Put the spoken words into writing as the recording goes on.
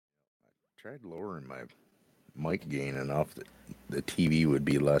tried lowering my mic gain enough that the TV would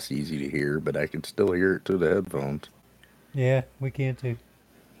be less easy to hear, but I could still hear it through the headphones. Yeah, we can too.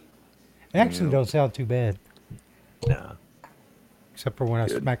 It actually Yep. don't sound too bad, No. except for when I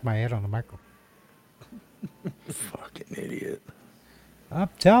Good. smack my head on the microphone. Fucking idiot. I'm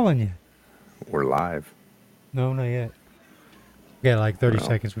telling you. We're live. No, not yet. We got like 30 Well,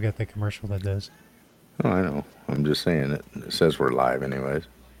 seconds. We got that commercial that does. oh, I know. I'm just saying it. It says we're live, anyways.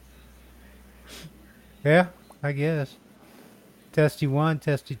 Yeah, I guess. Testy 1,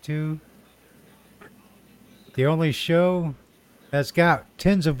 Testy 2. The only show that's got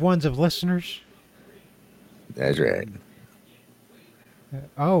tens of ones of listeners. That's right.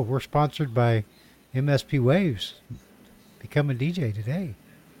 Oh, we're sponsored by MSP Waves. Become a DJ today.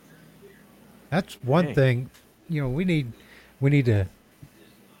 That's one Hey. thing. You know, we need to.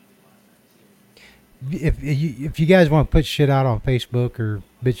 If you guys want to put shit out on Facebook or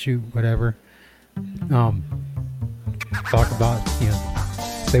BitChute, whatever, talk about,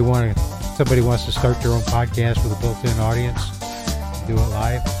 if they want to, somebody wants to start their own podcast with a built-in audience, do it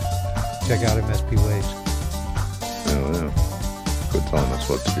live. Check out MSP Waves. Oh, yeah. Quit telling us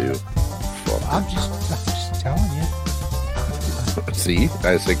what to do. Fuck. I'm just telling you. See?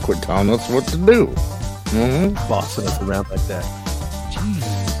 I say quit telling us what to do. Mm-hmm. Bossing us around like that.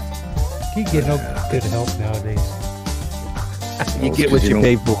 Jeez, can't get no good help nowadays. You Well, get 'cause what you you don't-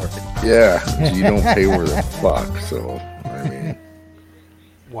 pay for. Yeah, you don't pay where the fuck, so, I mean,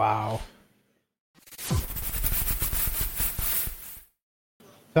 Wow.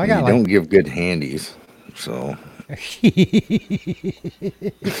 So I you got don't give good handies, so,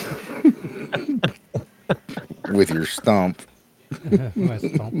 with your stump. My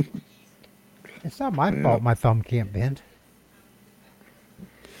thumb. It's not my fault my thumb can't bend.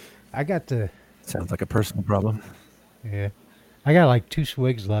 I got the Sounds like a personal problem. yeah. I got like 2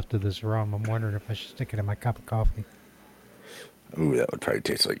 swigs left of this rum. I'm wondering if I should stick it in my cup of coffee. Ooh, that would probably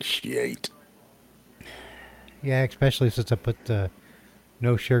taste like shit. Yeah, especially since I put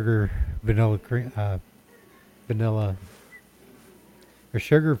no sugar vanilla cream, vanilla or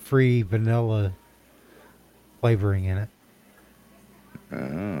sugar-free vanilla flavoring in it.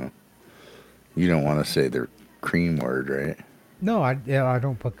 Oh. You don't want to say the cream word, right? No, I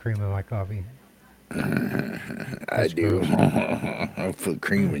don't put cream in my coffee. I do. I put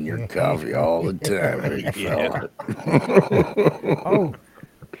cream in your coffee all the time, big fella. Oh,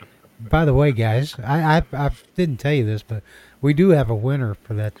 by the way, guys, I didn't tell you this, but we do have a winner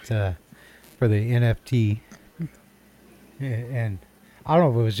for that for the NFT, and I don't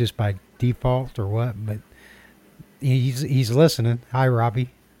know if it was just by default or what, but he's listening. Hi, Robbie.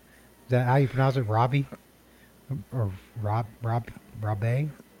 Is that how you pronounce it, Robbie? Or Robbie?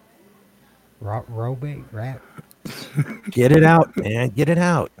 Robe? Rat? Get it out, man. Get it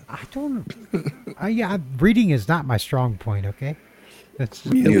out. I don't. Reading is not my strong point. Okay,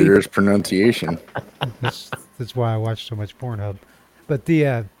 Neither is pronunciation. that's why I watch so much Pornhub. But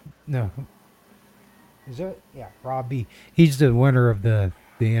the no, is it? Yeah, Robbie. He's the winner of the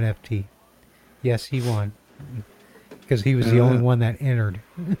NFT. Yes, he won because he was the only one that entered.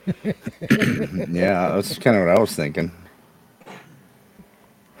 Yeah, that's kind of what I was thinking.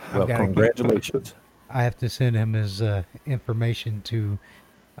 Well, gotta- congratulations. I have to send him his information to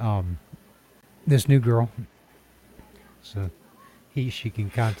this new girl, so she can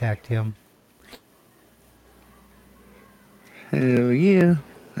contact him. Hell yeah.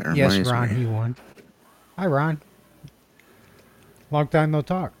 That Yes, reminds Ron, me. he won. Hi, Ron. Long time no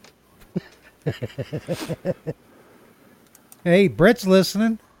talk. Hey, Brett's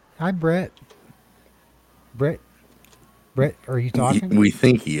listening. Hi, Brett. Brett, are you talking? We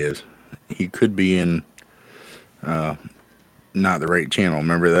think he is. He could be in not the right channel.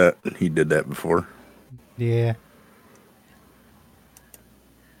 Remember that? He did that before. Yeah.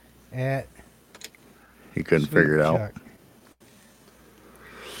 At He couldn't figure it out. Chuck.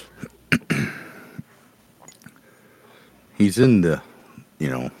 He's in the,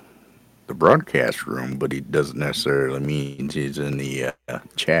 the broadcast room, but he doesn't necessarily mean he's in the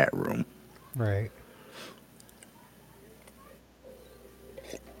chat room. Right.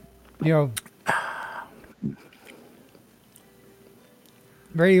 You know,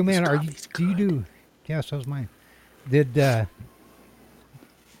 Radio Man, do you do? Yeah, so's mine. Do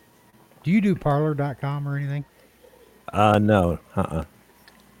you do parlor.com or anything? No.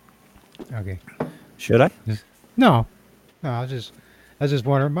 Okay. Should I? No. I was just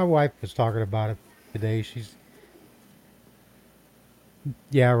wondering. My wife was talking about it today.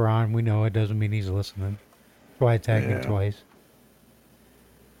 Yeah, Ron, we know it doesn't mean he's listening. That's why I tagged him Yeah. twice.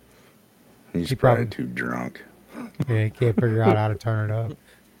 He's He probably probably- too drunk. Yeah, he can't figure out how to turn it up.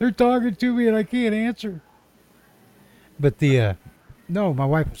 They're talking to me and I can't answer. But no, my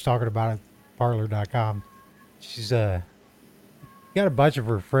wife was talking about it, parlor.com. She's got a bunch of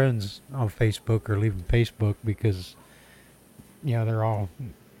her friends on Facebook are leaving Facebook because, they're all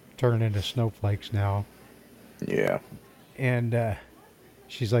turning into snowflakes now. Yeah. And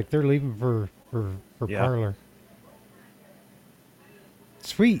she's like, they're leaving for Yeah. Parlor.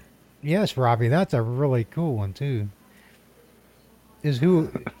 Sweet. Yes, Robbie, that's a really cool one, too. Is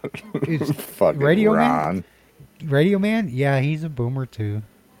Fucking Radio Man? Ron. Radio Man? Yeah, he's a boomer, too.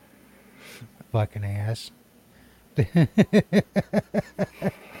 Fucking ass.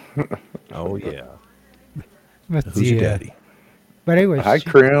 Oh yeah. But Who's your daddy? But anyway, Hi,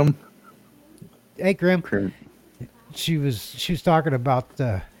 Krim. hey, Grim. Krim. She was talking about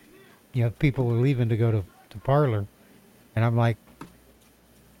people are leaving to go to Parlor, and I'm like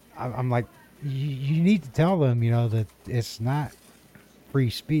you need to tell them that it's not free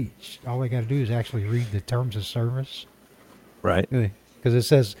speech. All they got to do is actually read the terms of service, Right. because it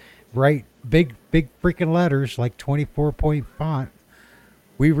says right big freaking letters like 24-point font.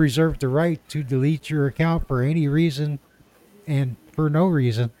 We reserve the right to delete your account for any reason and for no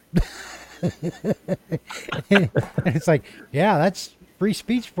reason. And it's like, yeah, that's free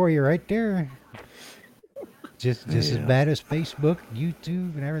speech for you right there. Just as bad as Facebook,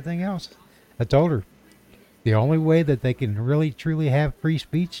 YouTube, and everything else. I told her the only way that they can really truly have free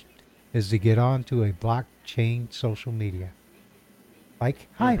speech is to get onto a blockchain social media, like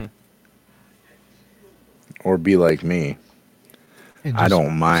Hive. Or be like me. And I just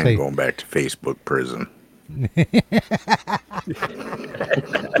don't mind say, going back to Facebook prison.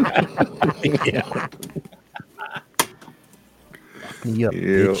 Yeah. Yup, Yep.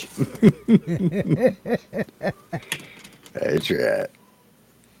 bitch. That's right.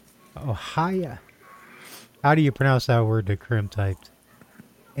 Ohio. How do you pronounce that word that Krim typed?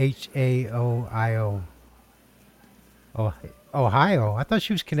 Haoio. Oh, Ohio. I thought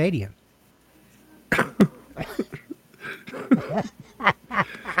she was Canadian.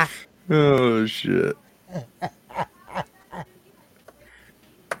 Oh, shit.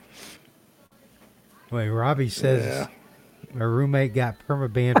 Wait, Robbie says Yeah. my roommate got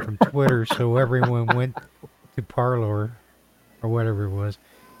permabanned from Twitter, so everyone went to Parlor or whatever it was.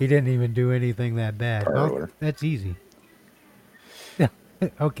 He didn't even do anything that bad. Well, Parlor. that's easy.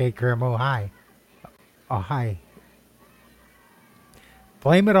 Okay, Krim. Oh, hi. Oh, hi.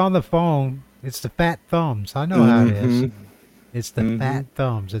 Blame it on the phone. It's the fat thumbs. I know how it is. It's the fat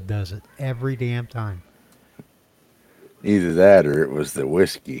thumbs that does it every damn time. Either that or it was the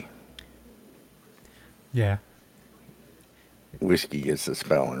whiskey. Yeah. Whiskey gets the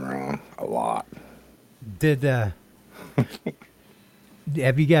spelling wrong a lot. Did have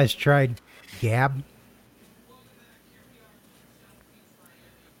you guys tried Gab?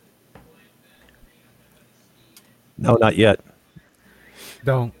 No, not yet.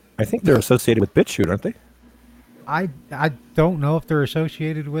 Don't. I think they're associated with BitChute, aren't they? I don't know if they're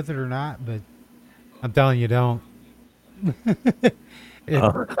associated with it or not, but I'm telling you, don't.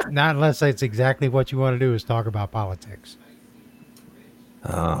 Not unless it's exactly what you want to do is talk about politics.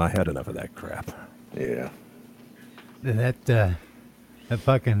 I had enough of that crap. Yeah. That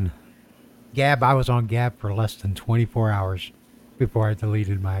fucking Gab. I was on Gab for less than 24 hours before I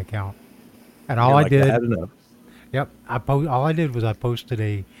deleted my account, and all I did. I had enough. Yep. All I did was I posted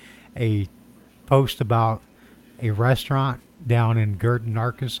a post about a restaurant down in Girton,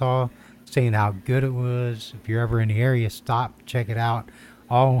 Arkansas, saying how good it was. If you're ever in the area, stop, check it out.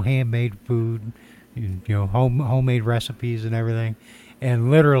 All handmade food, homemade recipes and everything. And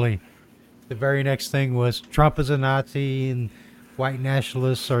literally, the very next thing was Trump is a Nazi and white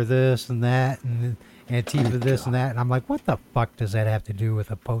nationalists are this and that and Antifa this and that. And I'm like, what the fuck does that have to do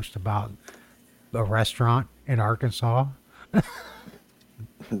with a post about a restaurant in Arkansas?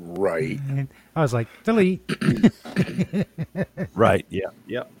 Right. And I was like, delete. Right. Yeah.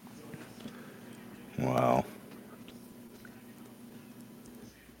 Yep. Wow.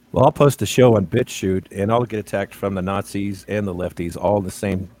 Well, I'll post a show on BitChute, and I'll get attacked from the Nazis and the lefties, all in the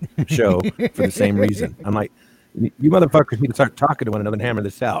same show for the same reason. I'm like, you motherfuckers need to start talking to one another and hammer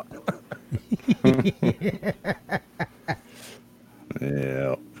this out.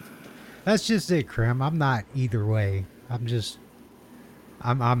 Yeah. That's just it, Krim. I'm not either way. I'm just,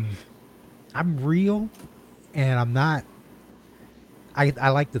 I'm real, and I'm not. I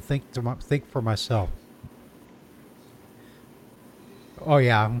like to think for myself. Oh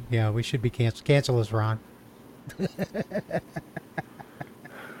yeah. We should be canceled. Cancel us, Ron.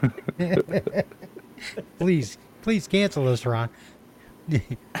 Please cancel us, Ron.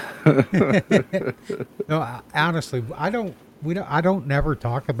 No, honestly, I don't I don't never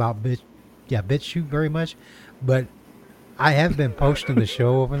talk about BitChute very much, but I have been posting the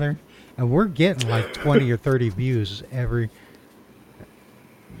show over there, and we're getting like 20 or 30 views every.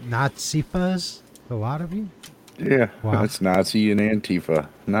 Nazi fuzz, a lot of you. Yeah, Wow. that's Nazi and Antifa.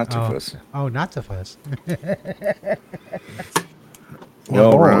 Nazifus. Oh, Nazi fuzz.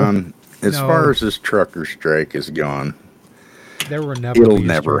 Well, Ron, as No. far as this trucker strike is gone, There were never. it'll be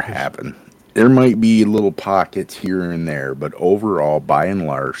never strikers. happen. There might be little pockets here and there, but overall, by and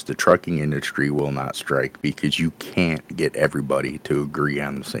large, the trucking industry will not strike because you can't get everybody to agree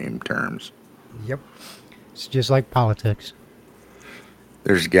on the same terms. Yep. It's just like politics.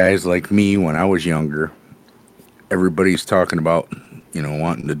 There's guys like me when I was younger. Everybody's talking about,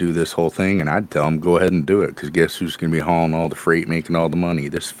 wanting to do this whole thing, and I'd tell them, go ahead and do it, because guess who's going to be hauling all the freight, making all the money?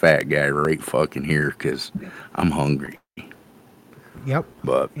 This fat guy right fucking here, because I'm hungry. Yep.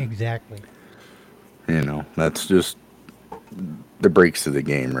 But, Exactly. that's just the breaks of the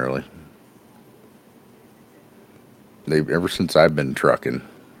game, really. Ever since I've been trucking,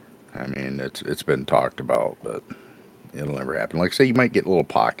 I mean, it's been talked about, but it'll never happen. Like, say you might get little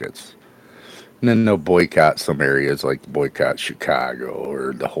pockets. And then they'll boycott some areas, like boycott Chicago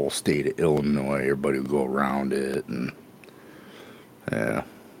or the whole state of Illinois. Everybody will go around it, and yeah.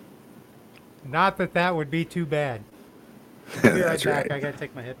 Not that would be too bad. Be right That's back. right. I gotta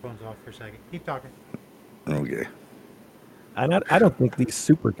take my headphones off for a second. Keep talking. Okay. I don't think these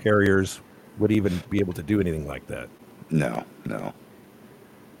super carriers would even be able to do anything like that. No.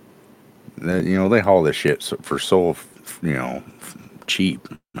 They haul this shit for so, cheap.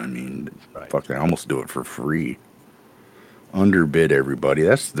 I mean, Right. fuck, they almost do it for free. Underbid everybody.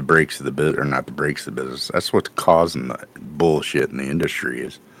 That's the breaks of the business, or not the breaks of the business. That's what's causing the bullshit in the industry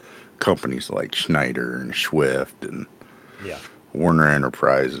is companies like Schneider and Swift and Yeah. Warner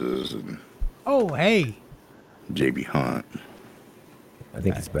Enterprises and Oh, hey. JB Hunt. I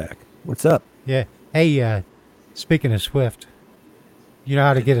think he's back. What's up? Yeah. Hey, speaking of Swift, you know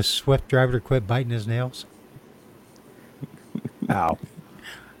how to get a Swift driver to quit biting his nails? Ow.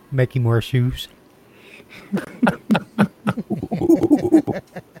 Make him wear shoes.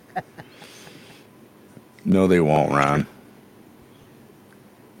 No, they won't, Ron.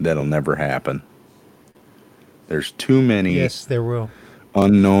 That'll never happen. There's too many Yes, there will.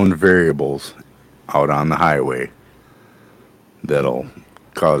 unknown variables out on the highway that'll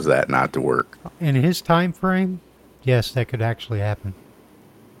cause that not to work. In his time frame, yes, that could actually happen.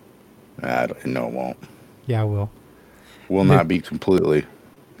 No, it won't. Yeah, it will. Will not be completely.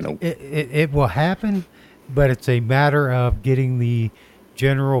 Nope. It will happen, but it's a matter of getting the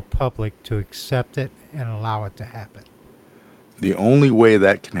general public to accept it and allow it to happen. The only way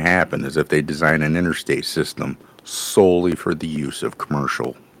that can happen is if they design an interstate system solely for the use of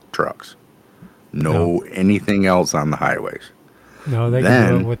commercial trucks. No anything else on the highways. No, they Then,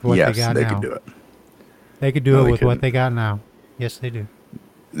 can do it with what yes, they got they now. could do it. They could do No, it they with what couldn't. they got now. Yes, they do.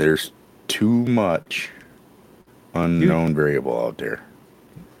 There's too much unknown variable out there.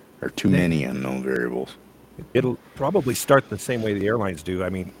 Or too many unknown variables. It'll probably start the same way the airlines do. I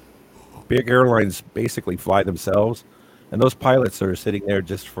mean, big airlines basically fly themselves, and those pilots are sitting there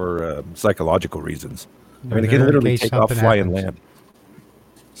just for psychological reasons. I mean, they They're can in literally case take off, something fly, and happens. land.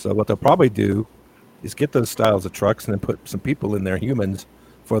 So what they'll probably do is get those styles of trucks and then put some people in there, humans,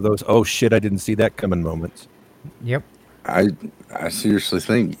 for those, oh shit, I didn't see that coming moments. Yep. I seriously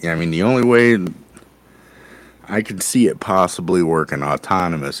think, I mean, the only way I could see it possibly working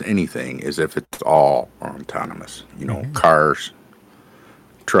autonomous anything is if it's all autonomous. Cars,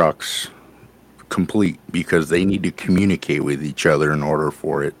 trucks, complete, because they need to communicate with each other in order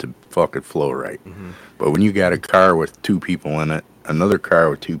for it to fucking flow right. But when you got a car with 2 people in it, another car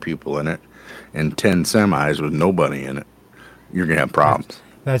with 2 people in it, and 10 semis with nobody in it, you're going to have problems.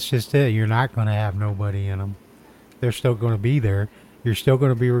 That's just it. You're not going to have nobody in them. They're still going to be there. You're still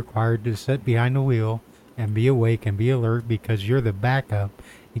going to be required to sit behind the wheel and be awake and be alert because you're the backup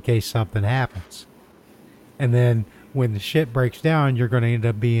in case something happens. And then when the shit breaks down, you're going to end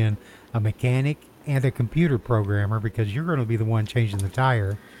up being a mechanic and a computer programmer because you're going to be the one changing the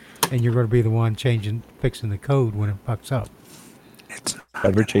tire and you're going to be the one fixing the code when it fucks up. It's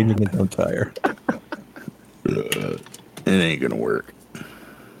Ever changing its own tire. it ain't going to work.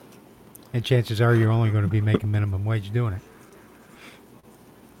 And chances are you're only going to be making minimum wage doing it.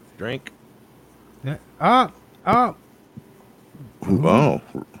 Drink. Yeah. Oh, Oh,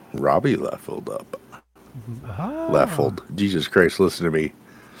 Robbie Leffold up. oh. Leffold. Jesus Christ, listen to me.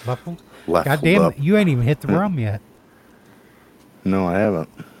 Muffled? Leffold God damn up. it, you ain't even hit the rum yet. No, I haven't.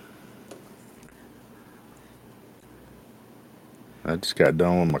 I just got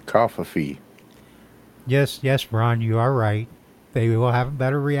done with my coffee. Yes, Ron, you are right. They will have a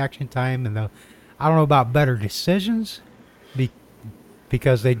better reaction time, and I don't know about better decisions, be,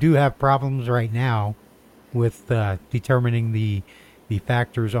 because they do have problems right now with determining the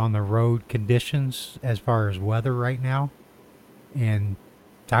factors on the road conditions as far as weather right now and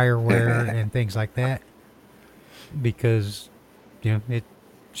tire wear and things like that. Because it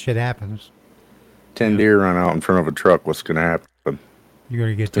shit happens. 10 deer run out in front of a truck. What's going to happen? You're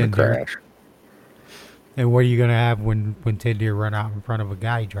gonna get It's going 10 to deer. crash. And what are you gonna have when 10 deer run out in front of a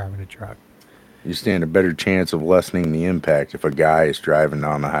guy driving a truck? You stand a better chance of lessening the impact if a guy is driving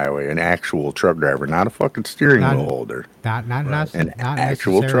down the highway, an actual truck driver, not a fucking steering Not wheel holder, an not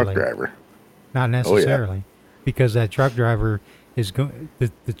actual truck necessarily. driver. Not Oh yeah, necessarily, because that truck driver is going.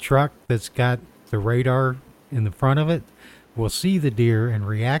 The truck that's got the radar in the front of it will see the deer and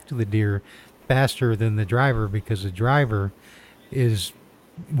react to the deer faster than the driver, because the driver is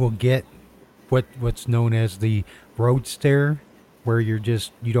will get what's known as the road stare, where you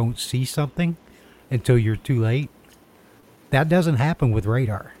don't see something until you're too late. That doesn't happen with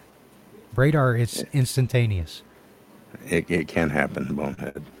radar. Radar is instantaneous. it can happen,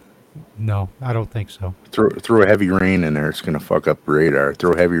 bonehead. No, I don't think so. Throw a heavy rain in there, it's gonna fuck up the radar.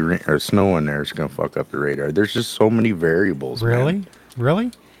 Throw heavy rain or snow in there, it's gonna fuck up the radar. There's just so many variables, man.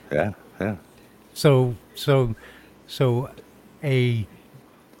 Really? Yeah, yeah. So so so a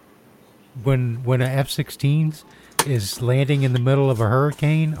when a F-16 is landing in the middle of a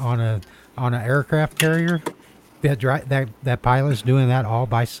hurricane on an aircraft carrier, that pilot's doing that all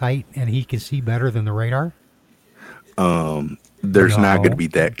by sight, and he can see better than the radar. There's not going to No. be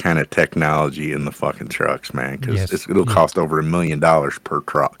that kind of technology in the fucking trucks, man, because Yes. it'll Yeah. cost over $1 million per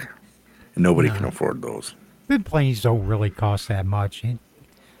truck, and nobody can No. afford those. The planes don't really cost that much. You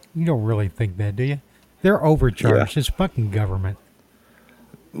don't really think that, do you? They're overcharged. Yeah. It's fucking government.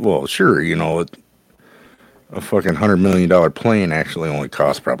 Well, sure, a fucking $100 million plane actually only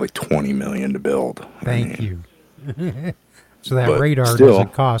costs probably 20 million to build. Thank you. So that But radar still-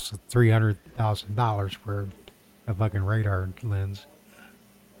 doesn't cost $300,000 for a fucking radar lens.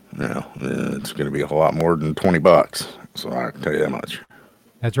 It's going to be a whole lot more than $20. So I can tell you that much.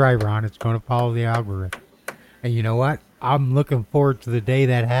 That's right, Ron. It's going to follow the algorithm. And you know what? I'm looking forward to the day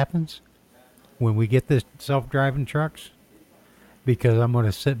that happens when we get the self-driving trucks, because I'm going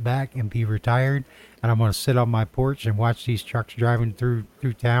to sit back and be retired, and I'm going to sit on my porch and watch these trucks driving through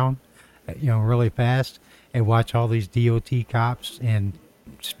town, really fast, and watch all these DOT cops and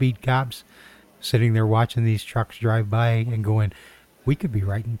speed cops sitting there watching these trucks drive by and going, we could be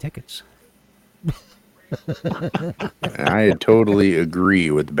writing tickets. I totally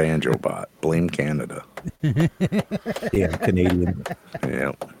agree with Banjo Bot. Blame Canada. Damn Canadian.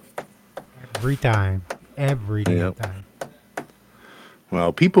 Yep. Every time. Every damn Yep. time.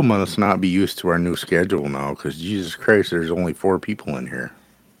 Well, people must not be used to our new schedule now, because Jesus Christ, there's only 4 people in here.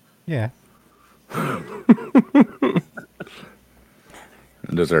 Yeah.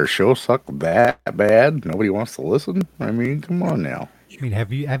 Does our show suck that bad? Nobody wants to listen? I mean, come on now. I mean,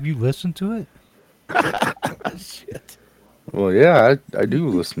 have you listened to it? Shit. Well, yeah, I do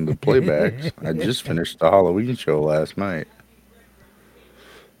listen to playbacks. I just finished the Halloween show last night.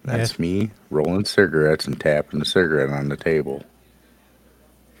 That's Yes. me rolling cigarettes and tapping the cigarette on the table.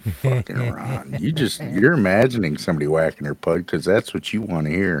 Fucking Ron. You're imagining somebody whacking their pug because that's what you want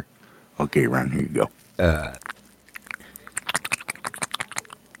to hear. Okay, Ron, here you go.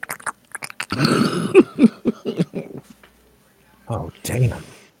 Oh, damn.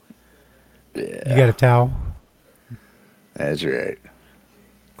 You got a towel? That's right.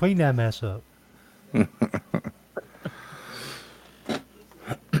 Clean that mess up.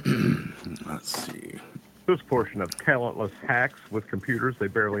 Let's see. This portion of talentless hacks with computers they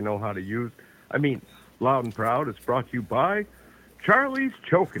barely know how to use. I mean, Loud and Proud is brought to you by Charlie's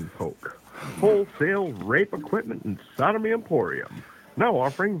Choke and Poke, wholesale rape equipment and sodomy emporium, now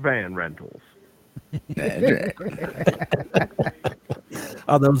offering van rentals. That's right.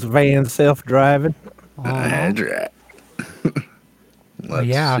 Are those vans self-driving? That's right. Let's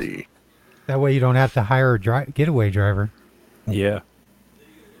Yeah. see. That way you don't have to hire a getaway driver. Yeah.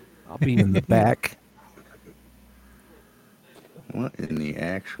 I'll be in the back. What in the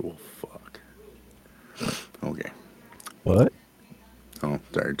actual fuck? Okay. What? Oh,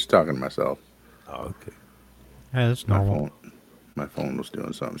 sorry. Just talking to myself. Oh, okay. Yeah, that's My normal. phone was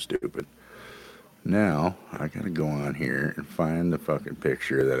doing something stupid. Now I gotta go on here and find the fucking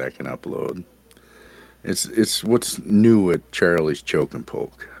picture that I can upload. It's what's new at Charlie's Choke and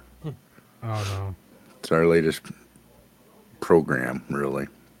Poke. Oh no. It's our latest program, really.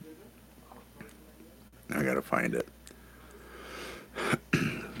 I gotta find it.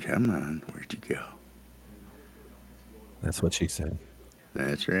 Come on, where'd you go? That's what she said.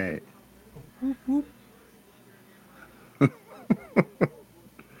 That's right.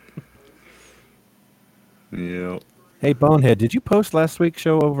 Yep. Hey, Bonehead, did you post last week's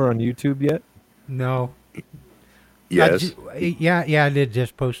show over on YouTube yet? No. Yes. Yeah, I did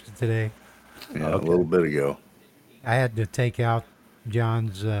just post it today. Yeah, Okay. a little bit ago. I had to take out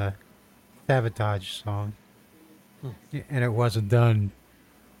John's Sabotage song. And it wasn't done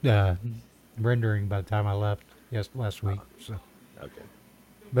rendering by the time I left last week. So, Okay.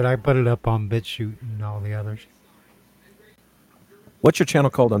 but I put it up on BitChute and all the others. What's your channel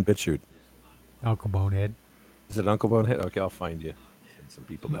called on BitChute? Uncle Bonehead. Is it Uncle Bonehead? Okay, I'll find you. Send some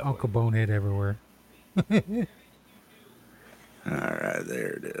people that Uncle way. Bonehead everywhere. All right, there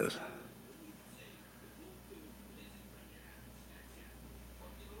it is.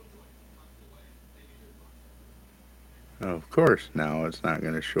 Of course, now it's not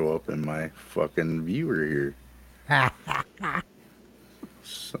going to show up in my fucking viewer here.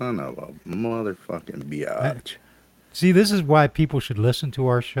 Son of a motherfucking biatch. See, this is why people should listen to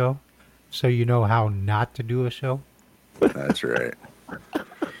our show, so you know how not to do a show. That's right.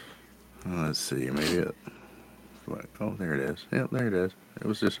 Let's see, maybe it. Oh, there it is. Yep, there it is. It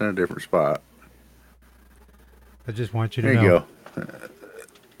was just in a different spot. I just want you to There know. you go.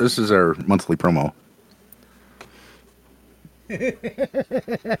 This is our monthly promo.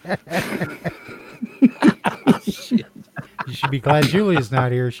 You should be glad Julia's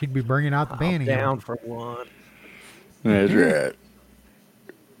not here. She'd be bringing out the panty. Down for one. That's right.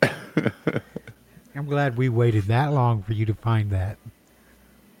 I'm glad we waited that long for you to find that.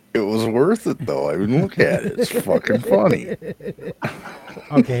 It was worth it, though. I mean, look at it. It's fucking funny.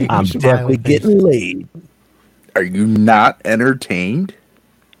 Okay, I'm you definitely smiling face. getting laid. Are you not entertained?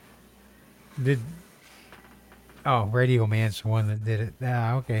 Oh, Radio Man's the one that did it.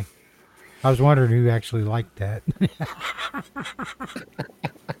 Ah, okay. I was wondering who actually liked that.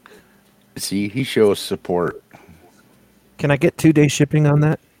 See, he shows support. Can I get 2-day shipping on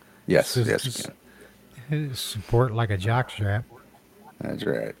that? Yes, This yes, is- we can. Support like a jockstrap. That's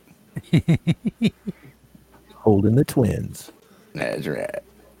right. Holding the twins. That's right.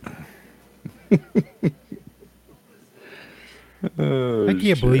 I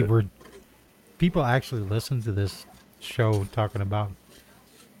can't believe people actually listen to this show talking about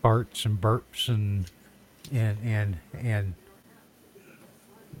farts and burps and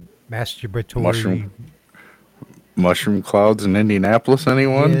masturbatory. Mushroom clouds in Indianapolis,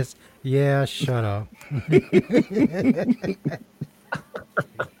 anyone? Yes. Yeah, shut up.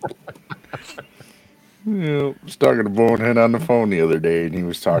 Yeah, I was talking to Bonehead on the phone the other day, and he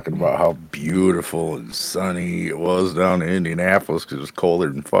was talking about how beautiful and sunny it was down in Indianapolis because it was colder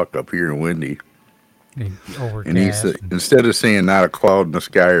than fuck up here and windy. Overcast. And he said, instead of saying not a cloud in the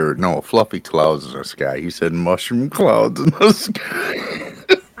sky or no, fluffy clouds in the sky, he said mushroom clouds in the sky.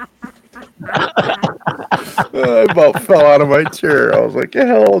 I about fell out of my chair. I was like,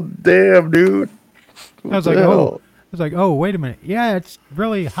 hell damn, dude. I was like, oh, wait a minute. Yeah, it's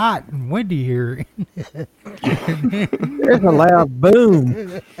really hot and windy here. There's a loud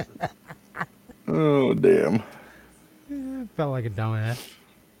boom. Oh, damn. Felt like a dumbass.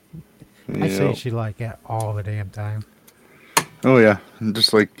 I say she like that all the damn time. Oh, yeah.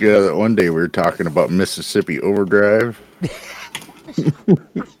 Just like one day we were talking about Mississippi Overdrive.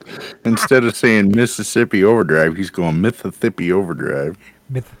 Instead of saying Mississippi Overdrive, he's going Mississippi Overdrive.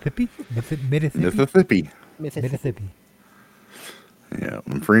 Mississippi? Mississippi. Mississippi. Yeah.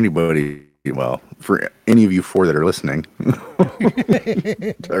 And for anybody, well, for any of you four that are listening,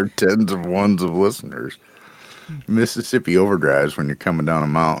 our tens of ones of listeners, Mississippi Overdrive is when you're coming down a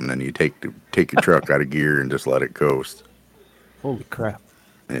mountain and you take your truck out of gear and just let it coast. Holy crap.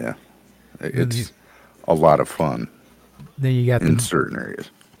 Yeah. It's a lot of fun Then you got in the certain areas.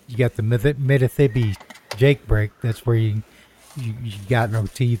 Mississippi Jake break. That's where you got no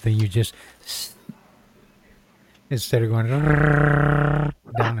teeth and you just instead of going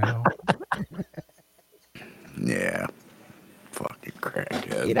downhill. Yeah. Fucking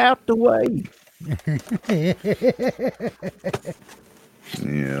crackhead. Get out the way.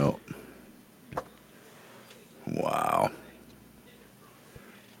 Yeah. Wow.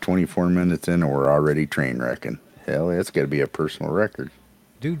 24 minutes in and we're already train wrecking. Hell, that's got to be a personal record.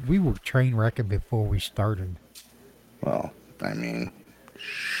 Dude, we were train wrecking before we started. Well, I mean,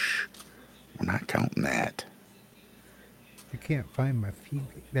 shh. We're not counting that. You can't find my feet.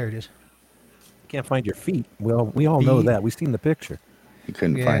 There it is. Can't find your feet. Well, we all know Feet. that. We've seen the picture. He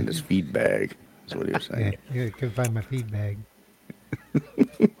couldn't Yeah. find his feed bag, is what he was Yeah, saying. you couldn't find my feed bag.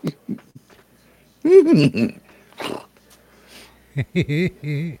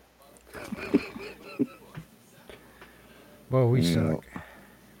 Well, we You know. suck.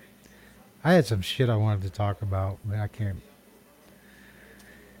 I had some shit I wanted to talk about, but I can't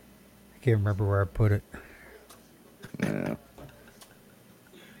remember where I put it. Yeah.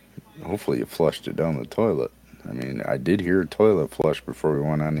 Hopefully you flushed it down the toilet. I mean, I did hear a toilet flush before we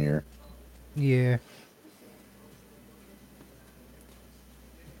went on the air. Yeah.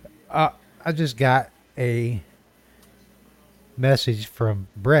 I just got a message from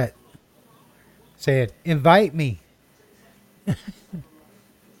Brett saying, invite me.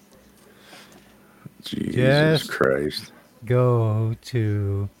 Jesus Just- Christ. Go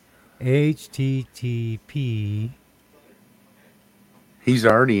to HTTP. He's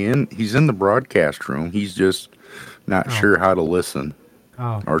in the broadcast room. He's just not Oh. sure how to listen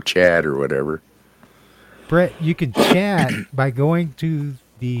Oh, or chat or whatever. Brett, you can chat by going to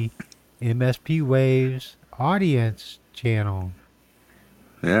the MSP Waves audience channel.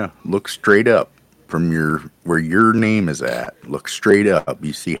 Yeah, look straight up from where your name is at. Look straight up.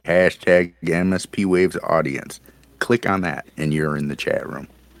 You see hashtag MSP Waves audience. Click on that and you're in the chat room.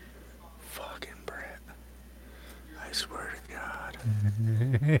 Fucking Brett. I swear to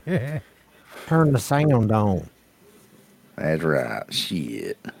God. Turn the sound on. That's right.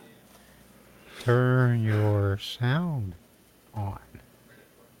 Shit. Turn your sound on.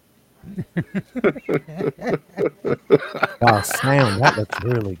 Wow, sound. That looks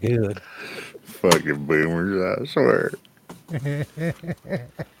really good. Fucking boomers, I swear.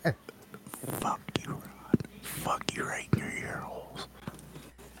 Fuck you, Rod. Fuck you right in your ear holes.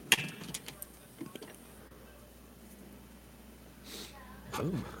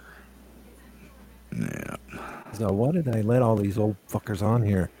 Yeah. So why did I let all these old fuckers on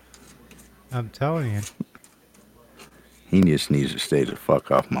here? I'm telling you. He just needs to stay the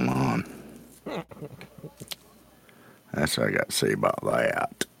fuck off my lawn. That's what I got to say about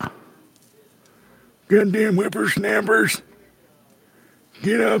that. Goddamn whippersnappers.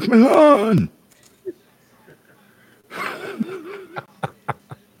 Get off my lawn.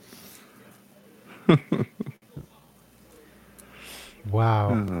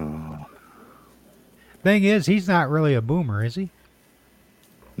 Wow. Thing is, he's not really a boomer, is he?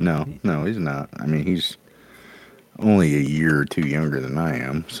 No, he's not. I mean, he's only a year or two younger than I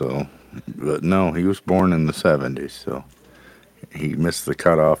am, so. But no, he was born in the 70s, so he missed the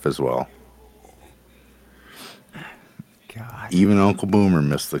cutoff as well. God. Even Uncle Boomer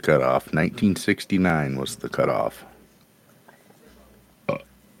missed the cutoff. 1969 was the cutoff.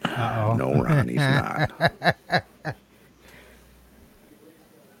 Uh-oh. No, Ron, he's not.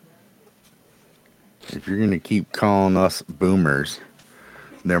 If you're going to keep calling us boomers,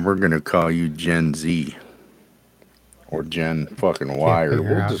 then we're going to call you Gen Z. Or Gen fucking Y, or figure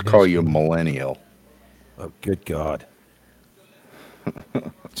we'll out just this call you one. millennial. Oh, good God.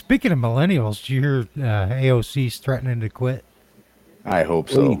 Speaking of millennials, did you hear AOC's threatening to quit? I hope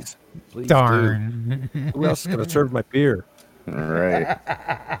so. Please. Please Darn. do. Who else is going to serve my beer? All right.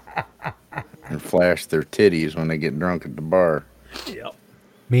 And flash their titties when they get drunk at the bar.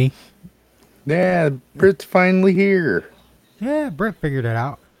 Me? Yeah, Brit's finally here. Yeah, Brett figured it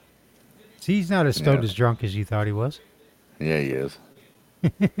out. See, he's not as stoned Yeah. as drunk as you thought he was. Yeah, he is.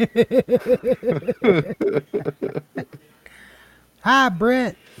 Hi,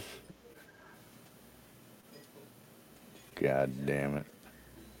 Brett. God damn it.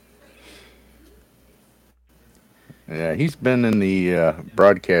 Yeah, he's been in the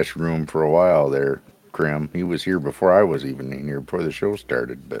broadcast room for a while there, Krim. He was here before I was even in here, before the show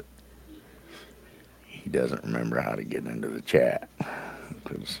started, but he doesn't remember how to get into the chat.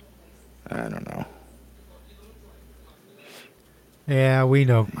 Because, I don't know. Yeah, we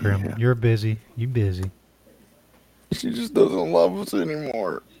know, Krim. Yeah. You're busy. You busy. She just doesn't love us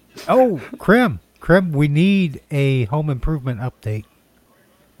anymore. Oh, Krim, we need a home improvement update.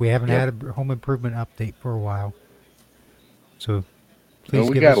 We haven't had a home improvement update for a while. So, please Well,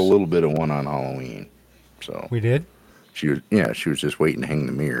 we give got us... a little bit of one on Halloween. So We did? she was just waiting to hang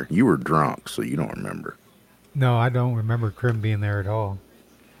the mirror. You were drunk, so you don't remember. No, I don't remember Krim being there at all.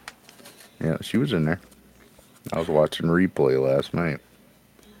 Yeah, she was in there. I was watching replay last night.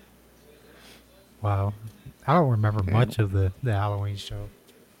 Wow. I don't remember much of the Halloween show.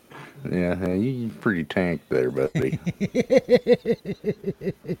 Yeah, you pretty tanked there, buddy.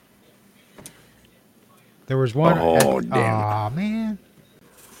 There was one... Oh, damn it. Aw, man.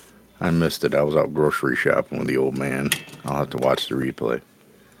 I missed it. I was out grocery shopping with the old man. I'll have to watch the replay.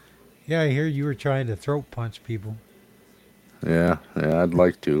 Yeah, I hear you were trying to throat punch people. Yeah, I'd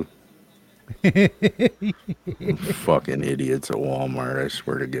like to. Fucking idiots at Walmart, I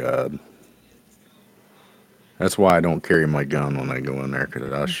swear to God. That's why I don't carry my gun when I go in there,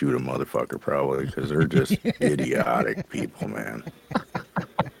 because I'll shoot a motherfucker probably, because they're just idiotic people, man.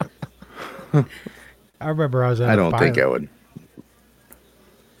 I remember I was at I a don't think pilot. I would.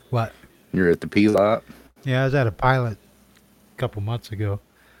 What? You're at the P lot? Yeah, I was at a pilot a couple months ago,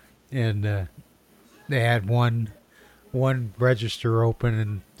 and they had one register open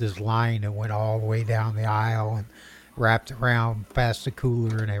and this line that went all the way down the aisle and wrapped around past the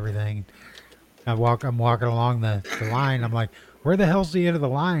cooler and everything. I'm walking along the line. I'm like, where the hell's the end of the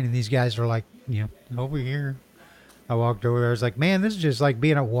line? And these guys are like, over here. I walked over there. I was like, man, this is just like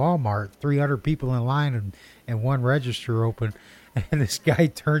being at Walmart. 300 people in line and one register open. And this guy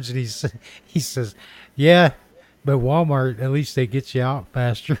turns and he says, yeah, but Walmart, at least they get you out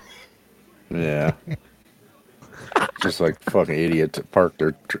faster. Yeah. Just like fucking idiots that park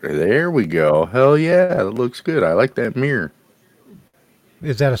their... There we go. Hell yeah, that looks good. I like that mirror.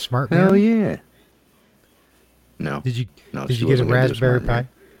 Is that a smart mirror? Hell yeah. No. Did you No, did she you get a wasn't gonna do a Raspberry smart mirror.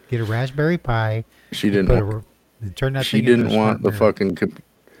 Pi? Get a Raspberry Pi. She didn't put want... turn that She thing into didn't a want the smart mirror. fucking...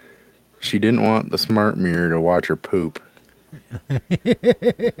 She didn't want the smart mirror to watch her poop.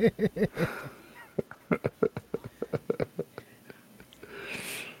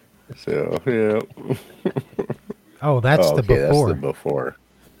 So, yeah. Oh, that's Oh, the okay, before. that's the before.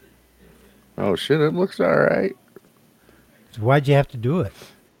 Oh, shit, it looks all right. So why'd you have to do it?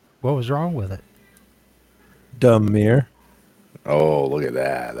 What was wrong with it? Dumb mirror. Oh, look at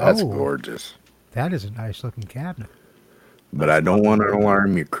that. That's Oh. gorgeous. That is a nice looking cabinet. But I don't want to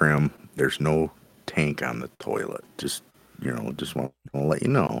alarm you, Krim. There's no tank on the toilet. Just, just want to let you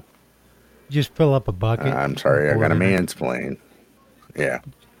know. Just fill up a bucket. I'm sorry, I pour got a it in it. mansplain. Yeah.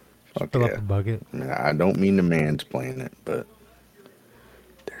 Just fill up Okay. a bucket. I mean, I don't mean to mansplain it, but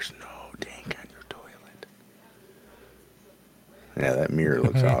there's no tank on your toilet. Yeah, that mirror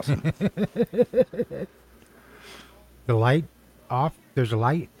looks awesome. The light off. There's a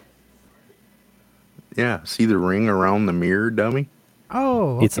light. Yeah, see the ring around the mirror, dummy?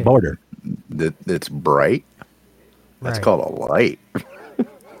 Oh, okay. It's a border. That's bright. That's Right. called a light.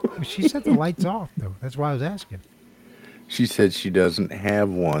 She said the light's off though. That's why I was asking. She said she doesn't have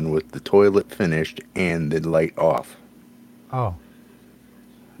one with the toilet finished and the light off. Oh,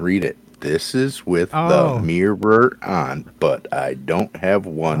 Read it. This is with Oh. the mirror on, but I don't have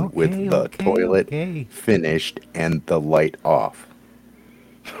one with Okay, the okay, toilet okay. finished and the light off.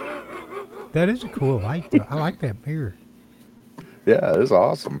 that is a cool light though. I like that mirror. Yeah, it's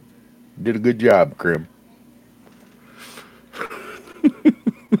awesome. Did a good job, Krim.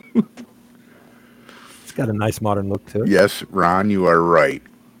 It's got a nice modern look to it. Yes, Ron, you are right.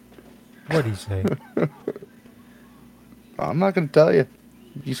 What'd he say? I'm not going to tell you.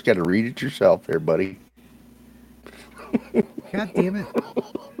 You just got to read it yourself there, buddy. God damn it!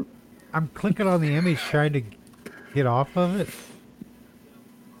 I'm clicking on the image trying to get off of it,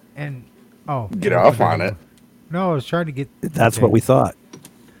 and Get off on it. No, I was trying to get. That's okay. what we thought.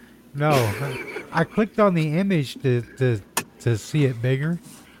 No, I clicked on the image to see it bigger,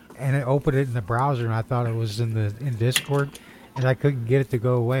 and it opened it in the browser, and I thought it was in Discord, and I couldn't get it to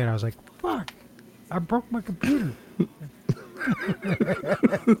go away, and I was like, "Fuck! I broke my computer."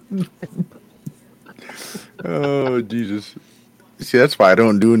 Oh, Jesus. See, that's why I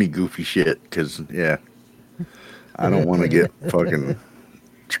don't do any goofy shit, because, yeah, I don't want to get fucking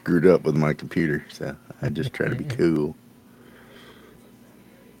screwed up with my computer, so I just try to be cool.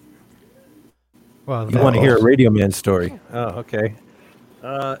 Well, You want to hear a Radio Man story? Oh, okay.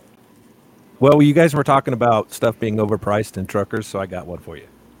 Well, you guys were talking about stuff being overpriced in truckers, so I got one for you.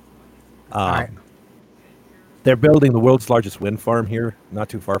 all right. They're building the world's largest wind farm here, not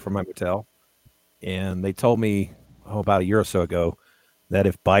too far from my motel. And they told me, about a year or so ago, that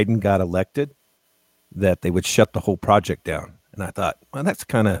if Biden got elected, that they would shut the whole project down. And I thought, well, that's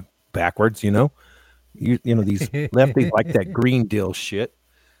kind of backwards, You know, these lefties like that Green Deal shit.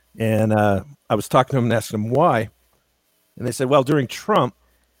 And I was talking to them and asking them why. And they said, well, during Trump,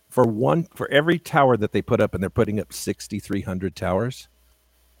 for every tower that they put up, and they're putting up 6,300 towers,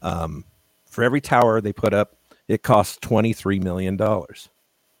 for every tower they put up, it costs $23 million.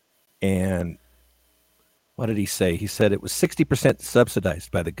 And what did he say? He said it was 60%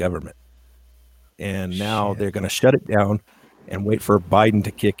 subsidized by the government. And now they're going to shut it down and wait for Biden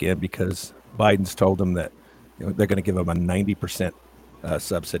to kick in, because Biden's told them that they're going to give them a 90%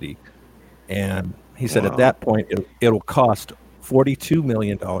 subsidy. And he said at that point, it'll cost $42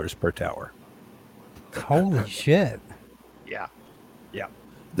 million per tower. Holy shit! Yeah.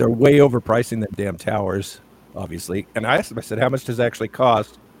 They're way overpricing them damn towers, obviously. And I asked him, I said, how much does it actually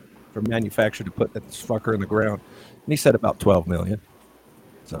cost for a manufacturer to put this fucker in the ground? And he said about $12 million.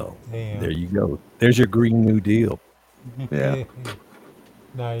 So Damn. there you go. There's your Green New Deal. Yeah.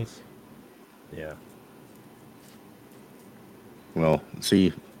 Nice. Yeah. Well,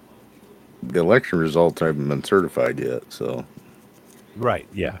 see, the election results haven't been certified yet, so Right.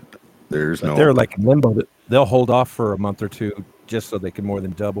 Yeah. there's But no. they're like in limbo. They'll hold off for a month or two just so they can more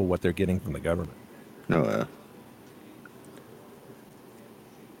than double what they're getting from the government. No.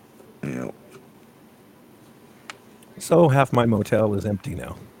 You So half my motel is empty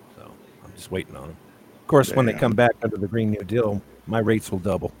now. So I'm just waiting on them. Of course, when they Damn. come back under the Green New Deal, my rates will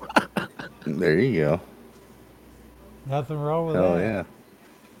double. there you go. Nothing wrong with Hell that.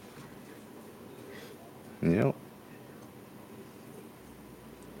 yeah. Yep.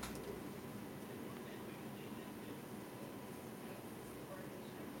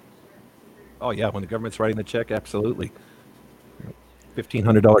 Oh yeah, when the government's writing the check, absolutely.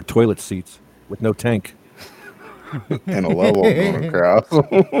 $1,500 toilet seats with no tank. And a level going across.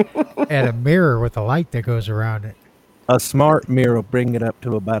 And a mirror with a light that goes around it. A smart mirror will bring it up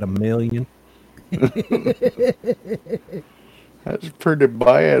to about $1 million. That's pretty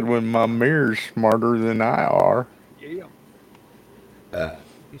bad when my mirror's smarter than I are.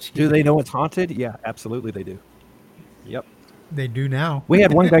 Do they know it's haunted? Yeah, absolutely they do. Yep. They do now. We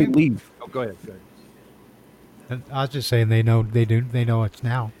had one guy leave. Oh, go ahead. Go ahead. I was just saying they know it's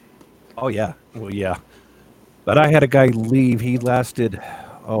now. Oh yeah. Well, yeah. But I had a guy leave. He lasted,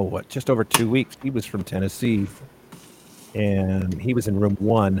 just over 2 weeks. He was from Tennessee, and he was in room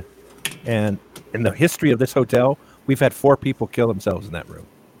 1. And in the history of this hotel, we've had 4 people kill themselves in that room.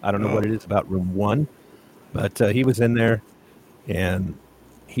 I don't know what it is about room 1, but he was in there, and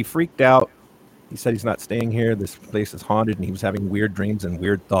he freaked out. He said he's not staying here. This place is haunted, and he was having weird dreams and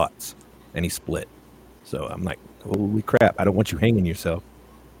weird thoughts, and he split. So I'm like, holy crap! I don't want you hanging yourself.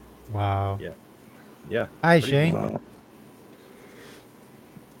 Wow. Yeah. Yeah. Hi, Pretty Shane. Wow.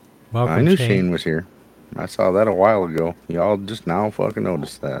 Welcome, I knew Shane was here. I saw that a while ago. Y'all just now fucking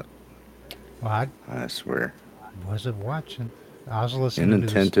noticed that. Well, I swear. I wasn't watching. I was listening to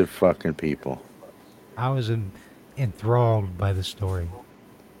this. Inattentive fucking people. I was enthralled by the story.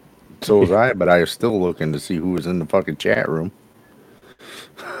 So was I, but I was still looking to see who was in the fucking chat room.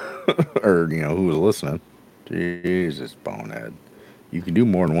 Or, who was listening. Jesus, bonehead. You can do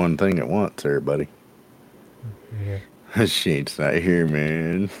more than one thing at once there, buddy. Yeah. Shane's not here,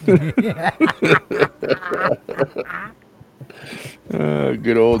 man.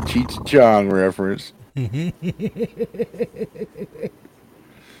 Good old Cheech and Chong reference.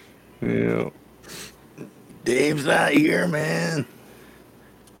 Yeah. Dave's not here, man.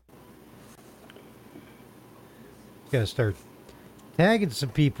 Gotta start tagging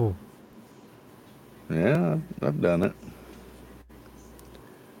some people. Yeah, I've done it.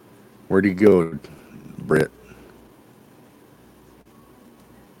 Where'd he go, Britt?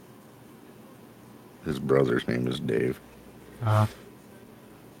 His brother's name is Dave. Oh,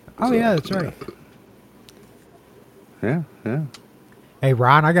 So, yeah, that's right. Yeah. Hey,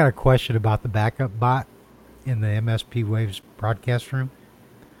 Ron, I got a question about the backup bot in the MSP Waves broadcast room.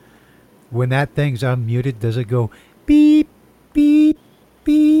 When that thing's unmuted, does it go beep, beep,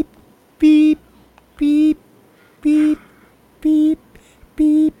 beep, beep, beep, beep, beep,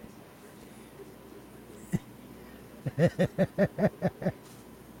 beep?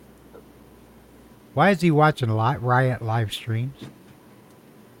 Why is he watching Riot live streams?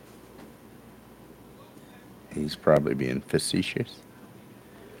 He's probably being facetious.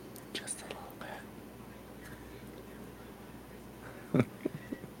 Just a little bit.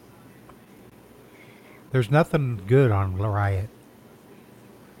 There's nothing good on Riot.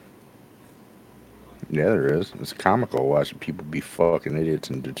 Yeah, there is. It's comical watching people be fucking idiots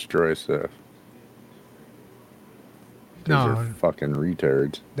and destroy stuff. Those No, are fucking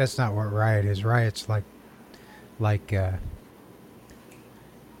retards. that's not what Riot is. Riot's like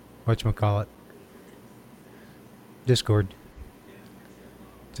whatchamacallit? Discord.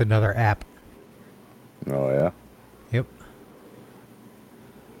 It's another app. Oh, yeah? Yep.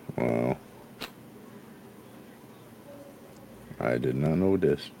 Well, I did not know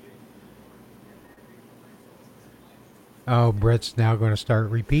this. Oh, Brett's now going to start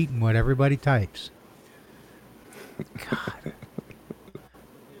repeating what everybody types. God.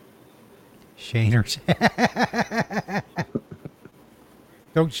 Shaners.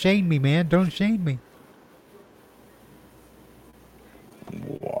 Don't shame me, man. Don't shame me.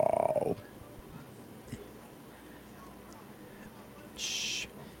 Wow. Shh.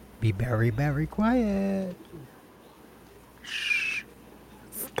 Be very, very quiet.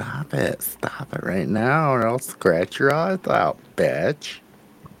 Stop it. Stop it right now, or I'll scratch your eyes out, bitch.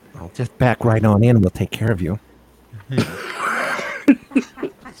 I'll just back right on in and we'll take care of you.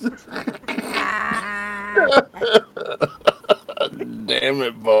 Damn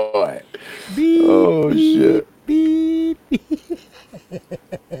it, boy. Beep, Oh, shit. beep, beep.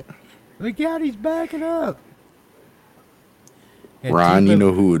 Look out, he's backing up. And Ron, you T-Bone-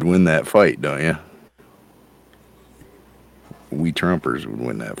 know who would win that fight, don't you? We Trumpers would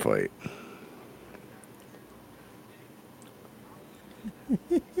win that fight.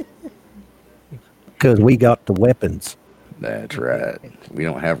 Because we got the weapons. That's right. We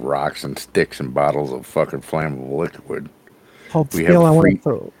don't have rocks and sticks and bottles of fucking flammable liquid. Hold We still, have I want free- to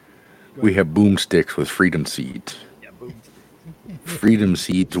throw. We have boomsticks with freedom seeds. Freedom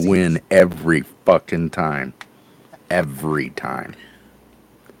seeds win every fucking time. Every time.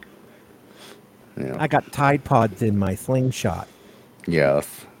 Yeah. I got Tide Pods in my slingshot.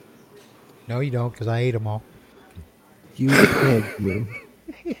 Yes. No, you don't, because I ate them all. You pig, you.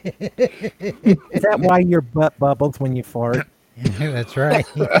 Is that why your butt bubbles when you fart? That's right.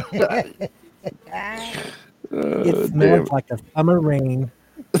 It smells like a summer rain.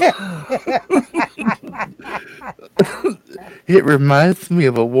 It reminds me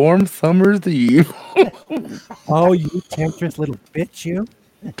of a warm summer's eve. Oh, you temptress little bitch, you.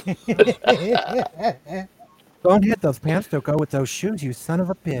 Don't hit those pants. Don't go with those shoes, you son of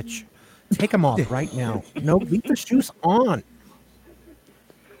a bitch. Take them off right now. No, leave the shoes on.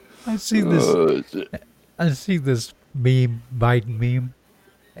 I see this. Oh, shit. I see this meme, Biden meme,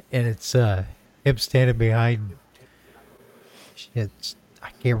 and it's him standing behind. It's I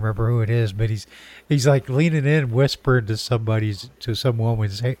can't remember who it is, but he's like leaning in, whispering to some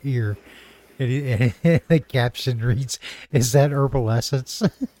woman's ear, and the caption reads, "Is that herbal essence?"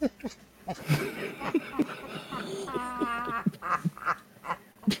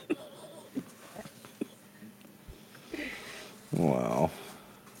 Wow.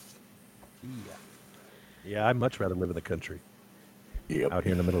 Yeah, I'd much rather live in the country. Yep. Out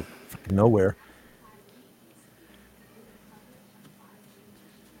here in the middle of fucking nowhere.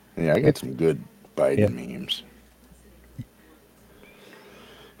 Yeah, I got some good Biden memes.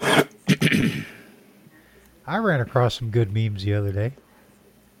 I ran across some good memes the other day.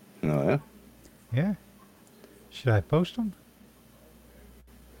 Oh, yeah? Yeah. Should I post them?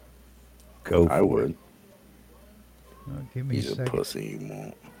 Go I for would. it. Oh, give me He's a a second. pussy. You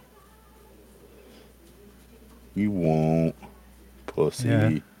won't. You won't. Pussy.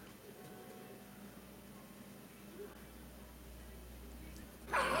 Yeah.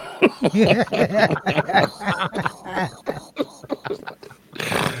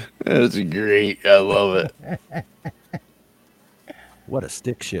 That's great. I love it. What a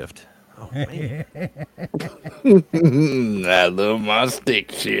stick shift. Oh, man. I love my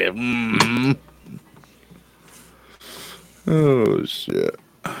stick shift. Mm. Oh, shit.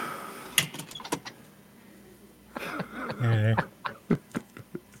 Yeah.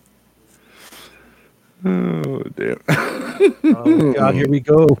 Oh, damn. Oh, God, here we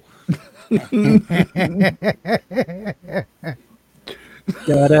go.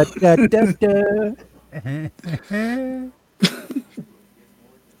 Da, da, da, da, da.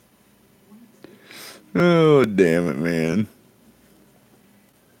 Oh, damn it, man.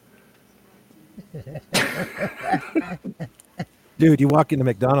 Dude, you walk into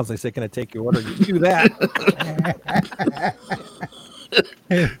McDonald's, they say, "Can I take your order?" You do that.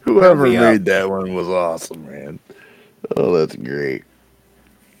 Whoever me made that one was awesome, man. Oh, that's great.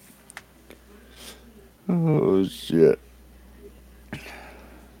 Oh, shit.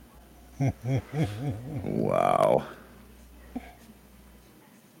 Wow.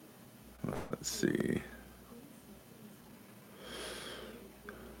 Let's see.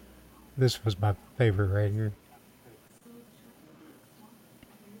 This was my favorite right here.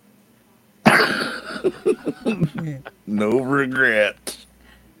 No regrets.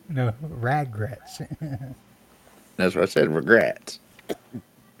 No, regrets. That's what I said, regrets.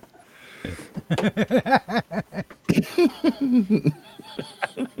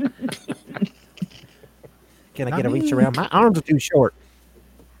 Can I get a reach around? My arms are too short.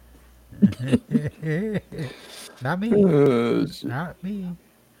 Not me. Shit. Not me.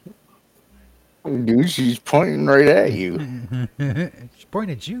 Dude, she's pointing right at you. She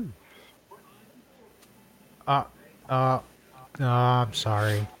pointed at you. I'm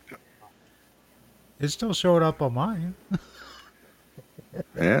sorry. It still showed up on mine.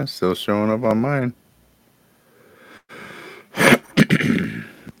 Yeah, still showing up on mine.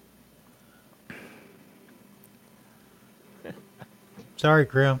 Sorry,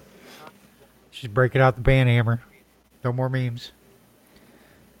 Grim. She's breaking out the band hammer. No more memes.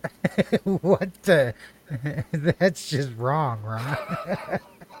 What the? That's just wrong, Ron.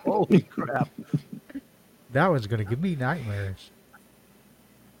 Holy crap. That was going to give me nightmares.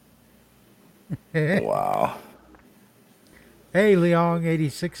 Wow. Hey,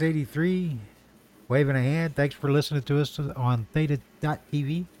 Leong8683, waving a hand. Thanks for listening to us on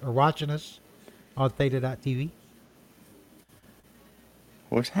Theta.tv or watching us on Theta.tv.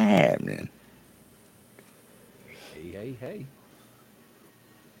 What's happening? Hey.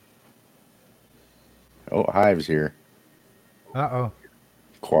 Oh, Hive's here. Uh-oh.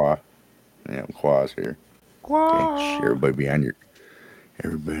 Qua. Yeah, Qua's here. Quah! Okay, everybody on your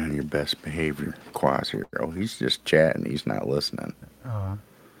best behavior. Qua's here. Oh, he's just chatting. He's not listening Oh, I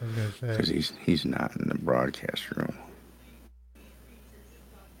was going to because say. he's not in the broadcast room.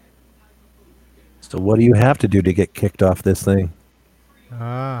 So what do you have to do to get kicked off this thing?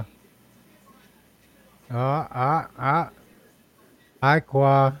 Hi,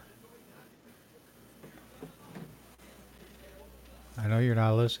 Qua. I know you're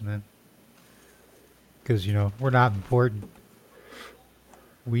not listening. Because, we're not important.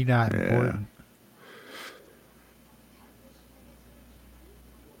 We not Yeah. important.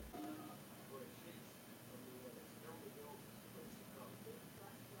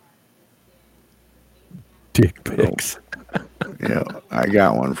 Dick pics. Yeah, I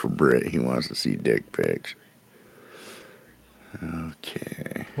got one for Britt. He wants to see dick pics.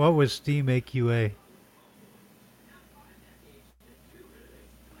 Okay. What was Steam AQA?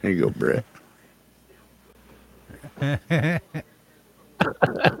 Here you go, Britt.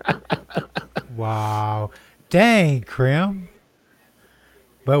 Wow. Dang, Krim.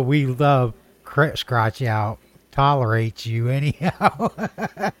 But we love Scratch Out. Tolerate you anyhow.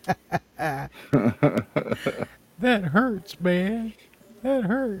 That hurts, man. That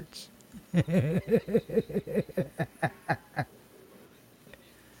hurts.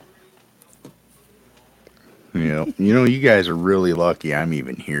 Yeah. You guys are really lucky I'm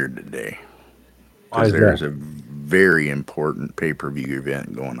even here today. Why is Because there's that? a very important pay-per-view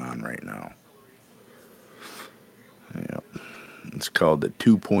event going on right now. Yeah. It's called the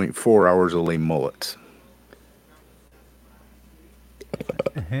 2.4 Hours of Lay Mullets.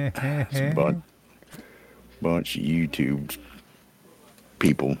 It's a bunch of YouTube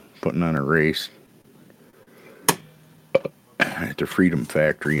people putting on a race at the Freedom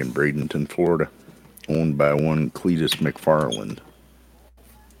Factory in Bradenton, Florida, owned by one Cletus McFarland.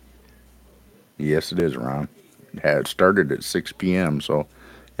 Yes, it is, Ron. It started at 6 p.m., so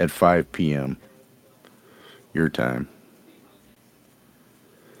at 5 p.m. your time.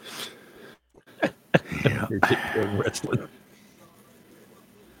 Yeah. Wrestling.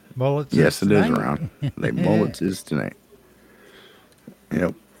 Mullets Yes, it is, tonight? Ron. Like Mullets is tonight.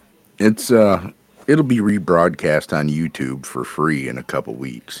 Yep. It's it'll be rebroadcast on YouTube for free in a couple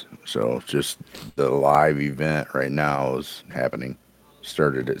weeks. So just the live event right now is happening.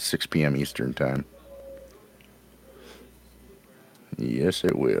 Started at 6 p.m. Eastern time. Yes,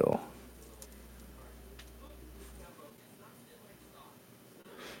 it will.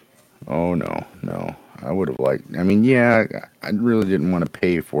 Oh no. I would have liked. I mean, yeah, I really didn't want to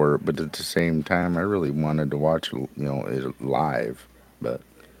pay for it, but at the same time, I really wanted to watch, it live. But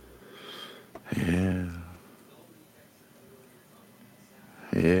yeah.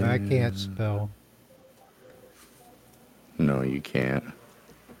 I can't spell. No, you can't.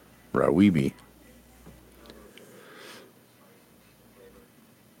 Raweeby.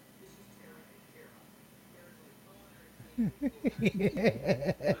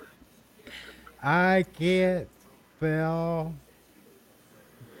 I can't spell.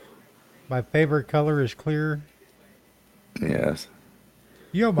 My favorite color is clear. Yes.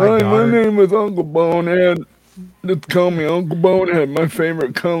 You're my daughter. name is Uncle Bonehead. Just call me Uncle Bonehead. My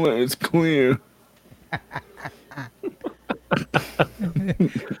favorite color is clear.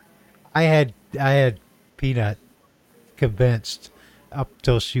 I had Peanut convinced up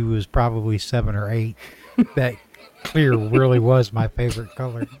till she was probably 7 or 8 that clear really was my favorite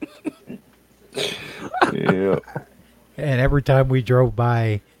color. Yeah. And every time we drove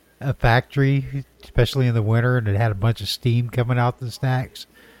by a factory, especially in the winter, and it had a bunch of steam coming out the stacks,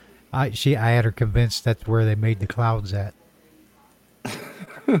 I had her convinced that's where they made the clouds at.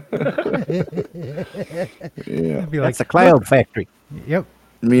 Yeah. I'd be like, That's a cloud factory. Yep.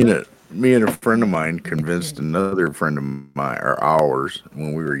 Me and a friend of mine convinced another friend of mine, or ours,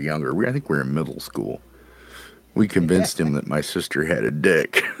 when we were younger. I think we were in middle school. We convinced him that my sister had a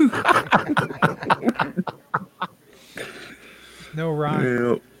dick. No, Ron.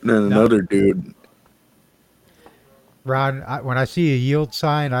 Yeah. Then another dude. Ron, when I see a yield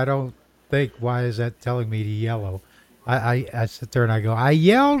sign, I don't think, why is that telling me to yellow? I sit there and I go, I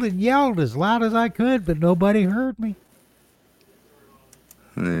yelled and yelled as loud as I could, but nobody heard me.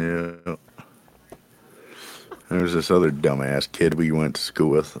 Yeah. There was this other dumbass kid we went to school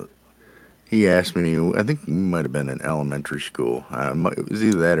with. he asked me, I think he might have been in elementary school. It was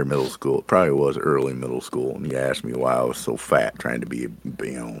either that or middle school. It probably was early middle school. And he asked me why I was so fat, trying to be,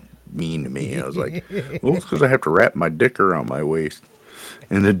 mean to me. I was like, well, it's because I have to wrap my dick around my waist.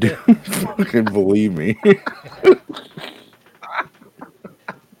 And the dude fucking believe me.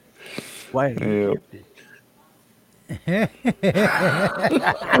 Why? Yeah.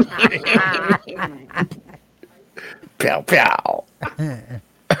 Pow pow.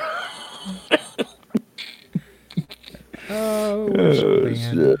 Oh, we're so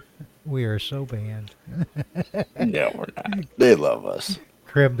banned. Shit. We are so banned. Yeah, we're not. They love us.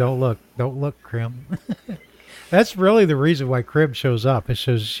 Crib, don't look. Don't look, Crim. That's really the reason why Crib shows up. It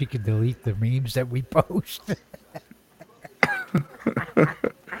shows she can delete the memes that we post.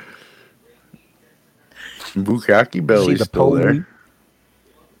 Bukkake Belly's the still pony? there.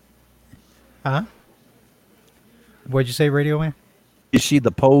 Huh? What'd you say, Radio Man? Is she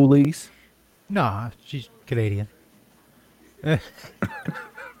the police? Nah, she's Canadian. so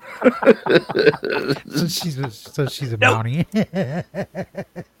she's a Mountie.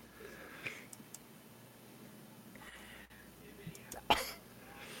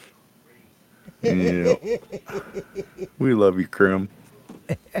 Yeah. We love you, Crim.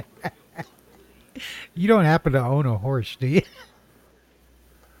 You don't happen to own a horse, do you?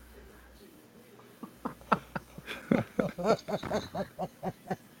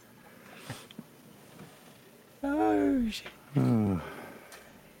 Oh, shit.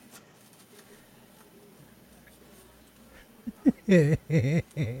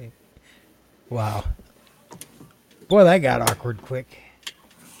 Wow. Boy, that got awkward quick.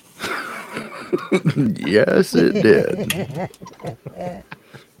 Yes, it did.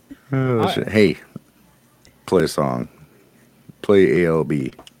 Oh, shit. Hey, play a song. Play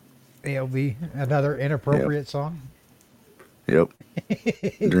ALB. ALB, another inappropriate song. Yep.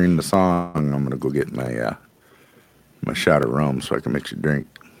 During the song, I'm gonna go get my my shot of rum so I can mix a drink.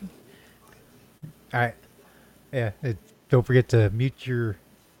 All right. Yeah. Don't forget to mute your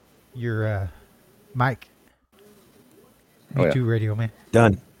mic. Oh, Me yeah. too, Radio Man.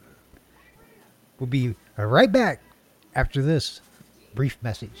 Done. We'll be right back after this brief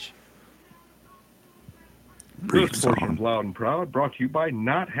message. Brief This portion song. of Loud and Proud brought to you by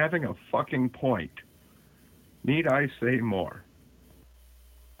not having a fucking point. Need I say more?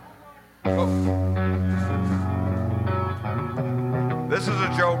 This is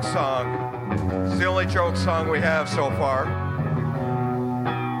a joke song. It's the only joke song we have so far.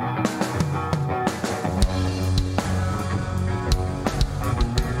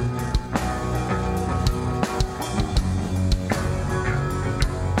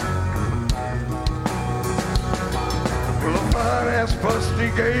 Well, a fine-ass, busty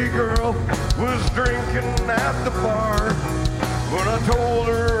gay girl was drinking at the bar when I told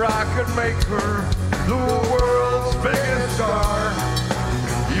her I could make her the world's biggest star.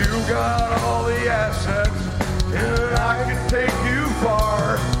 You got all the assets, and I can take you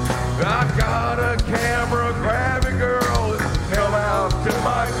far. I got a camera, grab a girl, and come out to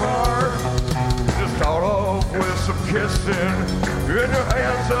my car. Just start off with some kissing, and your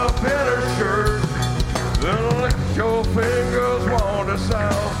hands up in her shirt. Then lick your fingers, wander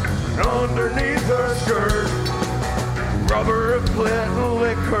south, underneath her skirt. Rub her clit and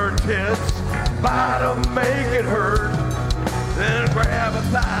lick her tits, bite 'em, make it hurt. Then grab her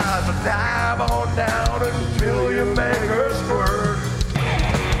thighs and dive on down until you make her squirt.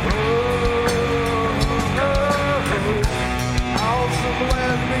 Awesome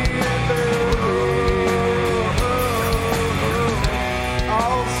lesbian dude.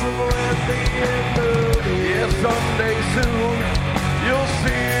 Awesome lesbian dude. Yeah, someday soon you'll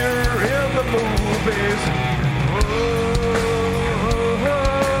see her in the movies.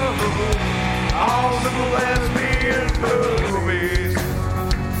 Awesome lesbian movies.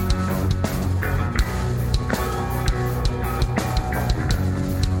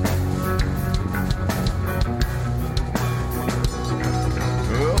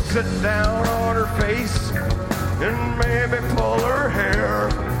 Well, sit down on her face and maybe pull her hair.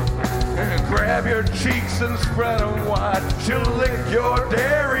 And grab your cheeks and spread them wide. She'll lick your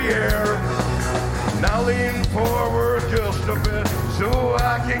derriere. Now lean forward just a bit so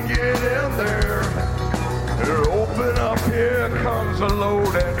I can get in there. Open up, here comes a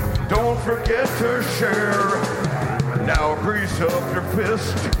load, and don't forget to share. Now grease up your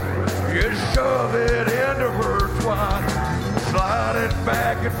fist, you shove it into her twat. Slide it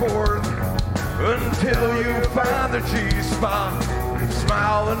back and forth until you find the G-spot.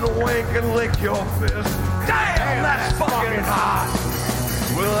 Smile and wink and lick your fist. Damn, that's fucking hot!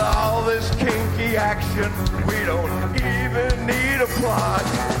 With all this kinky action, we don't even need a plot.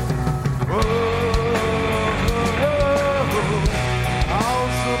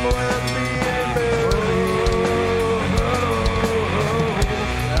 Awesome lesbian movie.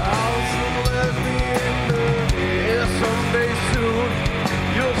 Awesome lesbian movie. Yeah, someday soon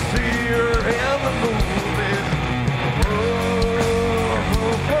you'll see her in the movies.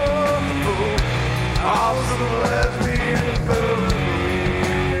 Awesome lesbian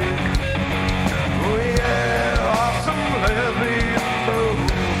movie. Oh yeah, awesome lesbian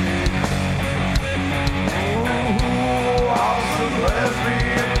movie. Ooh, awesome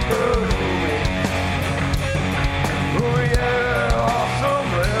lesbian movie. Oh yeah, awesome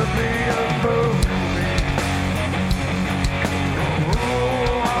lesbian movie.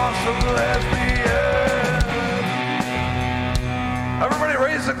 Ooh, awesome lesbian. Everybody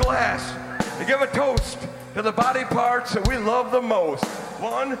raise a glass and give a toast to the body parts that we love the most.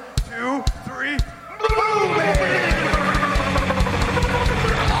 1, 2, 3.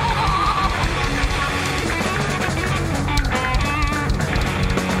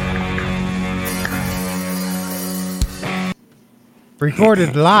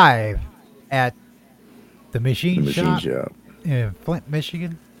 Recorded live at the The Machine machine Shop shop. in Flint,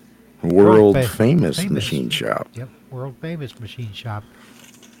 Michigan. World fa- famous machine shop. Yep, world famous machine shop.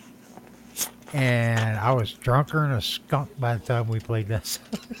 And I was drunker than a skunk by the time we played this.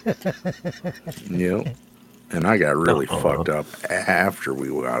 Yep. And I got really fucked up after we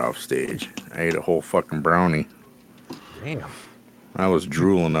got off stage. I ate a whole fucking brownie. Damn. I was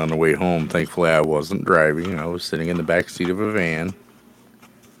drooling on the way home. Thankfully, I wasn't driving. I was sitting in the back seat of a van.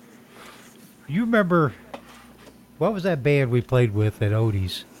 You remember, what was that band we played with at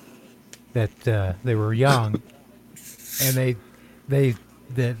Odie's? That they were young, and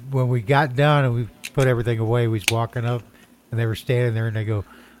that when we got done and we put everything away, we was walking up, and they were standing there, and they go,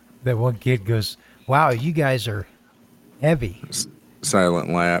 that one kid goes, "Wow, you guys are heavy." Silent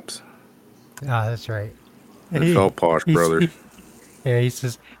Lapse. Ah, that's right. The Felt Posh Brothers. He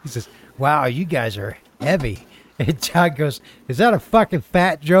says, "Wow, you guys are heavy." And John goes, "Is that a fucking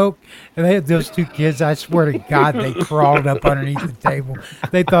fat joke?" And they had those two kids, I swear to God, they crawled up underneath the table.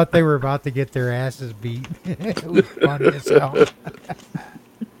 They thought they were about to get their asses beat. It was funny as hell.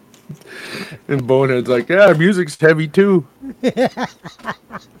 And Bonehead's like, yeah, music's heavy too.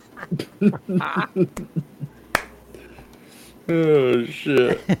 Oh,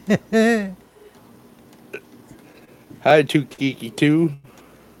 shit. Hi, Tukiki 2.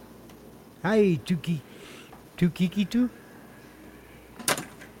 Hi, Tukiki too.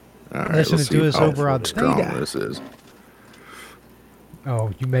 All right, Listening let's to see us how over on strong Theta. this is.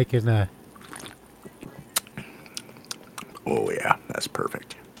 Oh, you making Oh, yeah, that's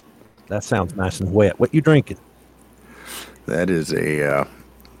perfect. That sounds nice and wet. What you drinking? That is a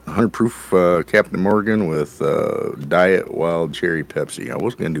 100 proof Captain Morgan with Diet Wild Cherry Pepsi. I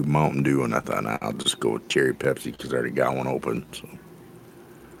was going to do Mountain Dew, and I thought, nah, I'll just go with Cherry Pepsi because I already got one open. So.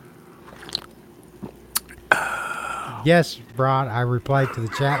 Yes, Ron, I replied to the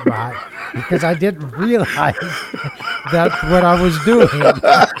chat bot because I didn't realize that's what I was doing.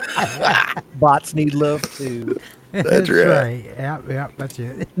 Bots need love too. That's right. Yep, that's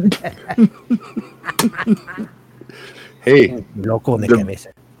it. Hey, Loco en The- la cabeza.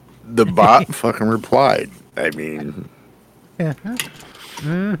 the bot fucking replied. I mean,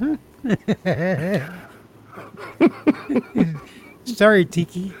 Sorry,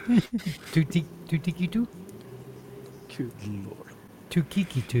 Tiki. Two Tiki two? Two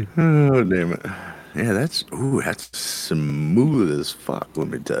Kiki two. oh, damn it. Yeah, that's smooth as fuck, let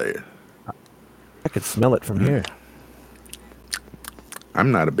me tell you. I could smell it from here.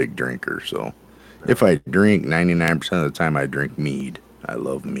 I'm not a big drinker, so if I drink, 99% of the time I drink mead. I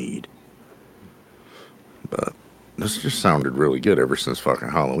love mead. But this just sounded really good ever since fucking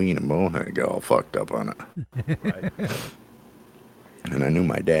Halloween, and Bonehead got all fucked up on it. And I knew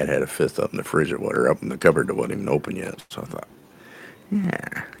my dad had a fifth up in the fridge, or up in the cupboard that wasn't even open yet. So I thought,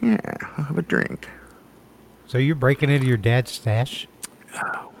 yeah, I'll have a drink. So you're breaking into your dad's stash?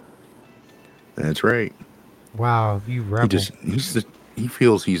 That's right. Wow, you rebel. He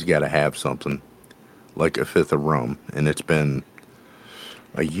feels he's got to have something like a fifth of rum, and it's been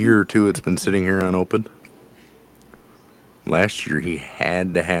a year or two. It's been sitting here unopened. Last year he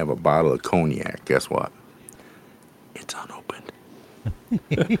had to have a bottle of cognac. Guess what? It's unopened.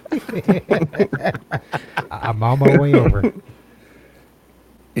 I'm on my way over.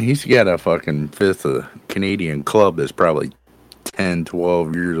 And he's got a fucking fifth of Canadian Club that's probably 10,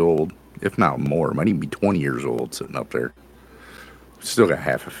 12 years old, if not more. Might even be 20 years old sitting up there. Still got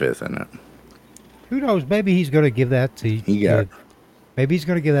half a fifth in it. Who knows? Maybe he's going to give that to He got- Maybe he's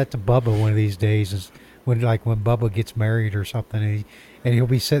gonna give that to Bubba one of these days. Is when Bubba gets married or something, and he'll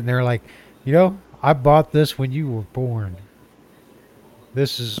be sitting there like, I bought this when you were born.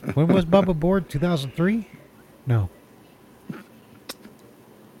 This is when was Bubba born? 2003? No.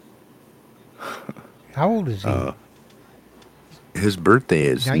 How old is he? His birthday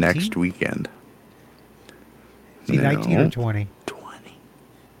is 19? next weekend. Is he 19 or 20?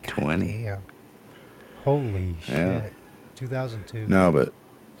 20. Damn. Holy shit. Yeah. 2002. No, but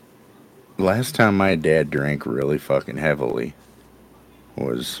last time my dad drank really fucking heavily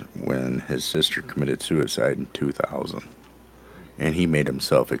was when his sister committed suicide in 2000. And he made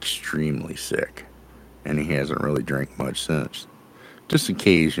himself extremely sick. And he hasn't really drank much since. Just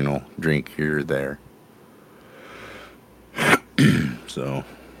occasional drink here or there. So.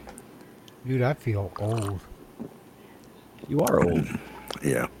 Dude, I feel old. You are old.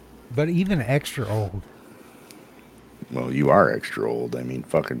 Yeah. But even extra old. Well, you are extra old. I mean,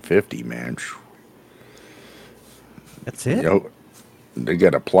 fucking 50, man. That's it? They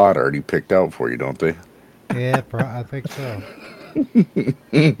got a plot already picked out for you, don't they? Yeah, I think so.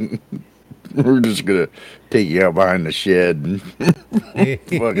 We're just gonna take you out behind the shed and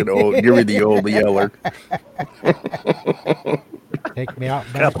fucking give me the old yeller. Take me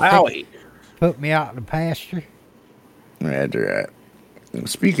out back. Put me out in the pasture. That's right.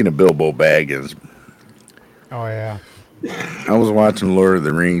 Speaking of Bilbo Baggins, Oh, yeah. I was watching Lord of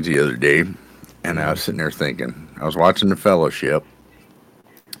the Rings the other day, and I was sitting there thinking, I was watching The Fellowship,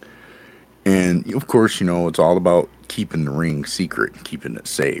 and of course, it's all about keeping the ring secret, keeping it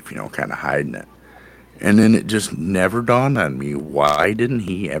safe, kind of hiding it. And then it just never dawned on me, why didn't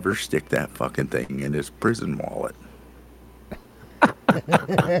he ever stick that fucking thing in his prison wallet?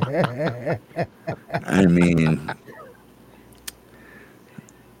 I mean,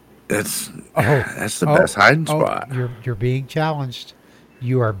 that's the best hiding spot. You're being challenged.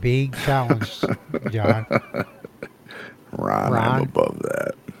 You are being challenged, John. Ron, I'm above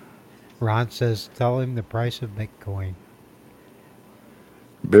that. Ron says, tell him the price of Bitcoin.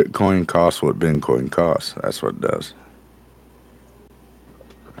 Bitcoin costs what Bitcoin costs. That's what it does.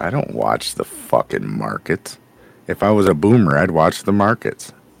 I don't watch the fucking markets. If I was a boomer, I'd watch the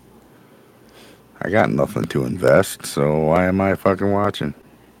markets. I got nothing to invest, so why am I fucking watching?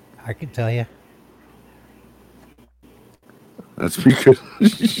 I can tell you. That's because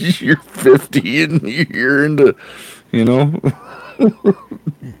you're 50 and you're into, you're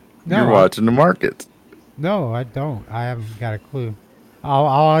watching the markets. No, I don't. I haven't got a clue.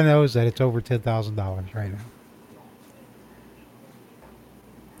 All I know is that it's over $10,000 right now.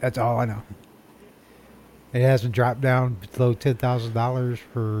 That's all I know. It hasn't dropped down below $10,000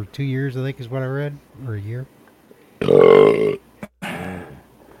 for 2 years, I think is what I read, or a year.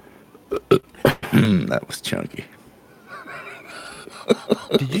 That was chunky.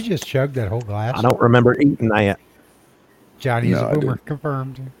 Did you just chug that whole glass? I don't remember eating that. Johnny's No, a I boomer, didn't.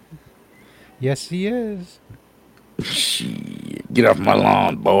 confirmed. Yes, he is. Shit. Get off my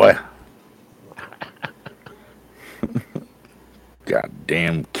lawn, boy.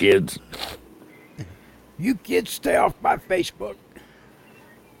 Goddamn kids. You kids stay off my Facebook.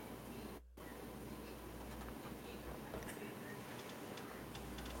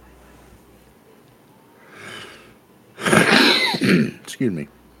 Excuse me.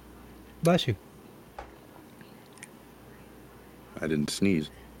 Bless you. I didn't sneeze.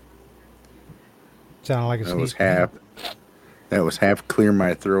 Sounded like a That was sneeze. half clear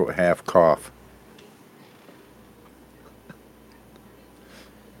my throat, half cough.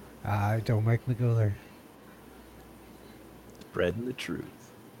 Don't make me go there. Spreading the truth.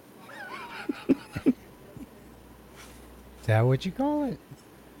 Is that what you call it?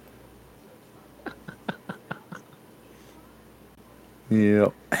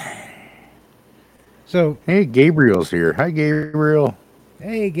 Yep. So, Hey, Gabriel's here. Hi, Gabriel.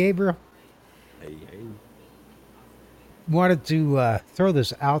 hey, Gabriel. Hey. Wanted to throw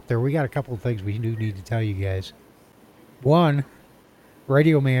this out there. We got a couple of things we do need to tell you guys. One,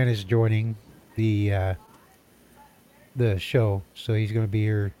 Radio Man is joining the show, so he's going to be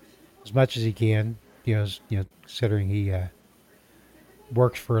here as much as he can. Considering he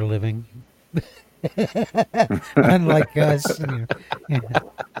works for a living, unlike us.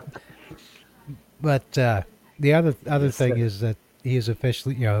 But the other thing is that he is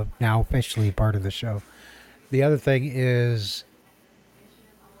officially, now officially part of the show. The other thing is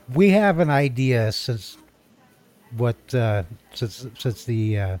we have an idea since the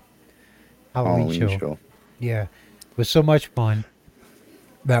Halloween show. Yeah, it was so much fun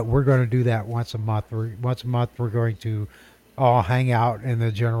that we're going to do that once a month. Once a month, we're going to all hang out in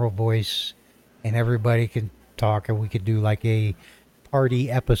the general voice, and everybody can talk, and we could do like a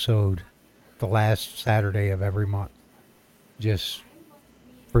party episode the last Saturday of every month. Just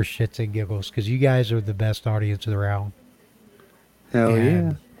for shits and giggles, because you guys are the best audience around. Hell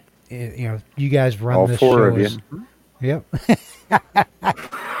And, you know, you guys run All this four show. of you. Yep.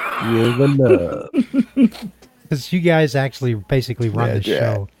 You're the love. Because you guys actually basically run Yeah, the Jack.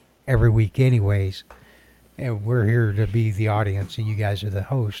 show every week anyways. And we're here to be the audience, and you guys are the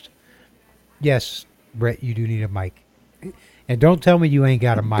host. Yes, Brett, you do need a mic. And don't tell me you ain't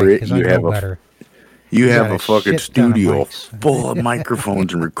got a mic, Brett, because I you know have a- better. You You have got a a fucking shit ton of studio mics. full of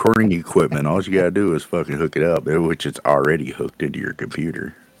microphones and recording equipment. All you gotta do is fucking hook it up, which it's already hooked into your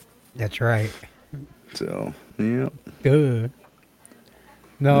computer. That's right. So, yeah. Duh.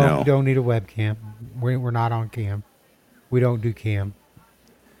 No, No. you don't need a webcam. We're not on cam. We don't do cam.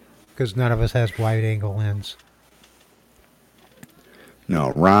 Because none of us has wide angle lens.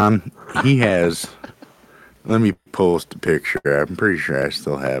 No, Ron, he has. Let me post a picture. I'm pretty sure I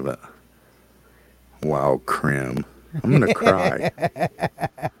still have it. Wow, Crim. I'm gonna cry.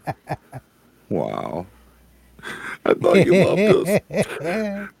 Wow. I thought you loved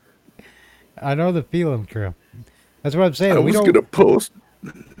us. I know the feeling, Trim. That's what I'm saying. I We was don't. gonna post.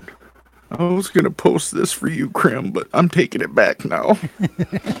 I was gonna post this for you, Crim, but I'm taking it back now.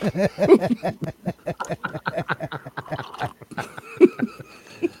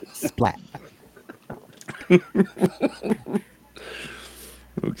 Splat.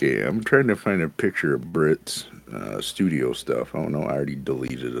 Okay, I'm trying to find a picture of Britt's studio stuff. I don't know. I already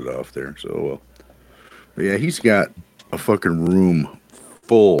deleted it off there. So, but yeah, he's got a fucking room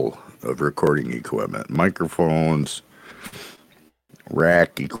full of recording equipment, microphones,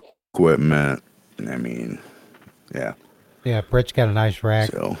 rack equipment. I mean, yeah. Yeah, Brett's got a nice rack.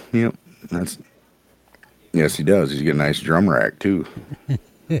 So, yep. That's. Yes, he does. He's got a nice drum rack too.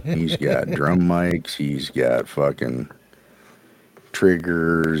 He's got drum mics. He's got fucking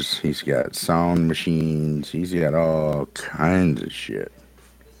triggers. He's got sound machines. He's got all kinds of shit.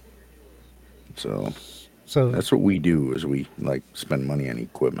 So So, that's what we do is we like spend money on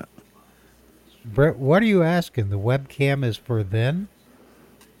equipment. Brett, what are you asking? The webcam is for then?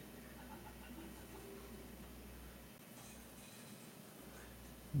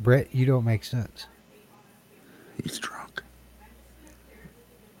 Brett, you don't make sense. He's drunk.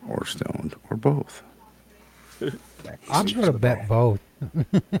 Or stoned. Or both. I'm going to bet both.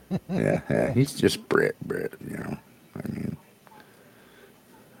 Yeah, he's just Brett, you know. I mean,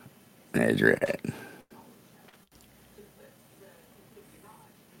 that's right.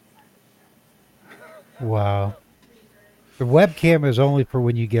 Wow. The webcam is only for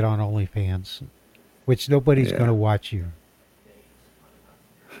when you get on OnlyFans, which nobody's Yeah. going to watch you.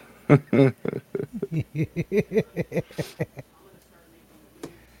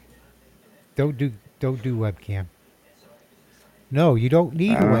 Don't do webcam. No, you don't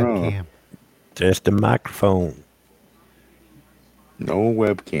need a I don't know. webcam. Just a microphone. No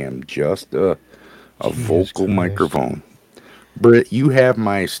webcam, just a Jesus vocal Christ. microphone. Britt, you have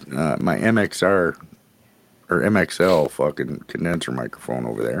my my MXR or MXL fucking condenser microphone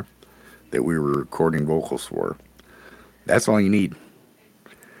over there that we were recording vocals for. That's all you need.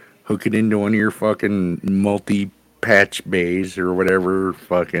 Hook it into one of your fucking multi-patch bays or whatever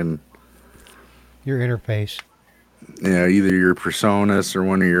fucking, Your interface. either your Presonus or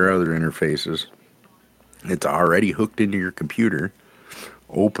one of your other interfaces. It's already hooked into your computer.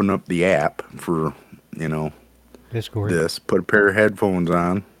 Open up the app for, Discord. this, put a pair of headphones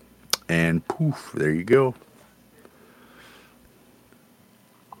on, and poof, there you go.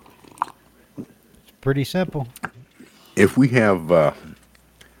 It's pretty simple. If we have,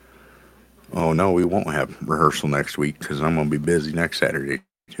 oh no, we won't have rehearsal next week because I'm gonna be busy next Saturday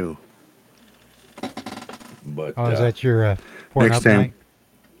too. But Oh, is that your porn next up time- night?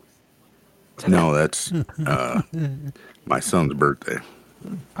 no, that's my son's birthday.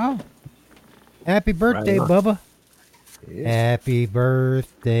 Oh. Happy birthday, on. Bubba. Happy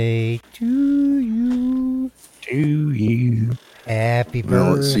birthday to you. To you. Happy birthday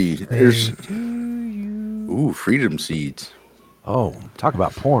Well, let's see. There's to you. ooh, freedom seeds. Oh, talk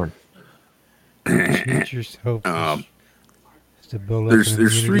about porn. Teachers hope to build up There's an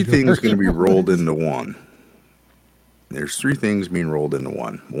three immunity things to going to be rolled into one. There's three things being rolled into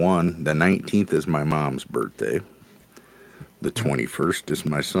one. One, the 19th is my mom's birthday. The 21st is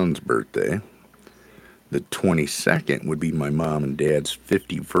my son's birthday. The 22nd would be my mom and dad's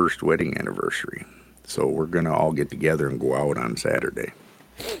 51st wedding anniversary. So we're going to all get together and go out on Saturday.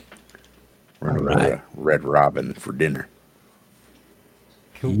 We're going to go to Red Robin for dinner.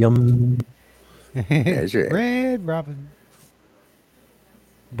 Cool. Yum. That's right. Red Robin.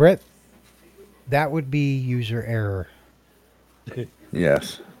 Brett, that would be user error.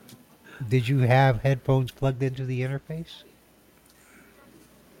 Yes. Did you have headphones plugged into the interface?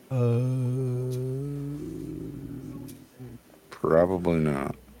 Probably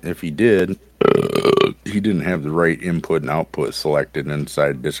not. If he did, he didn't have the right input and output selected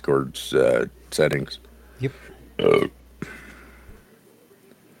inside Discord's settings. Yep.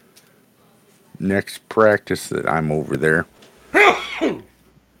 Next practice that I'm over there.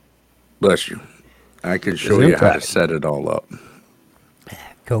 Bless you. I can show you how to set it all up.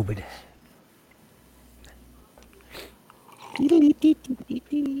 COVID. I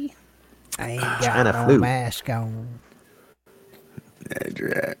ain't got China no flu. mask on. That's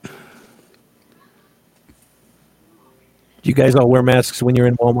right. Do you guys all wear masks when you're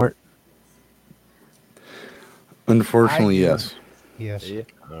in Walmart? Unfortunately, I do. yes. Yes.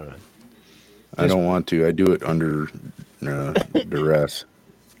 All right. I don't want to. I do it under duress.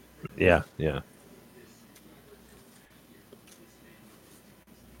 Yeah. Yep.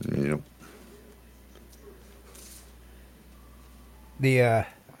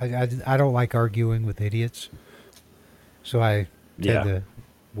 I don't like arguing with idiots, so I Yeah. tend to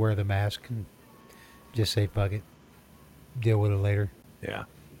wear the mask and just say fuck it, deal with it later. Yeah.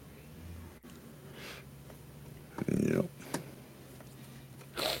 Yep.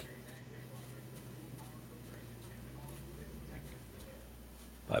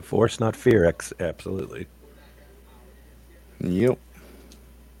 By force, not fear. Absolutely. Yep.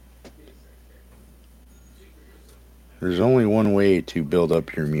 There's only one way to build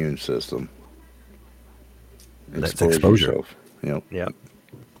up your immune system. That's Expose exposure. yourself. Yep. Yep.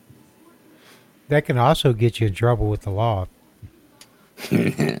 That can also get you in trouble with the law.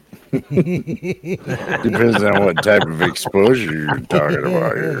 Depends on what type of exposure you're talking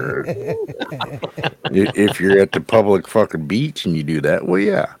about here. If you're at the public fucking beach and you do that, well,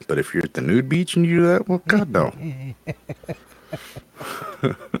 yeah. But if you're at the nude beach and you do that, well, God, no.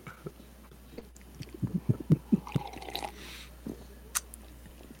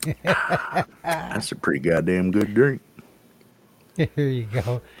 That's a pretty goddamn good drink. Here you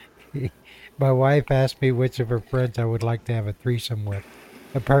go. My wife asked me which of her friends I would like to have a threesome with.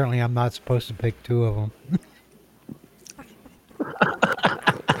 Apparently, I'm not supposed to pick two of them.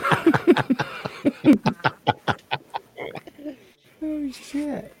 Oh,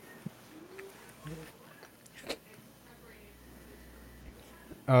 shit.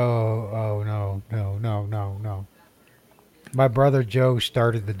 Oh, no. My brother Joe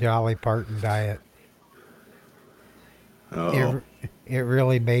started the Dolly Parton diet. Oh, It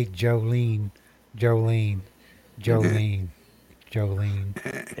really made Jolene.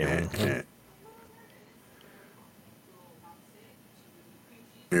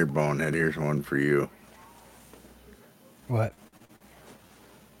 here, Bonehead, here's one for you. What?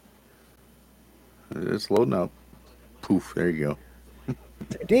 It's loading up. Poof, there you go.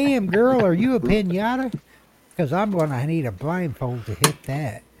 Damn, girl, are you a pinata? Because I'm going to need a blindfold to hit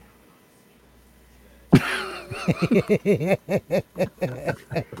that.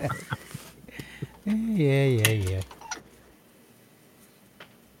 Yeah.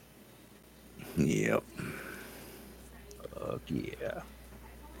 Yep. Fuck yeah.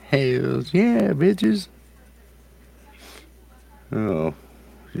 Hells yeah, bitches. Oh,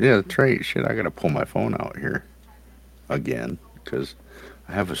 yeah, that's right. Shit, I gotta pull my phone out here again because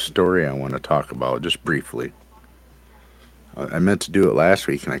I have a story I want to talk about just briefly. I meant to do it last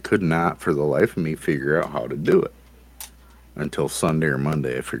week and I could not for the life of me figure out how to do it until Sunday or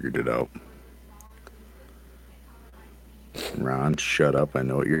Monday. I figured it out. Ron, shut up. I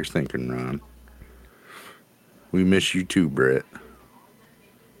know what you're thinking, Ron. We miss you too, Britt.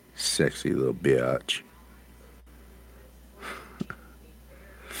 Sexy little bitch.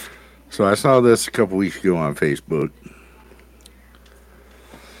 So I saw this a couple weeks ago on Facebook,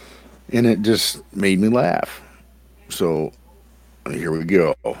 and it just made me laugh. So here we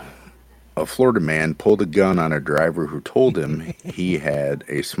go. A Florida man pulled a gun on a driver who told him he had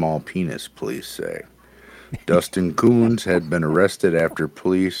a small penis, police say. Dustin Coons has been arrested after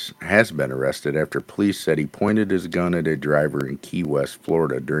police said he pointed his gun at a driver in Key West,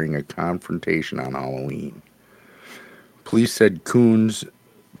 Florida during a confrontation on Halloween. Police said Coons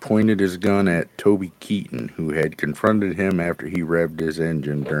pointed his gun at Toby Keaton, who had confronted him after he revved his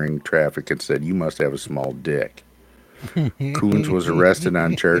engine during traffic and said, "You must have a small dick." Coons was arrested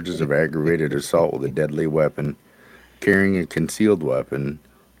on charges of aggravated assault with a deadly weapon, carrying a concealed weapon,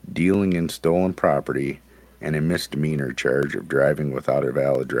 dealing in stolen property, and a misdemeanor charge of driving without a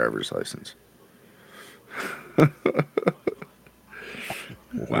valid driver's license.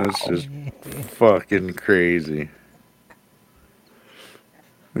 That's just fucking crazy.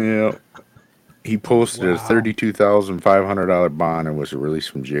 Yep. He posted a $32,500 bond and was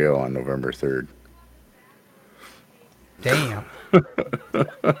released from jail on November 3rd. Damn.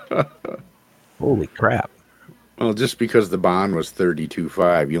 Holy crap. Well, just because the bond was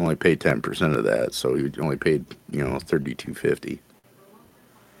 32.5, you only paid 10% of that, so you only paid, 32.50.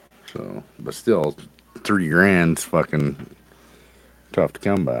 So, but still, $3,000's fucking tough to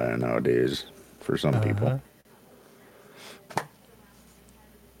come by nowadays for some people.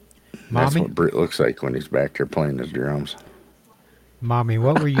 That's Mommy? what Britt looks like when he's back there playing his drums. Mommy,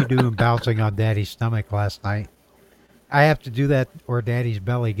 what were you doing bouncing on Daddy's stomach last night? I have to do that or Daddy's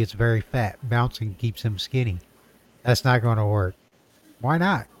belly gets very fat. Bouncing keeps him skinny. That's not going to work. Why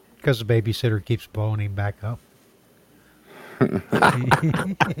not? Because the babysitter keeps blowing him back up.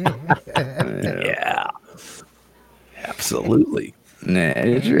 Yeah. Absolutely.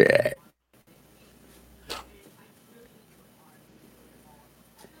 That's right.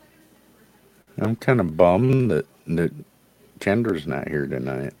 I'm kind of bummed that Kendra's not here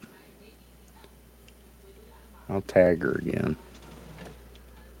tonight. I'll tag her again.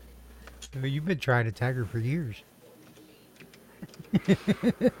 Well, you've been trying to tag her for years.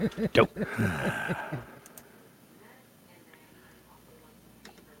 Dope.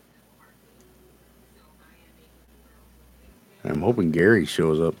 I'm hoping Gary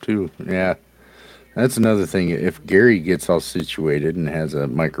shows up too. Yeah, that's another thing. If Gary gets all situated and has a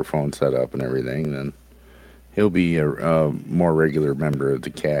microphone set up and everything, then he'll be a more regular member of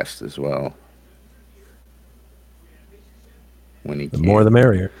the cast as well. When he The can. more the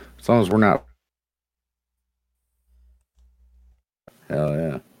merrier. As long as we're not. Hell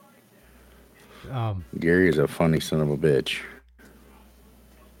yeah. Gary is a funny son of a bitch.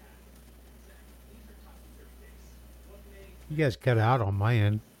 You guys cut out on my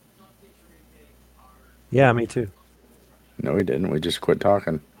end. Yeah, me too. No, he didn't. We just quit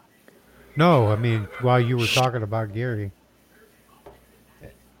talking. No, I mean, while you were talking about Gary,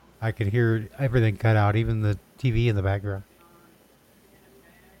 I could hear everything cut out, even the TV in the background.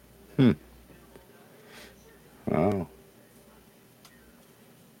 Oh.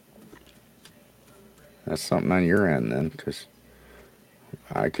 That's something on your end then, because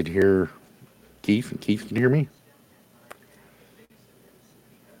I could hear Keith and Keith could hear me.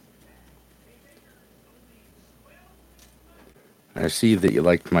 I see that you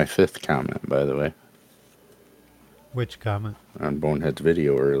liked my 5th comment, by the way, Which comment? on Bonehead's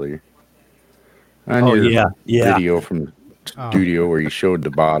video earlier. On Oh, your yeah. video from the studio where you showed the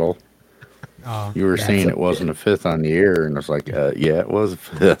bottle. Oh, You were saying it wasn't a 5th on the air, and I was like, yeah, it was a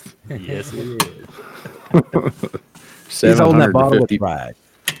 5th. Yes, it is. He's He's holding that bottle with pride.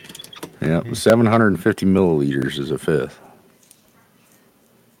 Yeah, 750 milliliters is a 5th.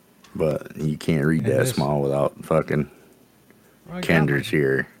 But you can't read And that this- small without fucking I got Kendra's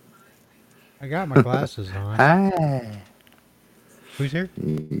here. I got my glasses on. Hi. Who's here?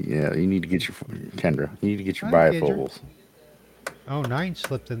 Yeah, you need to get your Kendra. You need to get your Hi, Kendra. bifocals. Oh, Nine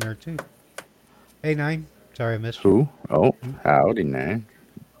slipped in there too. Hey, Nine. Sorry I missed you. Who? Oh, howdy, man.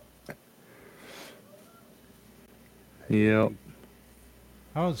 Yep.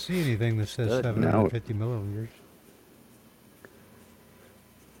 I don't see anything that says Good. 750 milliliters.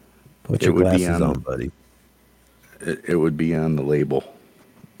 Put It your would be glasses on- on, buddy. It would be on the label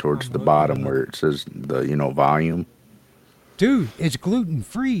towards I'm the looking bottom at it. where it says the, volume. Dude, it's gluten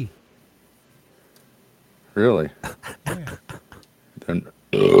free. Really? Yeah. Then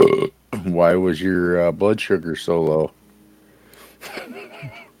why was your blood sugar so low?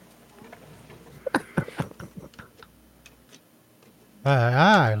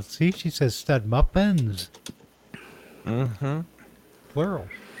 See, she says stud muffins. Mm-hmm. Plural.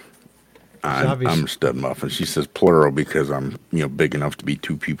 I'm stud muffin. She says plural because I'm, big enough to be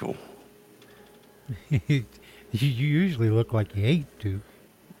 2 people. You usually look like you ate to.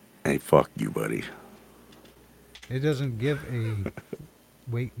 Hey, fuck you, buddy. It doesn't give a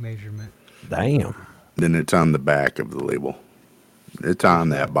weight measurement. Damn. Then it's on the back of the label. It's on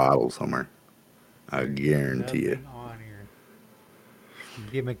that bottle somewhere. I guarantee you. Nothing on here.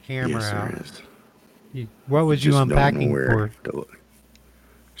 Give my camera Yes, out. there is. What was you Just don't know unpacking where for? to look.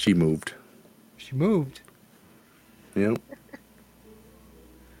 She moved. She moved. Yep.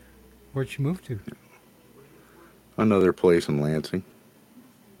 Where'd she move to? Another place in Lansing.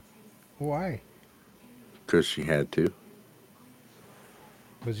 Why? Because she had to.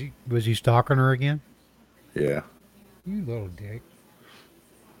 Was he stalking her again? Yeah. You little dick.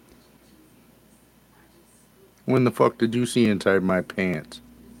 When the fuck did you see inside my pants?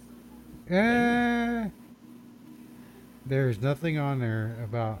 There's nothing on there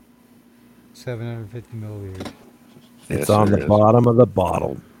about 750 milliliters. It's Yes, on there the is. bottom of the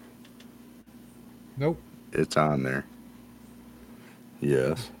bottle. Nope. It's on there.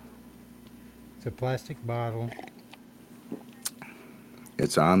 Yes. It's a plastic bottle.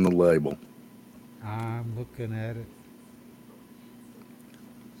 It's on the label. I'm looking at it.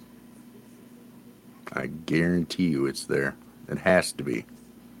 I guarantee you it's there. It has to be. It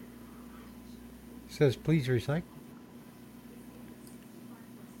says please recycle.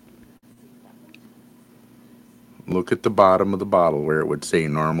 Look at the bottom of the bottle where it would say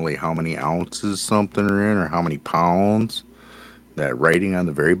normally how many ounces something are in or how many pounds. That writing on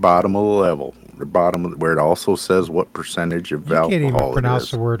the very bottom of the level, the bottom of where it also says what percentage of You can't even alcohol it pronounce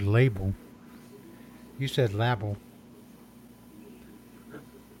is. the word label. You said label.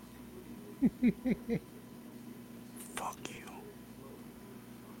 Fuck you.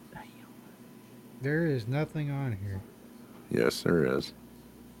 There is nothing on here. Yes, there is.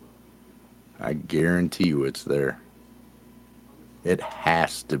 I guarantee you it's there. It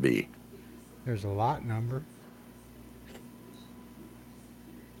has to be. There's a lot number.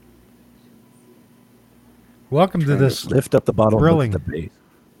 Welcome to Trying to this. Lift up the bottle and look Thrilling. at the base.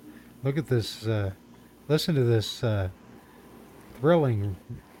 Look at this. Listen to this thrilling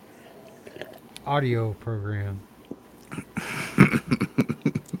audio program.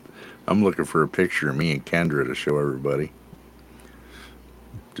 I'm looking for a picture of me and Kendra to show everybody.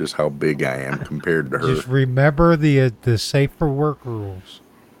 Just how big I am compared to her. Just remember the safe for work rules.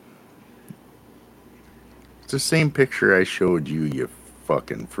 It's the same picture I showed you, you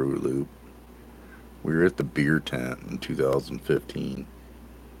fucking Fruit Loop. We were at the beer tent in 2015.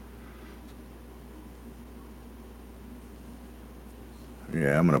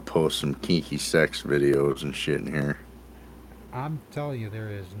 Yeah, I'm gonna post some kinky sex videos and shit in here. I'm telling you, there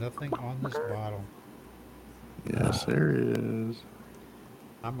is nothing on this bottle. Yes, there is.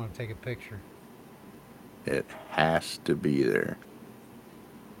 I'm going to take a picture. It has to be there.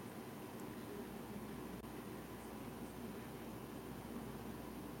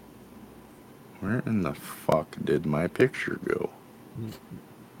 Where in the fuck did my picture go?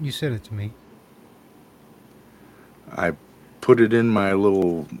 You sent it to me. I put it in my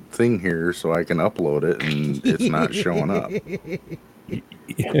little thing here so I can upload it, and it's not showing up.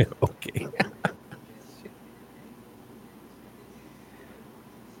 Yeah, okay.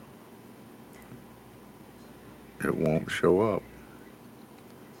 It won't show up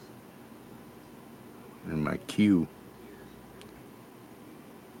in my queue.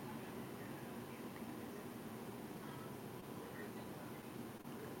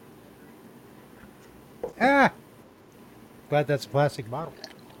 Ah! Glad that's a plastic bottle.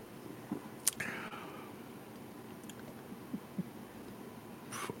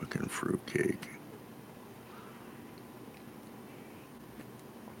 Fucking fruitcake.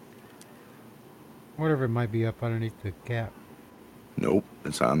 Whatever it might be up underneath the cap. Nope,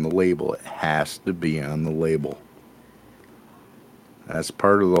 it's on the label. It has to be on the label. That's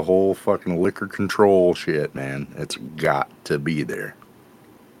part of the whole fucking liquor control shit, man. It's got to be there.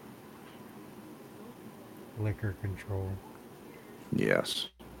 Liquor control. Yes.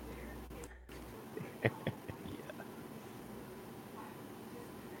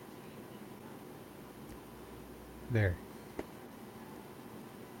 There.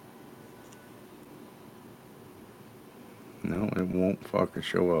 No, it won't fucking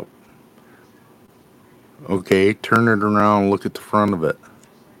show up. Okay, turn it around and look at the front of it.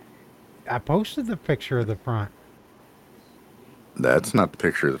 I posted the picture of the front. That's not the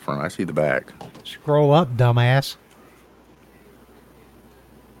picture of the front. I see the back. Scroll up, dumbass.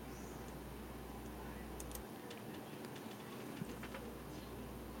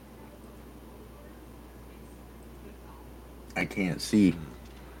 I can't see.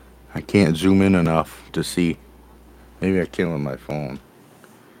 I can't zoom in enough to see. Maybe I can on my phone.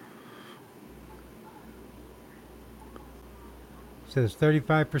 It says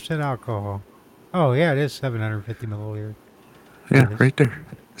 35% alcohol. Oh, yeah, it is 750 milliliters. Yeah, right there.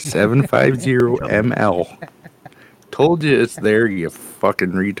 750 ml. Told you it's there, you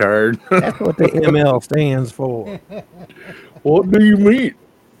fucking retard. That's what the ML stands for. What do you mean?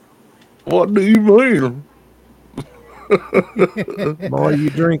 What do you mean? The more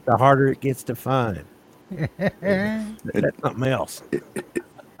you drink, the harder it gets to find. That's something else. It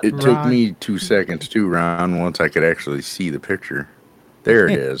took Ron. me 2 seconds too, Ron, once I could actually see the picture. There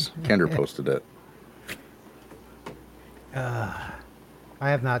it is. Kendra posted it. I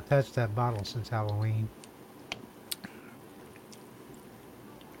have not touched that bottle since Halloween.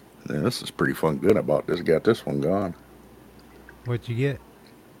 Yeah, this is pretty fun good. I bought this, got this one gone. What'd you get?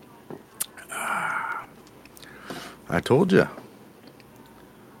 I told you.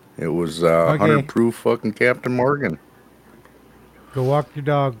 It was Okay. 100 proof fucking Captain Morgan. Go walk your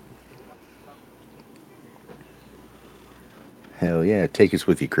dog. Hell yeah, take us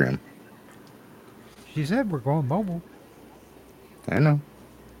with you, Krim. She said we're going mobile. I know.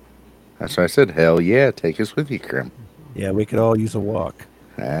 That's why I said, hell yeah, take us with you, Krim. Yeah, we could all use a walk.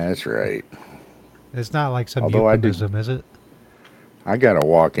 That's right. It's not like some Although I did- euphemism, is it? I got to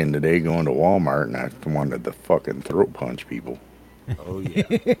walk in today going to Walmart, and I wanted to fucking throat punch people. Oh yeah.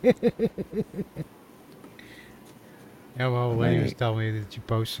 Yeah, well, a lady was telling me that you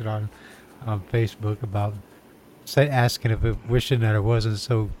posted on Facebook about asking if it, wishing that it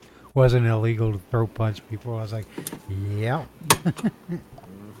wasn't illegal to throat punch people. I was like, yeah.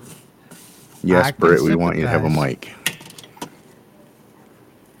 Yes, I can Britt, we want you to have a sympathize. mic.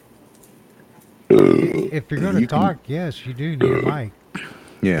 If you're going to You can- talk, yes, you do need a mic.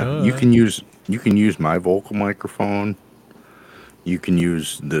 Yeah, you can use my vocal microphone. You can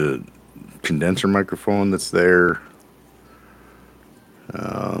use the condenser microphone that's there.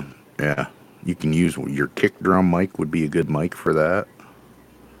 Yeah, you can use your kick drum mic would be a good mic for that.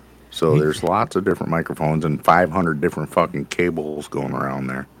 So there's lots of different microphones and 500 different fucking cables going around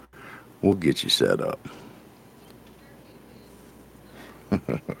there. We'll get you set up. How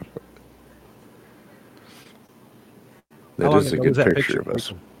That long is a ago good was that picture picture, of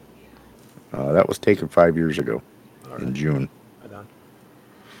us. Michael? That was taken 5 years ago in June. Right on.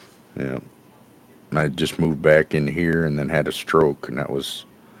 Yeah. I just moved back in here and then had a stroke, and that was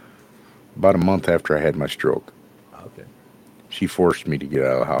about a month after I had my stroke. Okay. She forced me to get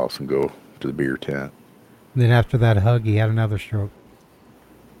out of the house and go to the beer tent. Then after that hug, he had another stroke.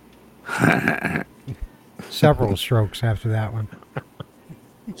 Several strokes after that one.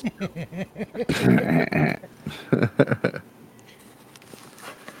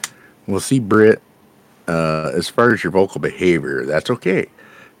 Well, see, Britt, as far as your vocal behavior, that's okay,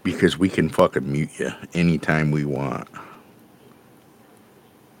 because we can fucking mute you anytime we want.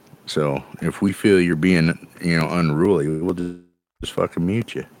 So if we feel you're being, unruly, we'll just fucking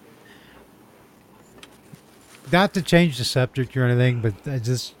mute you. Not to change the subject or anything, but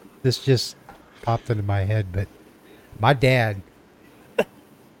this just popped into my head. But my dad,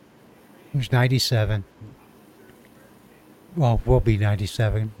 who's 97, well, will be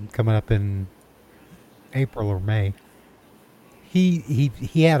 97, coming up in April or May. He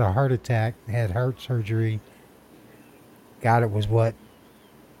had a heart attack, had heart surgery. God, it was what,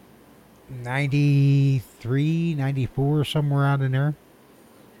 93, 94, somewhere out in there.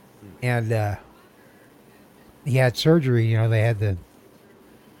 And he had surgery, they had to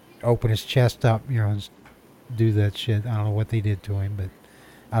open his chest up, and do that shit. I don't know what they did to him, but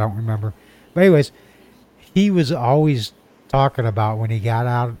I don't remember. But anyways, he was always talking about when he got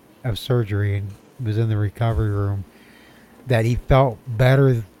out of surgery and was in the recovery room that he felt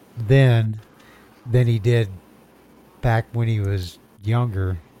better then than he did back when he was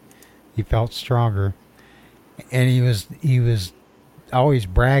younger. He felt stronger, and he was always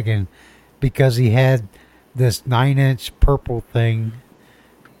bragging because he had this 9-inch purple thing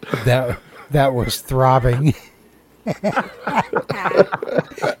that was throbbing.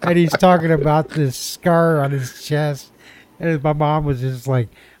 And he's talking about this scar on his chest. And my mom was just like,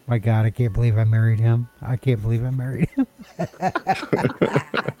 my God, I can't believe I married him. I can't believe I married him.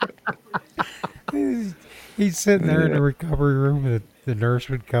 He's sitting there in the recovery room, and the nurse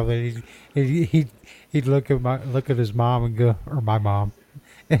would come in. He'd look at his mom and go, or my mom,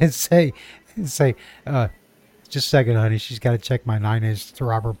 and say, just a second, honey. She's got to check my 9-inch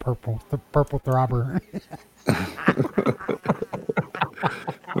throbber the purple throbber.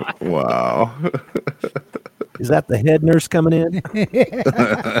 Wow. Is that the head nurse coming in?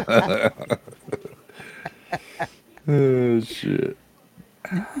 Oh, shit.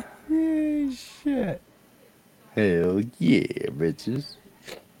 Shit. Hell yeah, bitches.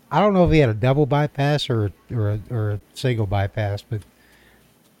 I don't know if he had a double bypass or a single bypass, but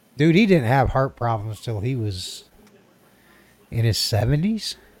dude, he didn't have heart problems till he was in his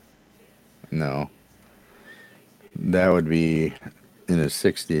 70s. No. That would be in his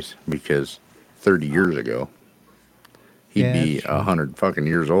 60s, because 30 years ago, he'd Yeah, be that's true. 100 fucking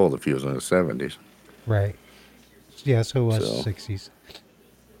years old if he was in his 70s. Right. Yeah, so it was So. 60s.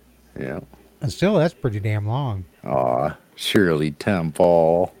 Yeah. And still, that's pretty damn long. Aw, Shirley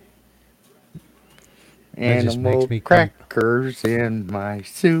Temple. That just Animal makes me crackers in my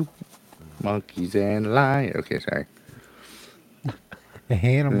soup. Monkeys and lions. Okay, sorry. The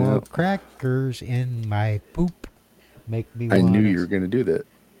animal Yeah. crackers in my poop make me I wanna, knew you were going to do that.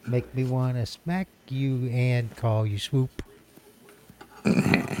 make me want to smack you and call you Swoop.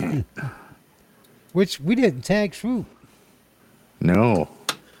 Which we didn't tag Swoop. No.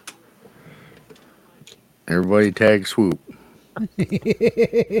 Everybody tag Swoop.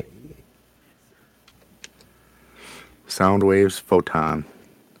 Sounds Sound waves, photon.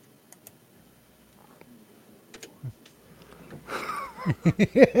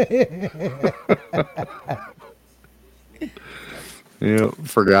 Yeah,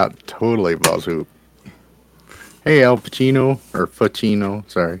 forgot totally about Swoop. Hey, Al Pacino, or Facino,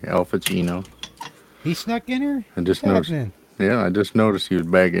 sorry, Al Pacino. He snuck in here? I just What's noticed. happening? Yeah, I just noticed he was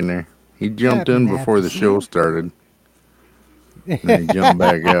back in there. He jumped in happening, before the Al show Pacino? started. And he jumped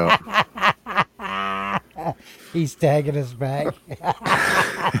back out. He's tagging us back.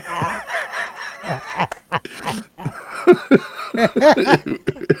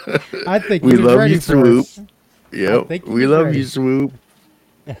 I think We he was love ready you, for Swoop. us. Yep, think he we was love ready. you, Swoop.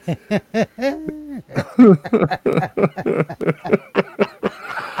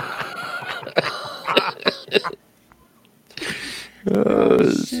 Oh,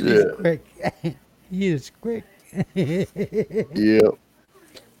 He's shit. quick. He is quick. Yep.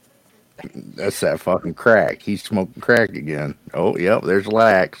 That's that fucking crack. He's smoking crack again. Oh, yep, there's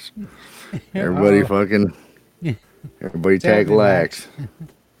Lax. Everybody fucking. Everybody tag happening, Lax.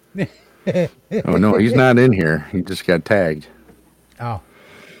 Oh, no, he's not in here. He just got tagged. Oh.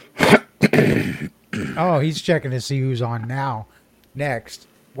 Oh, he's checking to see who's on now. Next.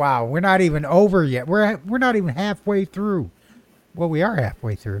 Wow, we're not even over yet. We're not even halfway through. Well, we are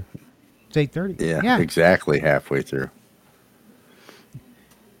halfway through. It's 8:30. Yeah, exactly halfway through.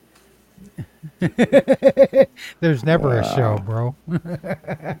 There's never a show, bro.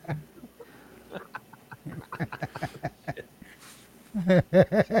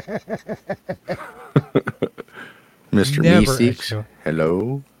 Mr. Never a Meeseeks, show.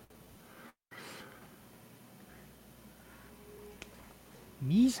 hello.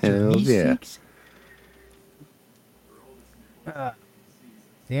 Mr. Hell yeah. Meeseeks?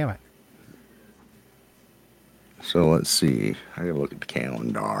 Damn it. So let's see. I gotta look at the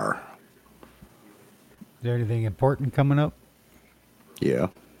calendar. Is there anything important coming up? Yeah.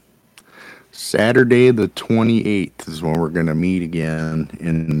 Saturday the 28th is when we're going to meet again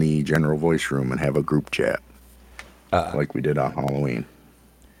in the general voice room and have a group chat. Like we did on Halloween.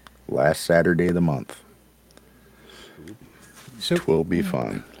 Last Saturday of the month. So, It will be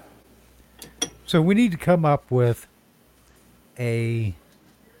fun. so we need to come up with a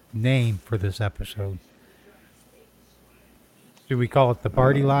name for this episode. Do we call it the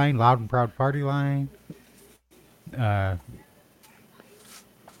party line? Loud and Proud Party Line?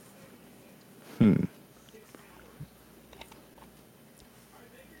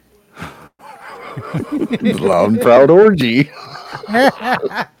 Loud and Proud Orgy.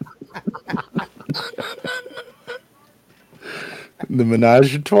 The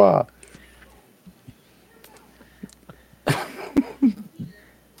Menage a Trois.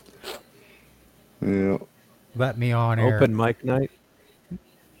 Yeah. Let me on air. Open mic night.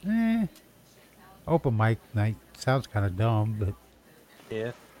 Open mic night sounds kind of dumb, but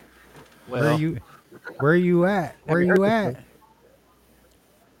Yeah. where Well, are you? Where are you at? Where are you at?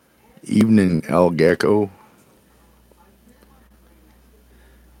 Evening El Gecko.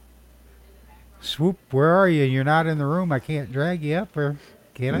 Swoop, where are you? You're not in the room. I can't drag you up, or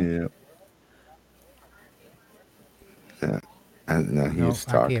can I? Yeah. Yeah. And no, No, he's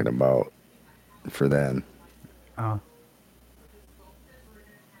I talking can't. about for then. I'll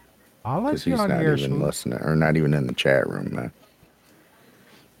Because let you he's on not here, even Swoop. listening, or not even in the chat room, man.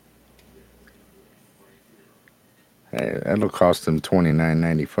 Hey, that'll cost him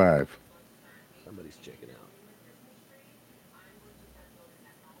 $29.95. somebody's checking out.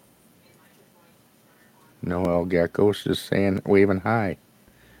 No, El Gecko's just saying, waving hi.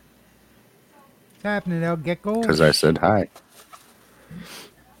 What's happening, El Gecko? Because I said hi.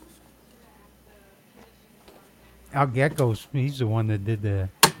 El Gecko's, he's the one that did the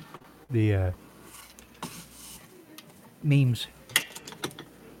memes.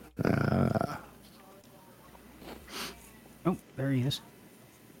 Oh, there he is.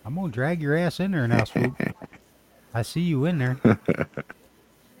 I'm gonna drag your ass in there now, Swoop. I see you in there.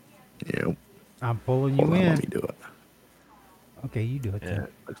 Yep. I'm pulling you Hold on, in. let me do it. Okay, you do it Yeah. then.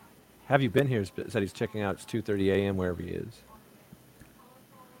 Have you been here? Said he's checking out. It's 2:30 a.m. wherever he is.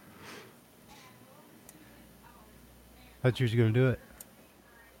 Thought you was gonna do it.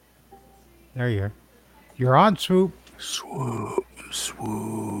 There you are. You're on, Swoop. Swoop,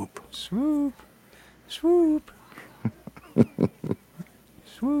 swoop. Swoop. Swoop.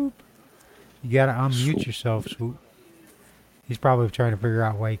 Swoop. You gotta unmute Swoop. yourself, Swoop. He's probably trying to figure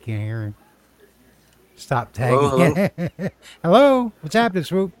out why you can't hear him. Stop tagging. Hello? What's happening,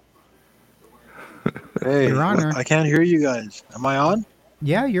 Swoop? Hey, You're on there. I can't hear you guys. Am I on?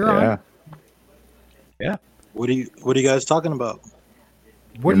 Yeah, you're Yeah. on. Yeah. What are you guys talking about?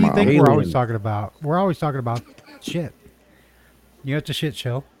 What Your do you mom. think we're always Alien. talking about? We're always talking about shit. You know, it's a shit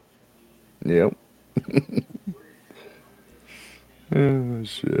show. Yep. Oh,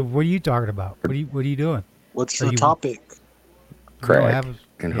 shit. What are you talking about? What are you doing? What's Are the you- topic? You don't Crack have-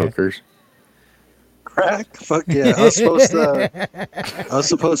 and yeah. hookers. Crack? Fuck yeah! I was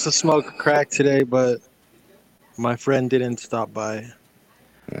supposed to smoke crack today, but my friend didn't stop by.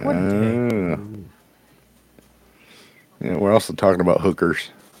 What a dick. Yeah, we're also talking about hookers.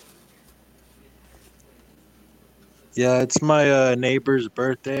 Yeah, it's my neighbor's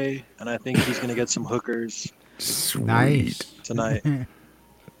birthday, and I think he's gonna get some hookers Sweet. Nice. tonight.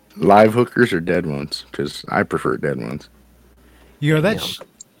 Live hookers or dead ones? Because I prefer dead ones. You know,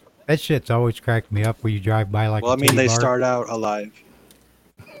 that shit's always cracked me up where you drive by like Well, a I mean, titty they bar. start out alive.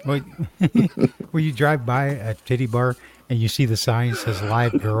 Where you drive by a titty bar and you see the sign says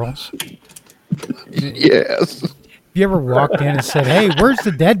live girls. Yes. You ever walked in and said, "Hey, where's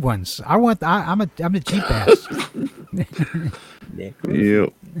the dead ones? I'm a cheap ass."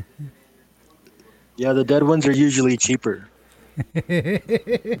 Yep. Yeah, the dead ones are usually cheaper.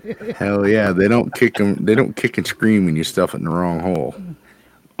 Hell yeah. They don't kick them. They don't kick and scream when you stuff it in the wrong hole.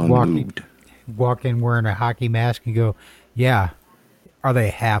 Walking. Unlubed. Walk in wearing a hockey mask and go, "Yeah, are they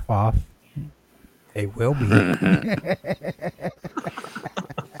half off?" They will be.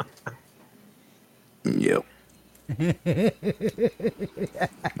 Yep.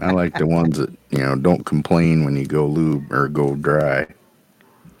 I like the ones that, don't complain when you go lube or go dry.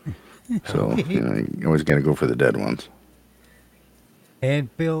 So, you always got to go for the dead ones. And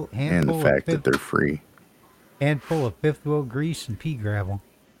the fact that they're free. handful of fifth wheel grease and pea gravel.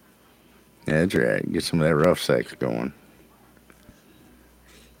 Yeah, that's right. Get some of that rough sex going.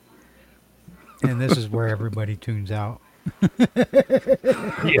 And this is where everybody tunes out.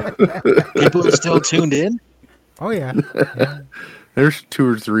 People are still tuned in. Oh yeah. Yeah. There's 2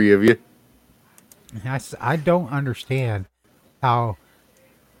 or 3 of you. I don't understand how,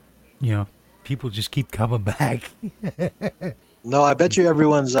 people just keep coming back. No, I bet you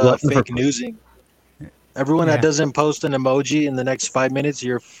everyone's fake newsing. Everyone Yeah. that doesn't post an emoji in the next 5 minutes,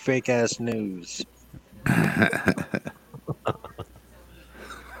 you're fake ass news.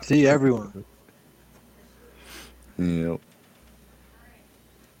 See, everyone. Yep.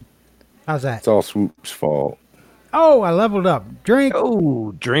 How's that? It's all Swoop's fault. Oh, I leveled up. Drink.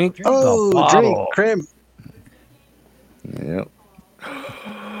 Oh, drink Oh, the drink, bottle. crim. Yep.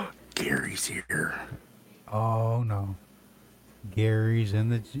 Gary's here. Oh no. Gary's in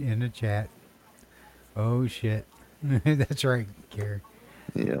the chat. Oh shit. That's right, Gary.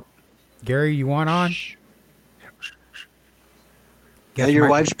 Yep. Gary, you want on? Yeah, Guess your my-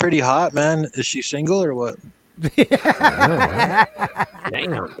 wife's pretty hot, man. Is she single or what?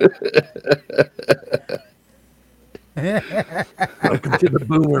 Damn. Welcome to the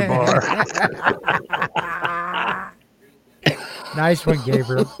Boomer Bar. Nice one,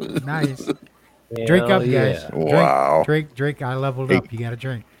 Gabriel. Nice. Drink up, guys. Drink, Wow. Drink. I leveled up. You got to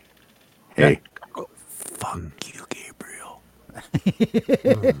drink. Hey. Fuck you, Gabriel.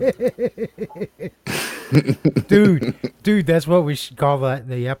 Dude, that's what we should call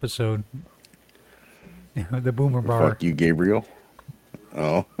the episode. The Boomer Bar. Fuck you, Gabriel.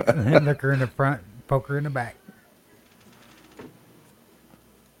 Oh. Liquor in the front, poker in the back.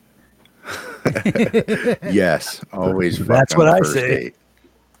 Yes. Always fuck That's on what the I first say. date.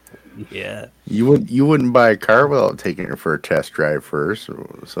 Yeah. You wouldn't buy a car without taking it for a test drive first.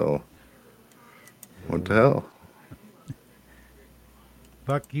 So what the hell?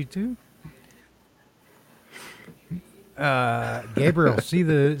 Fuck you too. Gabriel, see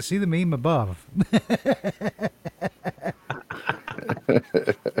the meme above.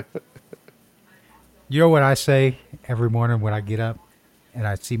 You know what I say every morning when I get up and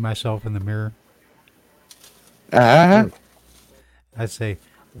I see myself in the mirror? Ah. I say,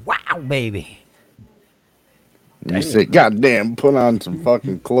 "Wow, baby." You say, "Goddamn, put on some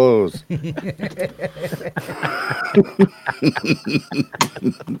fucking clothes." Say,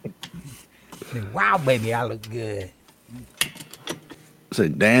 "Wow, baby, I look good." Say,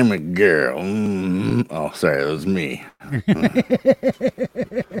 "Damn it, girl." Oh, sorry, that was me.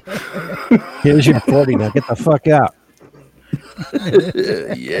 Here's your 40. Now get the fuck out.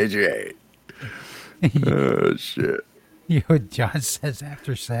 Yeah, that's right. Oh shit. You know what John says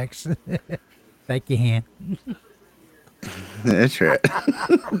after sex? Thank you, Han. That's right.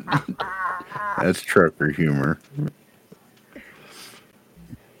 That's trucker humor.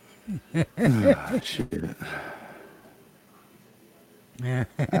 Oh, shit. I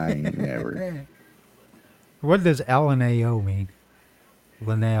ain't never What does LNAO mean?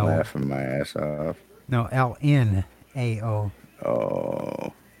 Linnell. laughing my ass off. No, LNAO.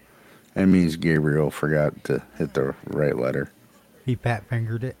 Oh, that means Gabriel forgot to hit the right letter. He fat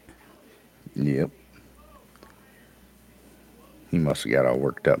fingered it. Yep. He must have got all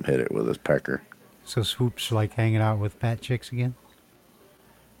worked up and hit it with his pecker. So Swoop's like hanging out with fat chicks again.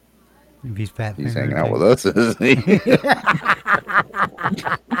 If he's fat He's fingered, hanging out with us, isn't he?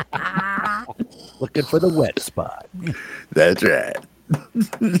 Looking for the wet spot. That's right.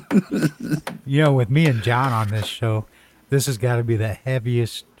 You know, with me and John on this show, this has got to be the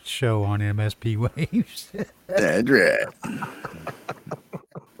heaviest show on MSP Waves. That's right.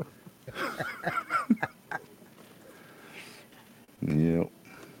 Yep.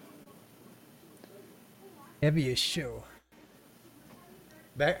 Heaviest show.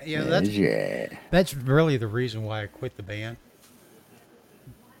 Yeah, That's right. that's really the reason why I quit the band.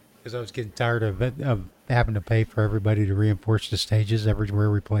 Because I was getting tired of it, of having to pay for everybody to reinforce the stages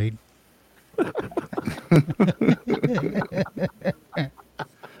everywhere we played.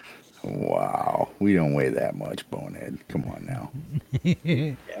 Wow. We don't weigh that much, Bonehead. Come on now.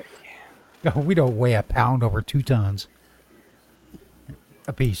 No, we don't weigh a pound over 2 tons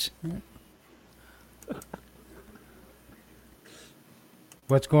a piece.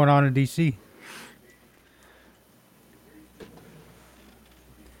 What's going on in DC?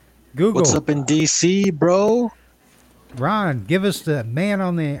 Google. What's up in DC, bro? Ron, give us the man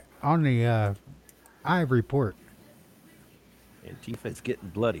on the eye report. Antifa's getting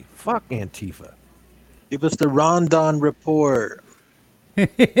bloody. Fuck Antifa. Give us the Rondon report.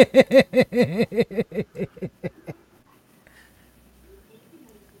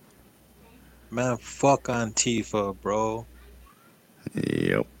 Man, fuck Antifa, bro.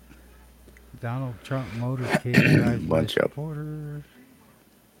 Yep. Donald Trump motorcade drives by Bunch of- supporters.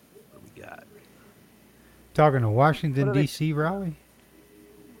 What we got? Talking to Washington D.C. rally.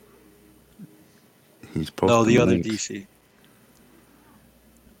 He's posting No, the other links. DC.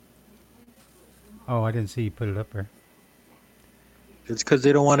 Oh, I didn't see you put it up there. It's because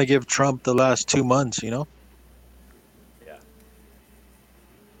they don't want to give Trump the last 2 months, you know? Yeah.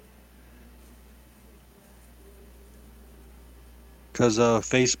 Because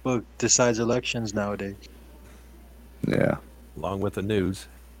Facebook decides elections nowadays. Yeah. Along with the news.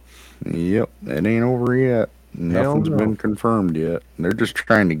 Yep. It ain't over yet. Nothing's no. been confirmed yet. They're just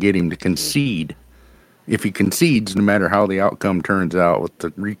trying to get him to concede. If he concedes, no matter how the outcome turns out with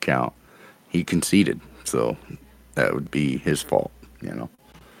the recount, he conceded. So that would be his fault, you know.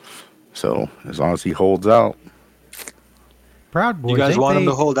 So as long as he holds out, Proud Boys. You guys ain't want him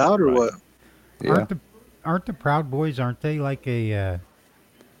they- to hold out or what? yeah. Aren't the Proud Boys? Aren't they like a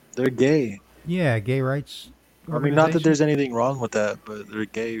They're gay. gay rights? I mean, not that there's anything wrong with that, but they're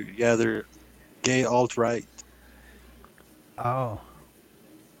gay. Yeah, they're gay alt-right. Oh,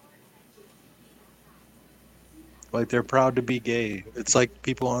 Like, they're proud to be gay. It's like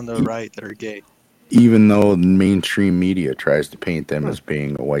people on the right that are gay. Even though the mainstream media tries to paint them as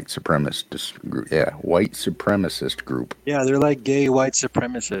being a white supremacist group. Yeah, white supremacist group. Yeah, they're like gay white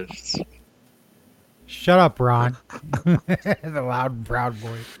supremacists. shut up, Ron. The loud and Proud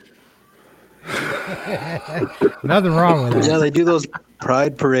Boys. Nothing wrong with Yeah, that. they do those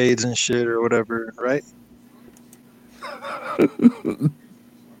pride parades and shit or whatever, right?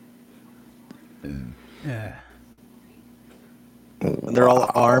 Yeah. And they're all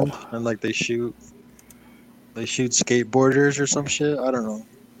armed and like they shoot skateboarders or some shit. I don't know.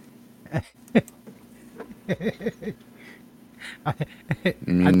 I I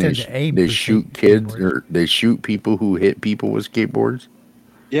mean, tend to aim they for shoot kids skateboards. or they shoot people who hit people with skateboards.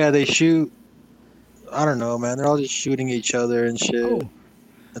 Yeah, they shoot. I don't know, man. They're all just shooting each other and shit. Oh.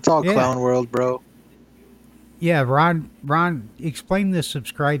 It's all Yeah. clown world, bro. Yeah, Ron, explain this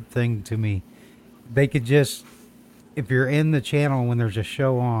subscribe thing to me. They could just, if you're in the channel when there's a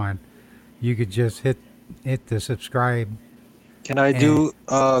show on, you could just hit the subscribe. Can I do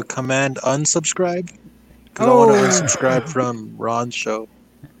command unsubscribe? Because I want to unsubscribe from Ron's show.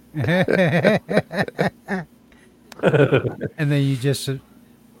 And then you just. Okay.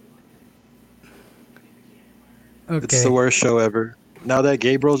 It's the worst show ever. Now that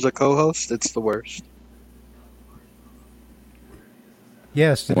Gabriel's a co-host, it's the worst.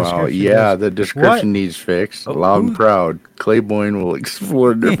 Yes. The Well, description yeah, is- the description What? needs fixed. Oh, Loud who- and proud. Clayboyne will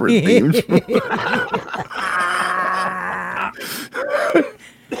explore different themes.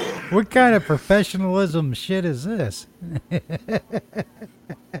 What kind of professionalism shit is this?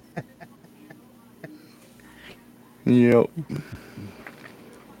 Yep.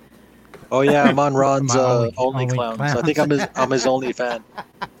 Oh yeah, I'm on Ron's My only only clowns. clowns. I think I'm his only fan.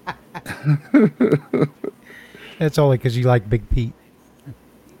 That's only because you like Big Pete.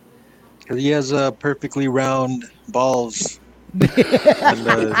 'Cause he has perfectly round balls. And,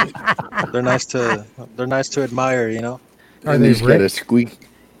 they're nice to admire, you know. Are And they he's got a ripped? squeak.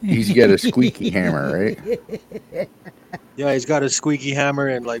 He's got a squeaky hammer, right? Yeah, he's got a squeaky hammer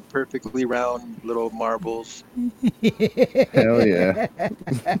and like perfectly round little marbles. Hell yeah.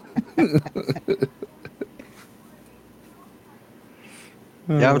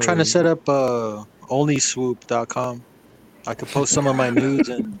 Yeah, I'm trying to set up onlyswoop.com. I could post some of my nudes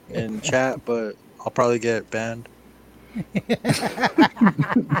in chat, but I'll probably get banned.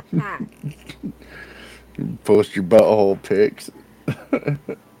 Post your butthole pics.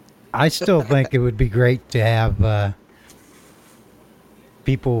 I still think it would be great to have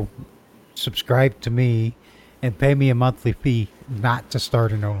people subscribe to me and pay me a monthly fee not to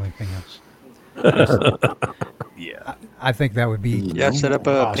start an OnlyFans. Yeah. I think that would be Yeah, set up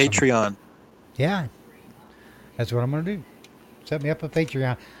a awesome. Patreon. Yeah, that's what I'm going to do. Set me up a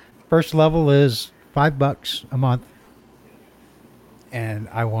Patreon. First level is $5 a month, and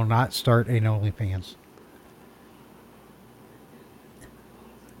I will not start an OnlyFans.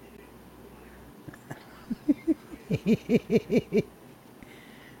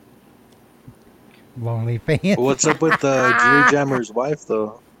 Lonely fan. But what's up with Gear Jammer's wife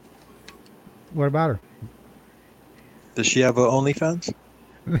though? What about her? Does she have a OnlyFans?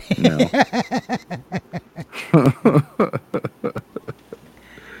 No.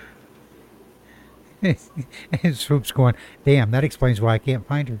 And Swoop's going, damn, that explains why I can't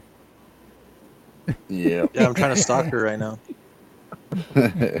find her. Yeah. Yeah, I'm trying to stalk her right now.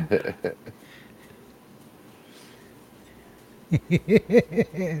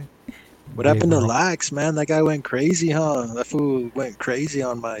 What happened to girl. Lax, man? That guy went crazy, huh? That fool went crazy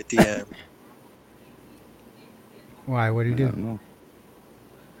on my DM. Why? What did he I do? don't know.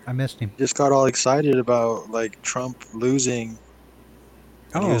 I missed him. Just got all excited about like Trump losing.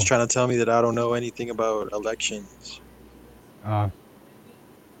 And he was trying to tell me that I don't know anything about elections. Well,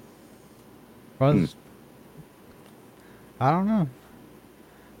 Hmm. I don't know.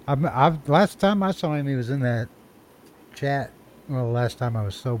 I've last time I saw him, he was in that chat. Well, the last time I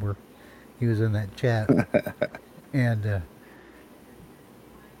was sober, he was in that chat, and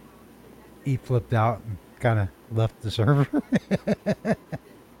he flipped out and kind of left the server.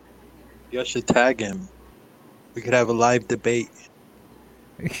 You guys should tag him. We could have a live debate.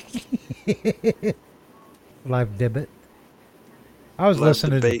 Live debit. I was Live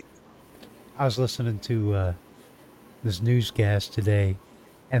listening. debate. I was listening to this newscast today,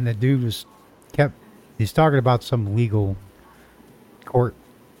 and the dude he's talking about some legal court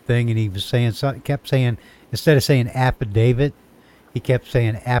thing, and he was saying kept saying, instead of saying affidavit, he kept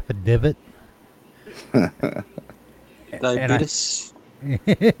saying affidavit. Diabetes.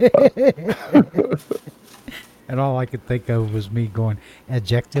 And all I could think of was me going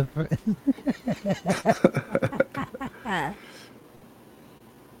adjective.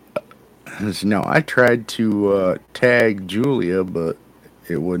 No, I tried to tag Julia, but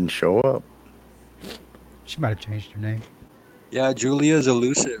it wouldn't show up. She might have changed her name. Yeah, Julia's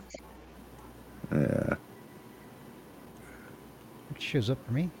elusive. Yeah. It shows up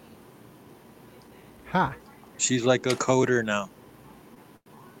for me. Ha! She's like a coder now.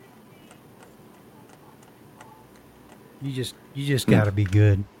 You just gotta be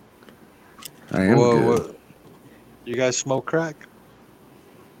good. I am good. You guys smoke crack?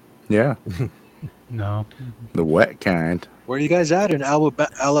 Yeah. No. The wet kind. Where are you guys at in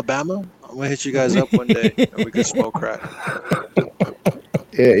Alabama? I'm gonna hit you guys up one day and we can smoke crack.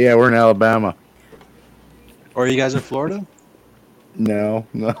 Yeah, we're in Alabama. Or are you guys in Florida? No.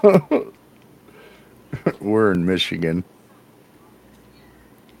 We're in Michigan.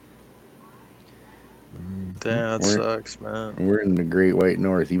 Damn, that We're- sucks, man. We're in the Great White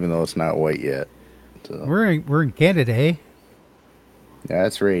North, even though it's not white yet. So We're in Canada, eh?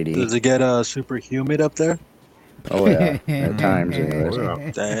 that's radiant. Does it get super humid up there? Oh yeah, at times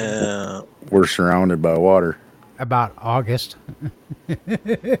anyways. Damn. We're surrounded by water. About August.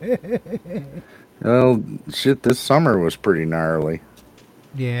 Well, shit, this summer was pretty gnarly.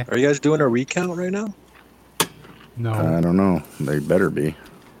 Yeah. Are you guys doing a recount right now? No. I don't know. They better be.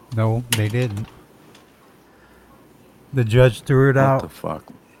 No, they didn't. The judge threw it What out. the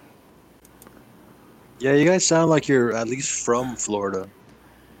fuck? Yeah, you guys sound like you're at least from Florida.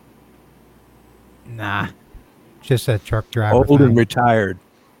 Nah. Just that truck driver. Old and thing. retired.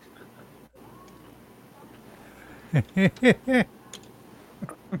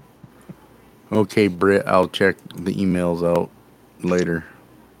 Okay, Britt, I'll check the emails out later.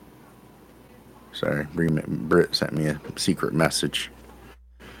 Sorry, Britt sent me a secret message.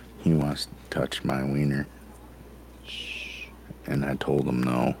 He wants to touch my wiener. And I told him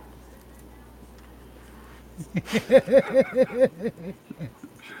no.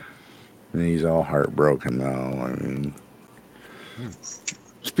 And he's all heartbroken now. I mean,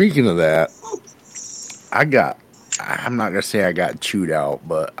 Speaking of that, I'm not going to say I got chewed out,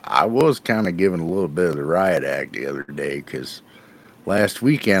 but I was kind of given a little bit of the riot act the other day because last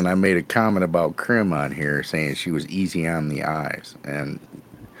weekend I made a comment about Krim on here saying she was easy on the eyes. And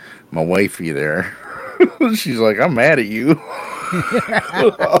my wifey there, she's like, I'm mad at you.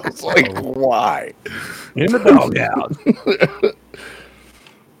 I was like, why? In the doghouse.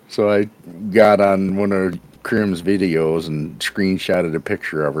 So I got on one of Krim's videos and screenshotted a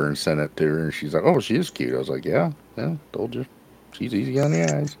picture of her and sent it to her. And she's like, oh, she is cute. I was like, yeah, told you. She's easy on the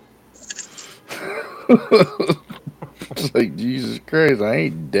eyes. It's like, Jesus Christ, I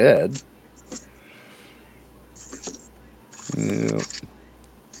ain't dead. Yep.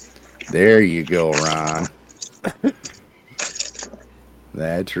 There you go, Ron.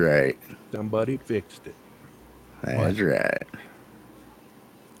 That's right. Somebody fixed it. That's right.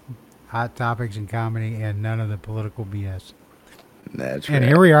 Hot topics and comedy and none of the political BS. That's And right.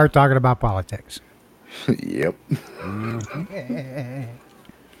 here we are talking about politics. Yep.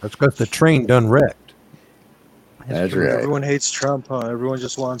 That's because the train done wrecked. That's right. Everyone hates Trump, huh? Everyone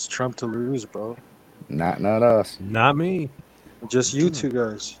just wants Trump to lose, bro. Not us. Not me. Just you two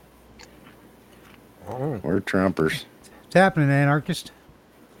guys. We're Trumpers. What's happening, anarchist?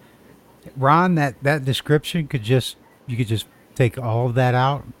 Ron, that description you could just take all of that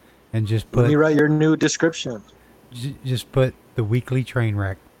out and just Let me put write your new description. just put the weekly train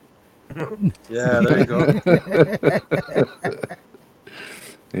wreck. Yeah, there you go.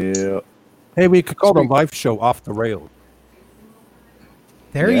 Yeah. Hey, we could call the live show Off the Rails.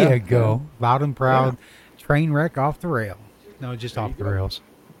 There Yeah. you go. Loud and proud. Train wreck off the rail. No, just off the rails.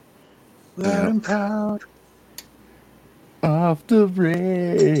 Loud and proud. Off the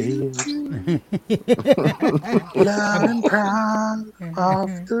rails. Loud and proud. Off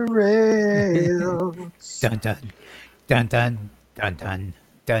the rails. Dun dun. Dun dun. Dun dun.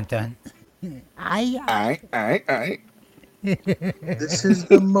 Dun dun. Aye. This is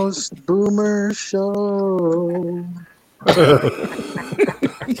the most boomer show.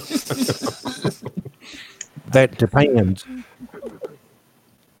 That depends.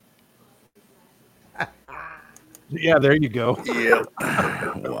 Yeah, there you go. Yep.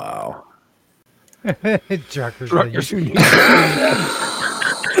 Wow. Truckers. Truckers who need-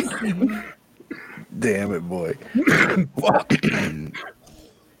 Damn it, boy.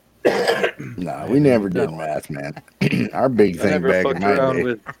 Nah, we never did math, man. Our big I thing never back in fucked my around day,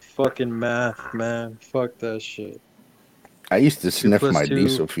 with fucking math, man. Fuck that shit. I used to sniff plus my 2.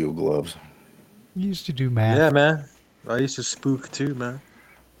 diesel fuel gloves. Used to do math. Yeah, man. I used to spook too, man.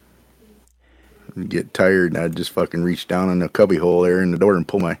 I'd get tired, and I'd just fucking reach down in the cubby hole there in the door and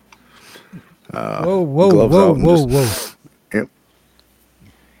pull my Whoa, gloves out and whoa. Yep.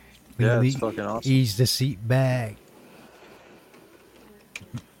 Yeah, Lean it's the- fucking awesome. Ease the seat back.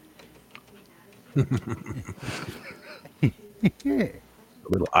 A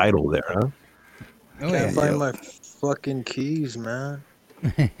little idle there, huh? Oh, Can't find my fucking keys, man.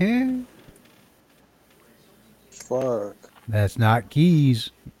 Fuck. That's not keys.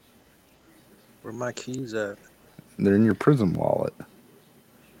 Where my keys at? They're in your prison wallet.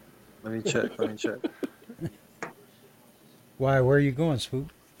 Let me check. Why? Where are you going,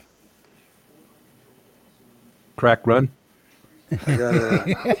 Swoop? Crack run. I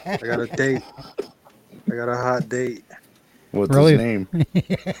got a date. I got a hot date What's Really? his name?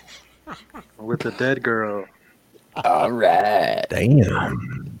 with the dead girl. All right.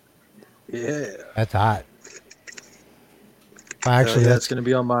 Damn. Yeah. That's hot. Well, actually, Yeah, that's it's gonna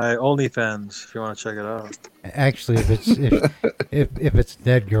be on my OnlyFans if you want to check it out. actually if it's if it's a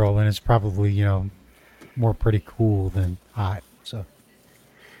dead girl, then it's probably more pretty cool than hot. So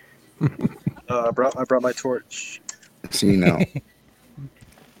I brought my torch. See, now,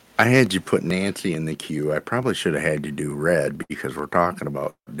 I had you put Nancy in the queue. I probably should have had you do Red because we're talking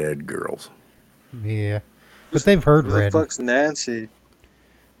about dead girls. yeah, but they've heard Who the Red. fuck's Nancy?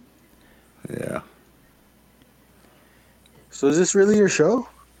 Yeah. So is this really your show?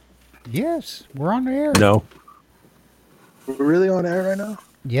 Yes, we're on the air. No. We're really on air right now?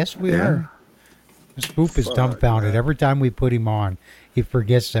 Yes, we Yeah. are. Swoop is Fuck, dumbfounded man. every time we put him on. He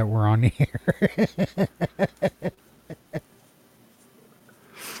forgets that we're on the air.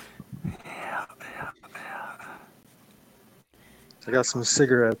 I got some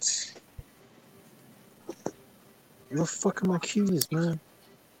cigarettes. Where the fuck are my keys, man?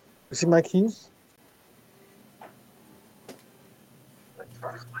 You see my keys?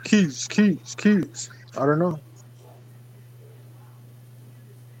 Keys. I don't know.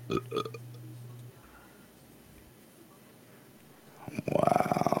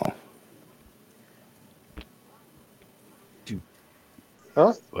 Wow.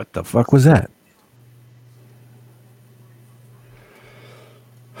 Huh? What the fuck was that?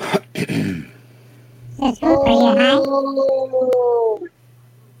 Oh,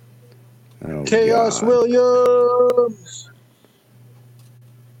 Oh, Chaos God. Williams.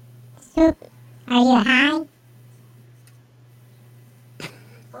 Are you high?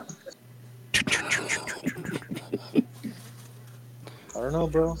 I don't know,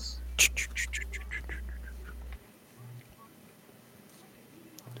 bro.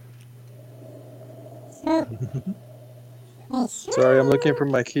 Sorry, I'm looking for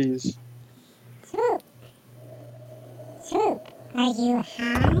my keys. Are you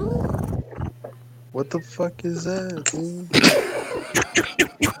high? What the fuck is that, dude?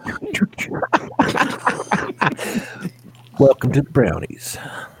 Welcome to the brownies.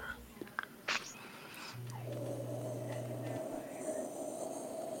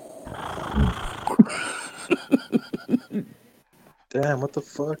 Damn, what the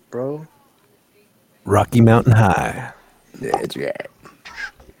fuck, bro? Rocky Mountain High. That's right.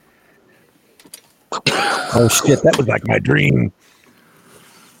 Oh shit, that was like my dream.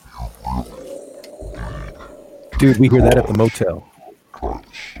 Dude, we hear that at the motel.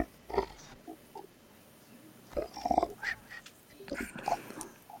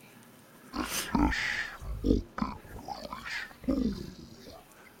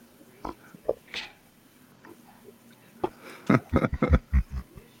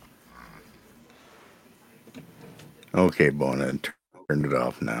 Okay, Bona, turn it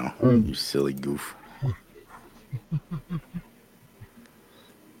off now. You silly goof.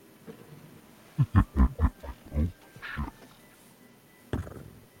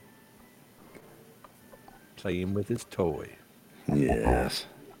 Playing with his toy. Yes.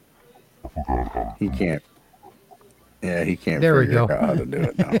 He can't. Yeah, he can't There we figure go. out how to do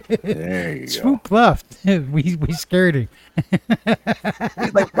it now. There you go. Swoop left. we scared him.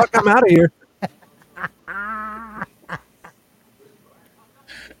 He's like, fuck, I'm out of here.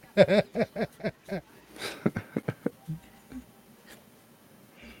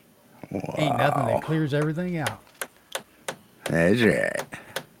 Ain't nothing that clears everything out. That's right.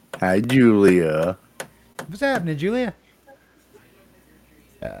 Hi, Julia. What's happening, Julia?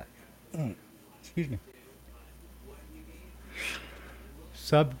 Excuse me.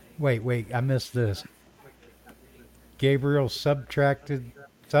 Wait, I missed this. Gabriel subcontracted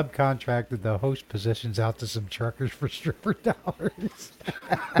the host positions out to some truckers for stripper dollars.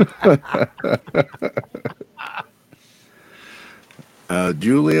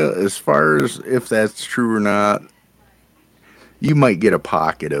 Julia, as far as if that's true or not, you might get a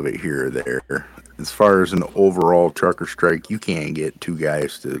pocket of it here or there. As far as an overall trucker strike, you can't get two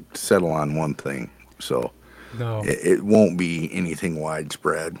guys to settle on one thing. So No. it won't be anything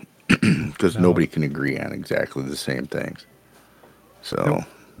widespread because No. nobody can agree on exactly the same things. So Nope.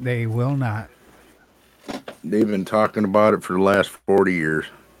 They will not. they've been talking about it for the last 40 years.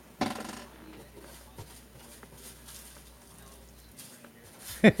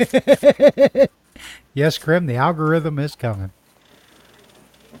 Yes, Krim, the algorithm is coming.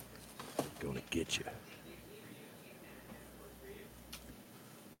 Gonna get you.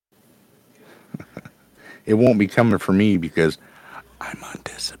 It won't be coming for me because I'm on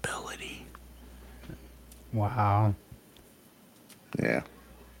disability. Wow. Yeah.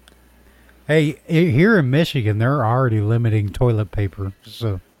 Hey, here in Michigan, they're already limiting toilet paper.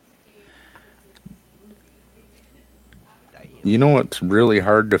 So You know what's really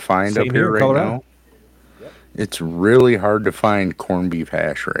hard to find Same up here here in right Colorado. now? It's really hard to find corned beef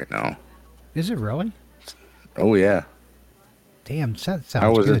hash right now. is it really? Oh, yeah. Damn, that How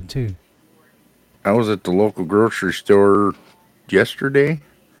sounds was good it? too. I was at the local grocery store yesterday,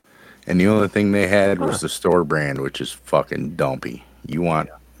 and the only thing they had was the store brand, which is fucking dumpy. You want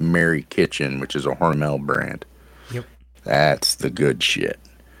Mary Kitchen, which is a Hormel brand. Yep. That's the good shit.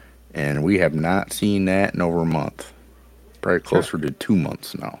 And we have not seen that in over a month. Probably closer to 2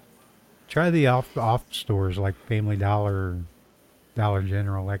 months now. Try the off stores like Family Dollar, Dollar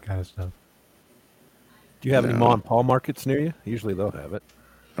General, that kind of stuff. Do you have any No. Ma and Pa markets near you? Usually they'll have it.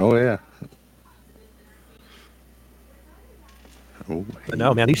 Oh, yeah. Oh, But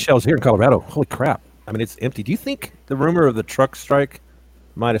no, man, these shelves here in Colorado, holy crap. I mean, it's empty. Do you think the rumor of the truck strike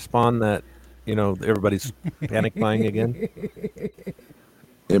might have spawned that, you know, everybody's panic buying again?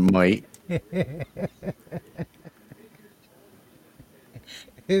 it might.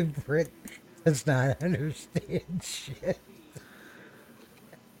 Britt does not understand shit.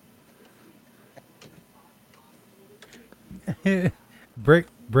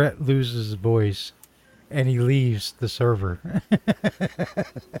 Brett loses his voice and he leaves the server.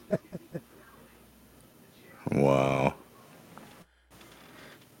 Wow.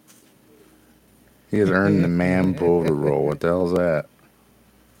 He has earned the man overall. What the hell's that?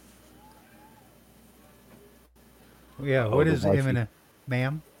 Yeah, Oh, what the is wifey. imminent?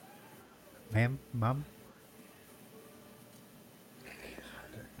 Ma'am? Ma'am? Mom?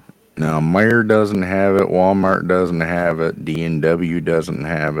 Now, Meyer doesn't have it. Walmart doesn't have it. D&W doesn't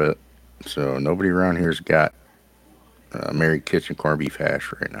have it. So nobody around here's got Mary Kitchen corned beef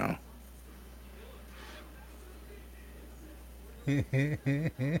hash right now.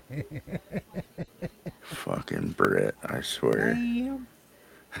 Fucking Brit, I swear. Ma'am?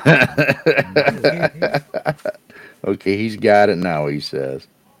 Okay, he's got it now, he says.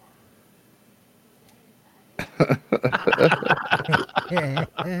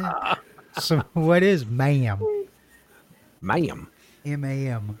 So what is ma'am? Ma'am.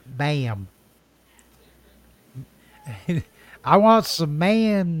 M-A-M. Bam. I want some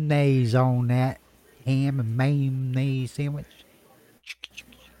mayonnaise on that ham and mayonnaise sandwich.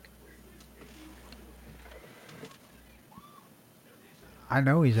 I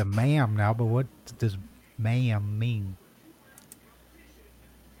know he's a ma'am now, but what does ma'am mean?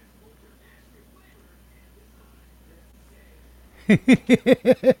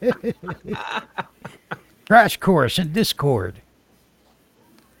 Crash course in Discord.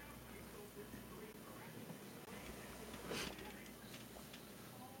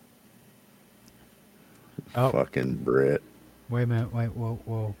 Oh. Fucking Brit. Wait a minute. Wait.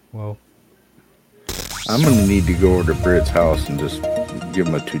 Whoa. I'm gonna need to go over to Brit's house and just give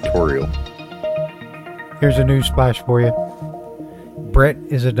him a tutorial. Here's a news splash for you. Brett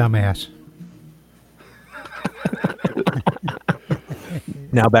is a dumbass.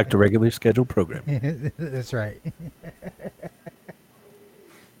 Now back to regularly scheduled program. That's right.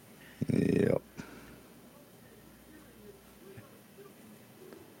 Yep.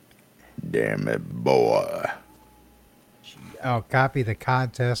 Damn it, boy. Oh, copy the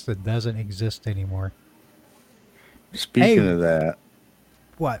contest that doesn't exist anymore. Speaking Hey. of that,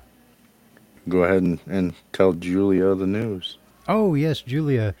 What? go ahead and tell Julia the news. Oh, yes,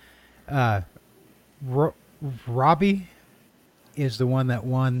 Julia. Robbie is the one that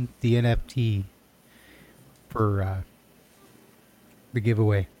won the NFT for the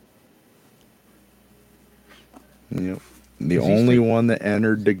giveaway. Yep. The Is he only still- one that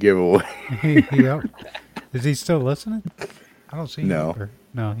entered the giveaway. Yep. Is he still listening? I don't see him. No.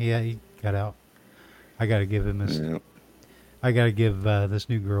 No, he got out. I got to give him this. Yep. I got to give this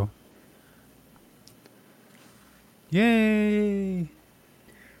new girl. Yay!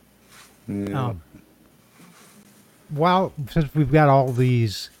 Yep. Well, since we've got all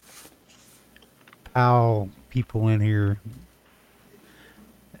these PAL people in here,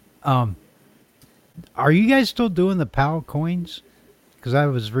 are you guys still doing the PAL coins? Because I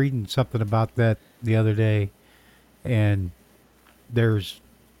was reading something about that the other day, and there's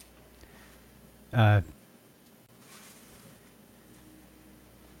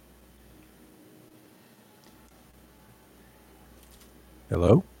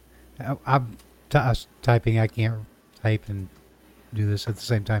Hello? I'm typing. I can't type and do this at the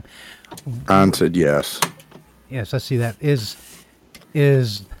same time. Ron said yes. Yes, I see that.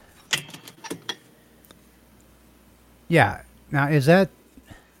 Yeah. Now, is that,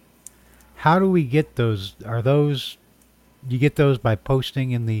 how do we get those? Are those, you get those by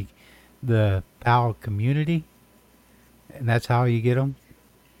posting in the PAL community? And that's how you get them?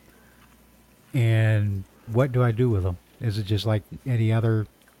 And what do I do with them? Is it just like any other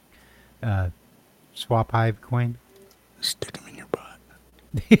Swap Hive coin? Stick him in your butt.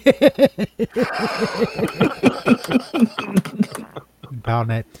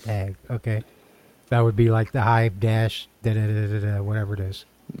 PALnet tag. Okay. That would be like the Hive dash, whatever it is.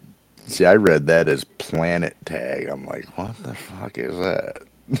 See, I read that as planet tag. I'm like, what the fuck is that?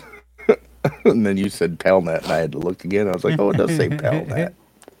 And then you said Palnet, and I had to look again. I was like, oh, it does say Palnet.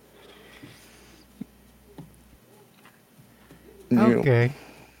 Yep. Okay.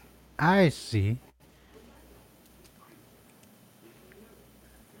 I see.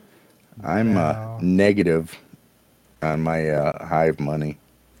 I'm Wow. negative on my Hive money.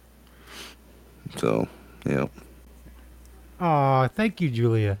 So, yeah. Oh, thank you,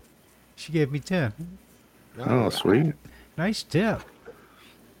 Julia. She gave me 10. Oh, sweet. Nice tip.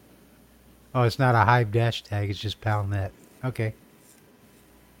 Oh, it's not a Hive dash tag. It's just PALnet. Okay.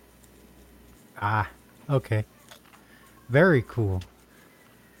 Ah, okay. Very cool.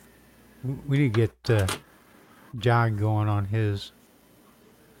 We need to get John going on his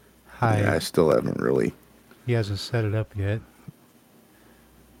Hive. Yeah, I still haven't really. He hasn't set it up yet.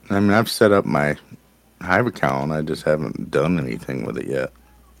 I mean, I've set up my Hive account. I just haven't done anything with it yet.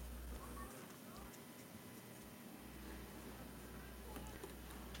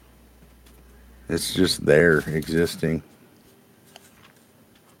 It's just there existing.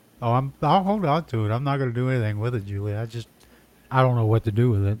 Oh, I'll hold on to it. I'm not gonna do anything with it, Julie. I don't know what to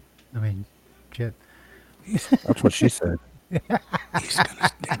do with it. I mean, shit. That's what she said. He's gonna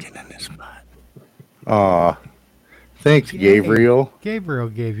stick it in his butt. Aw. Thanks, Gabriel. Gabriel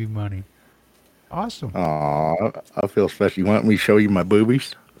gave you money. Awesome. Aw, I feel special. You want me to show you my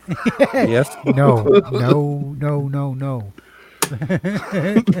boobies? Yes. No, no, no, no, no.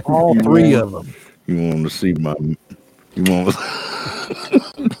 All three of them. You want to see my? You want?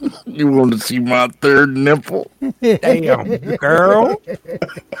 You want to see my third nipple? Damn, girl.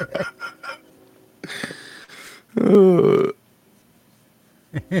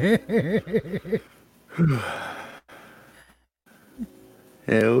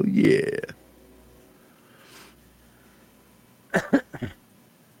 Hell yeah.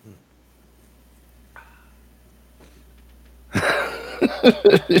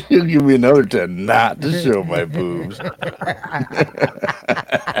 You'll give me another 10 not to show my boobs.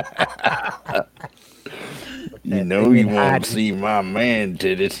 You know you won't see my man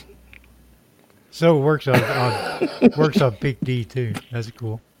titties. So it works on Peak D too. That's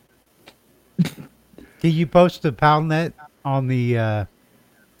cool. Can you post the PalNet on the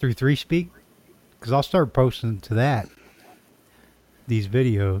through 3Speak? Because I'll start posting to that these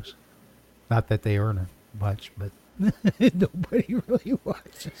videos. Not that they earn much, but nobody really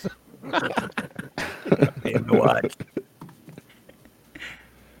watches them. Man, watch.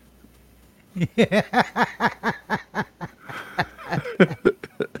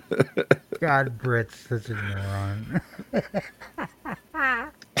 God, Britt's such a moron.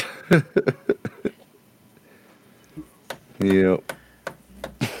 Yep.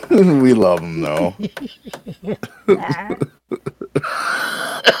 We love him though.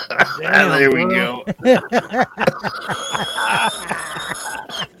 There we go.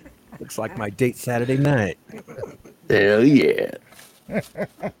 Looks like my date Saturday night. Hell yeah.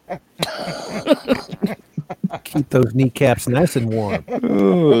 Keep those kneecaps nice and warm.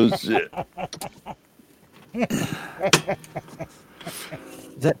 Oh shit. Is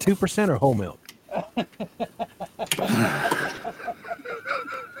that 2% or whole milk?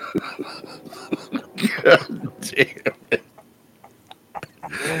 God damn it.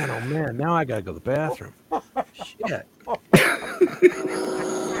 Man, oh man, now I gotta go to the bathroom. Shit.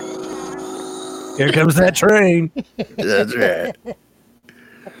 Here comes that train. That's right.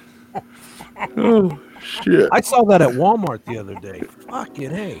 Oh shit. I saw that at Walmart the other day.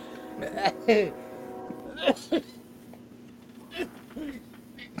 Fucking hey.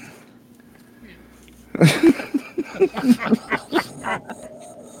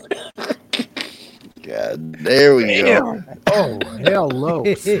 God, there we go. Oh, hello.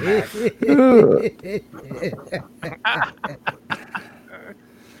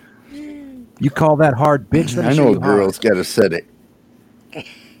 You call that hard, bitch? Let me I show know a you girl's got a set of.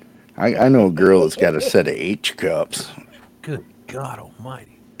 I know a girl that's got a set of H cups, hard. Good God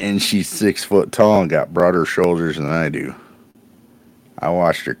Almighty. and she's 6 foot tall and got broader shoulders than I do. I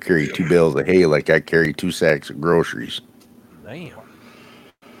watched her carry 2 bales of hay like I carry 2 sacks of groceries. Damn.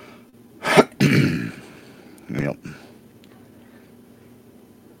 Yep.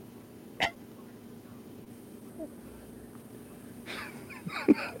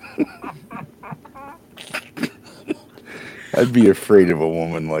 I'd be afraid of a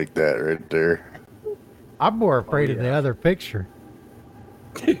woman like that right there. I'm more afraid of the other picture.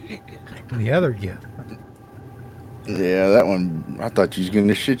 The other gift. Yeah, that one, I thought you was going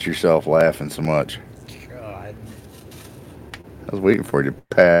to shit yourself laughing so much. God. I was waiting for you to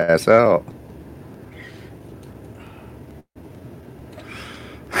pass out.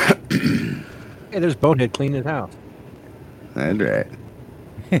 Hey, there's Bonehead cleaning his house. That's right.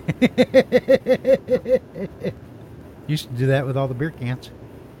 Used to do that with all the beer cans.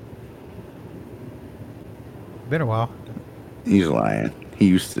 Been a while. He's lying. He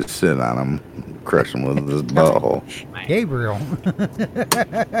used to sit on them, crush them with his butthole. Gabriel.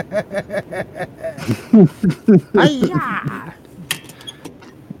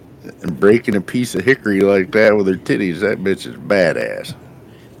 And breaking a piece of hickory like that with her titties, that bitch is badass.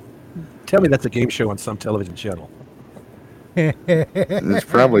 Tell me that's a game show on some television channel. And it's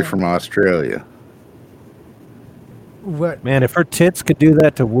probably from Australia. What? Man, if her tits could do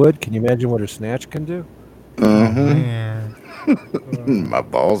that to wood, can you imagine what her snatch can do? Man. My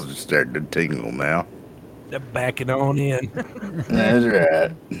balls are starting to tingle now. They're backing on in. That's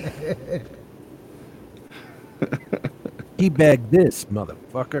right. He bagged this,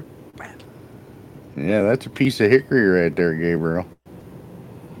 motherfucker. Yeah, that's a piece of hickory right there, Gabriel.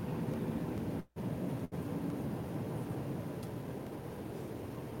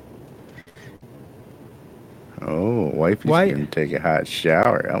 Wifey's Why- gonna take a hot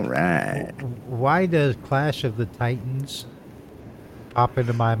shower. All right. Why does Clash of the Titans pop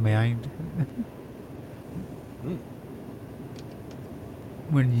into my mind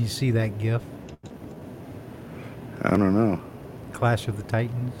when you see that GIF? I don't know. Clash of the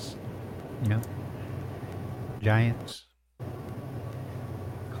Titans, you know, giants.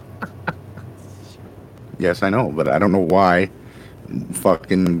 Yes, I know, but I don't know why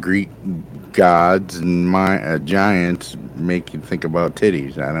fucking Greek gods and my giants make you think about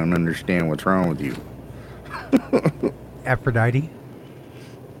titties. I don't understand what's wrong with you. Aphrodite.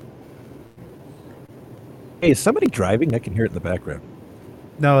 Hey, is somebody driving? I can hear it in the background.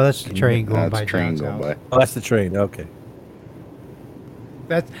 No, that's the train going That's by a train John's going house. by. Oh, that's the train. Okay.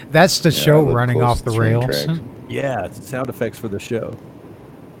 That's the I show live running close off to the train rails. tracks. Yeah, it's sound effects for the show.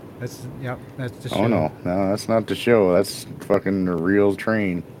 That's the show. Oh no, that's not the show. That's fucking the real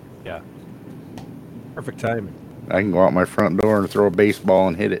train. Yeah. Perfect timing. I can go out my front door and throw a baseball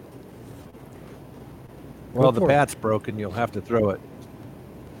and hit it. Well, the for it. bat's broken. You'll have to throw it.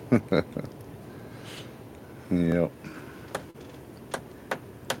 Yep.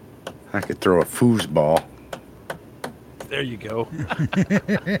 I could throw a foosball. There you go.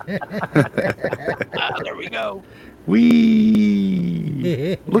 There we go.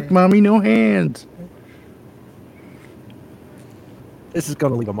 Whee! Look, mommy, no hands. This is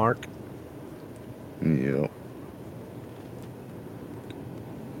going to leave a mark. Yep.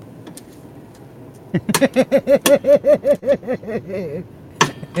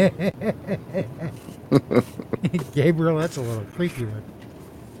 Gabriel, that's a little creepy one.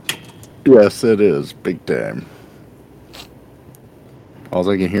 Yes, it is. Big time. All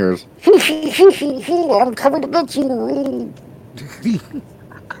I can hear is, I'm coming to get you.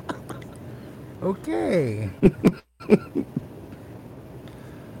 Okay.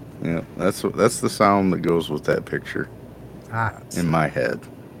 Yeah, that's the sound that goes with that picture Ah, in my head.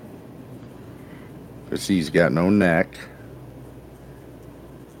 Because he's got no neck.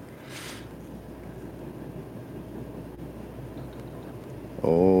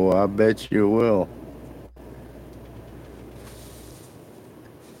 Oh, I bet you will.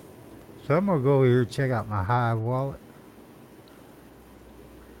 so I'm gonna go over here and check out my Hive wallet.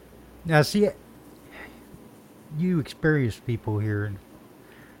 Now, see, you experienced people here, and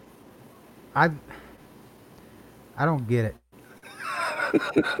I don't get it.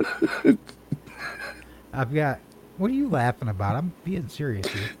 I've got. What are you laughing about? I'm being serious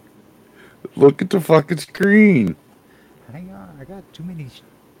here. Look at the fucking screen. Hang on, I got too many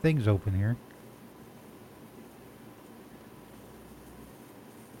things open here.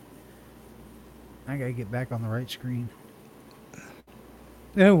 I gotta get back on the right screen.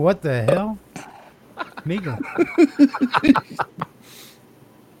 Oh, what the hell? Meagle.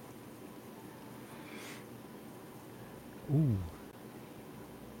 Ooh.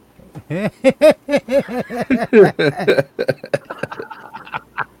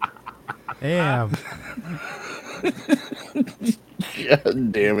 Damn.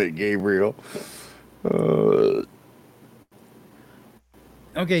 God damn it, Gabriel.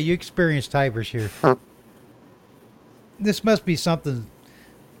 Okay, you experienced Tivers here. This must be something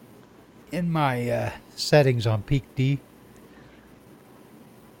in my settings on Peak D.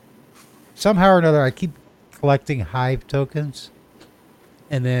 Somehow or another, I keep collecting Hive tokens,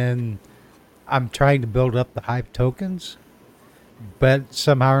 and then I'm trying to build up the Hive tokens, but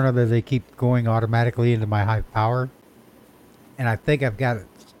somehow or another, they keep going automatically into my Hive power. And I think I've got it.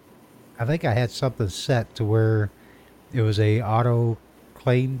 I think I had something set to where it was a auto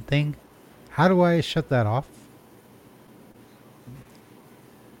claim thing. How do I shut that off?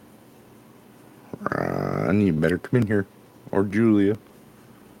 Ron, you better come in here. Or Julia.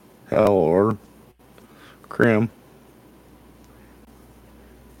 Hell, or Krim.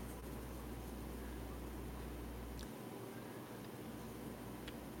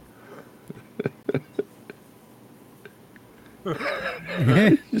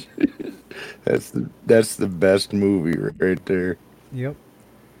 That's the best movie right there. Yep.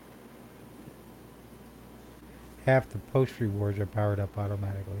 Half the post rewards are powered up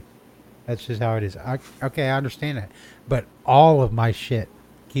automatically. That's just how it is. Okay, I understand that. But all of my shit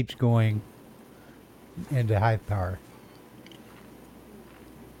keeps going into Hive Power.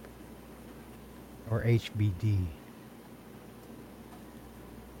 Or HBD.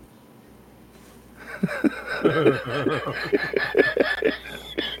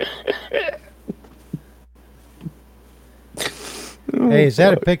 Hey, is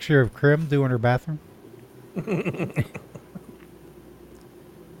that a picture of Krim doing her bathroom?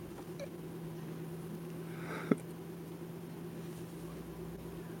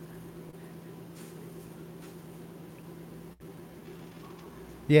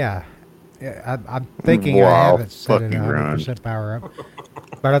 Yeah. I'm thinking I Wow, have it set at fucking 100% power up.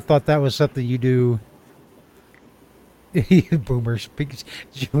 But I thought that was something you do. Boomer speaks.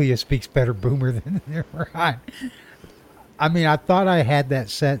 Julia speaks better boomer than right. I mean, I thought I had that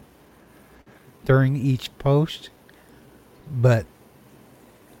set during each post, but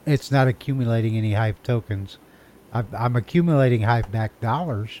it's not accumulating any hype tokens. I'm accumulating hype back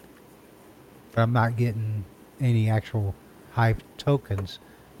dollars, but I'm not getting any actual hype tokens.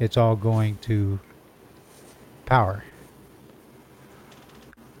 It's all going to power.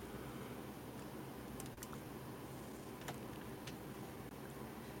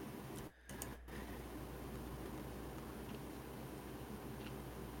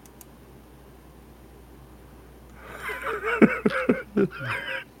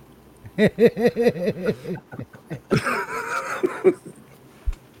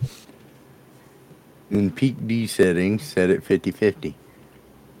 In peak D settings, set at 50/50.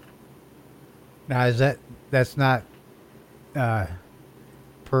 Now that's not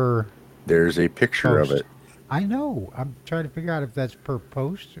per There's a picture post? of it. I know. I'm trying to figure out if that's per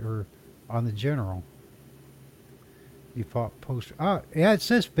post or on the general. Default post. Oh, yeah, it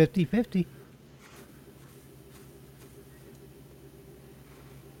says 50/50.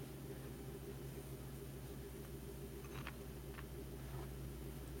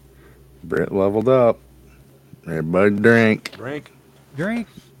 Brett leveled up. Everybody drink. Drink. Drink.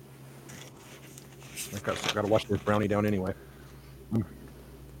 I got to wash this brownie down anyway.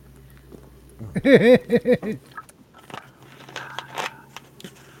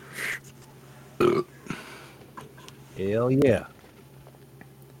 Hell yeah.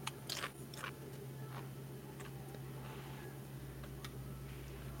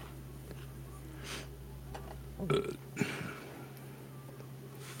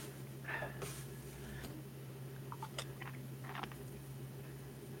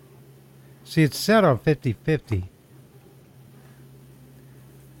 See, it's set on 50/50.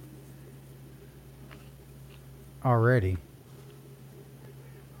 Already.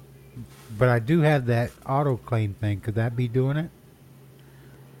 But I do have that auto claim thing. Could that be doing it?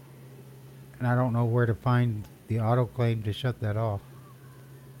 And I don't know where to find the auto claim to shut that off.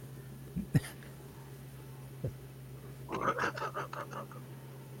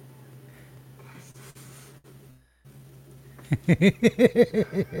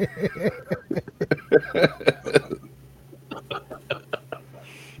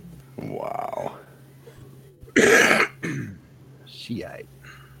 Wow. Shit.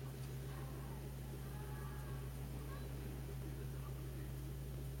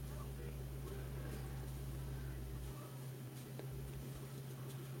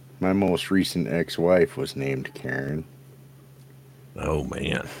 My most recent ex-wife was named Karen. Oh,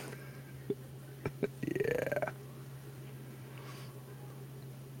 man. Yeah.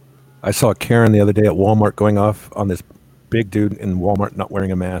 I saw Karen the other day at Walmart going off on this big dude in Walmart not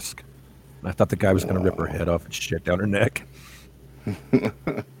wearing a mask. And I thought the guy was going to rip her head off and shit down her neck. Yeah,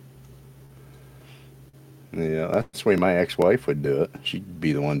 that's the way my ex-wife would do it. She'd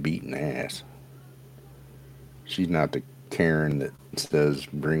be the one beating ass. She's not the Karen that says,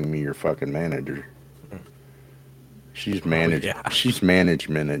 "Bring me your fucking manager." She's yeah. She's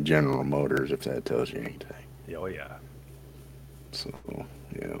management at General Motors, if that tells you anything. Oh, yeah. So,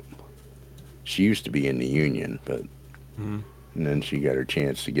 yeah. She used to be in the union, but and then she got her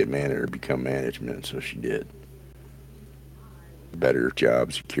chance to get manager, become management, so she did. Better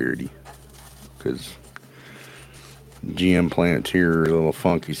job security, because GM plants here are a little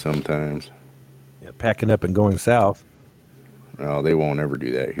funky sometimes. Yeah, packing up and going south. Well, they won't ever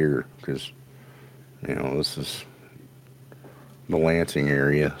do that here, because, you know, this is the Lansing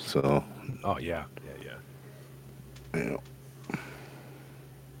area, so, Oh, yeah. you know.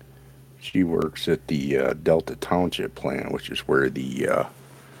 She works at the Delta Township plant, which is where the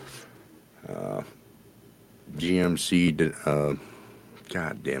GMC,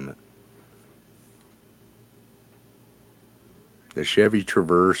 God damn it. The Chevy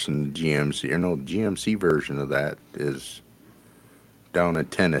Traverse and the GMC version of that is down in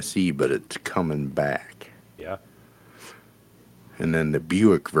Tennessee, but it's coming back. Yeah. And then the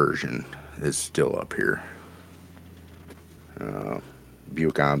Buick version is still up here.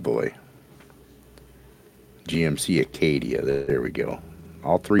 Buick Envoy. GMC Acadia, there we go.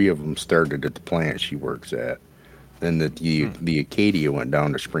 All three of them started at the plant she works at. Then the Acadia went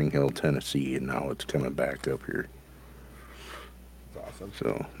down to Spring Hill, Tennessee, and now it's coming back up here. That's awesome.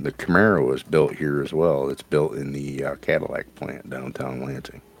 So the Camaro was built here as well. It's built in the Cadillac plant downtown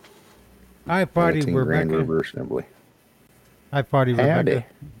Lansing. Hi, party, Lansing Grand Rebecca. River Assembly. Hi, party, Howdy. Rebecca.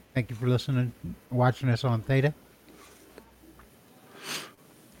 Thank you for listening, watching us on Theta.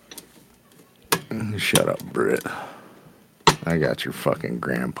 Shut up, Britt. I got your fucking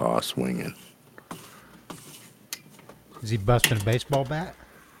grandpa swinging. Is he busting a baseball bat?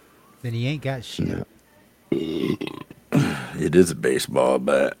 Then he ain't got shit. No. It is a baseball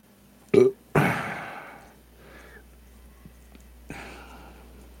bat.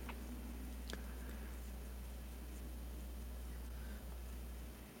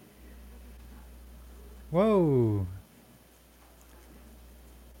 Whoa.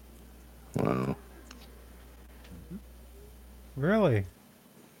 Wow. Really? Of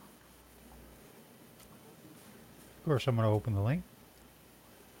course, I'm going to open the link.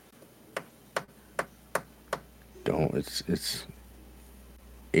 Don't. It's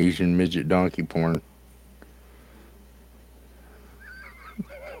Asian midget donkey porn.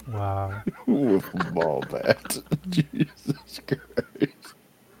 Wow. With a ball bat. Jesus Christ.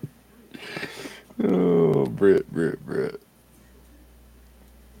 Oh, Britt.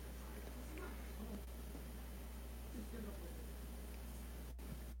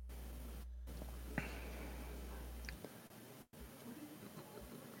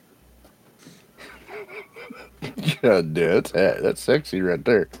 God damn, that's sexy right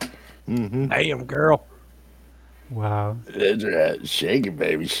there. Mm-hmm. Damn, girl. Wow. That's right. Shake it,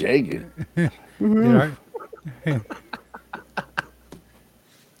 baby. Shake it. Did I-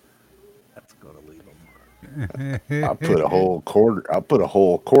 That's gonna leave a mark. I put a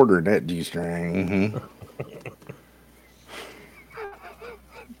whole quarter in that G-string. Mm-hmm.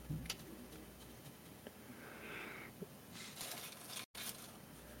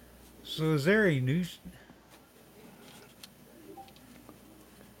 So is there a news?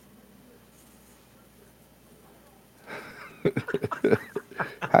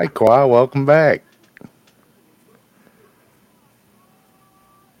 Hi, Kwa. Welcome back.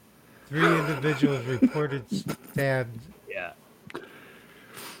 3 individuals reported stabbed. Yeah.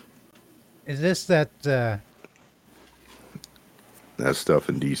 Is this that? That stuff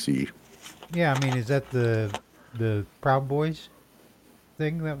in D.C. Yeah, I mean, is that the Proud Boys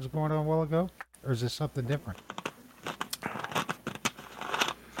thing that was going on a while ago, or is this something different?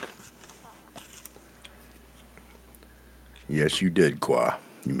 Yes, you did, Kwa.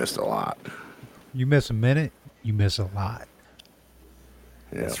 You missed a lot. You miss a minute, you miss a lot.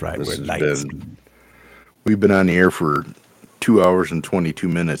 Yeah, That's right. this We're has light been- speed. We've been on the air for 2 hours and 22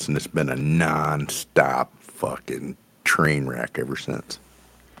 minutes, and it's been a non-stop fucking train wreck ever since.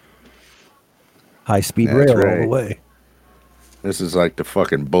 High speed That's rail all right. the way. This is like the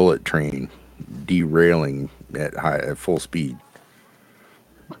fucking bullet train derailing at full speed.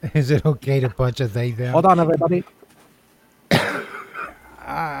 Is it okay to punch a thing down? Hold on, everybody.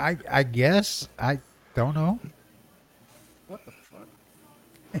 I guess. I don't know.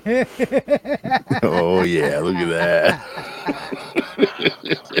 Oh yeah, look at that.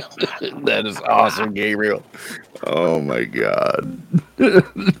 That is awesome, Gabriel. Oh my god.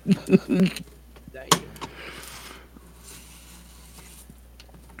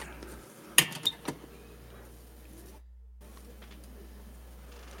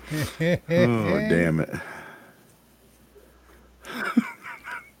 Oh damn it.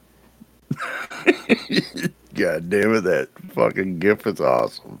 God damn it, that fucking gif is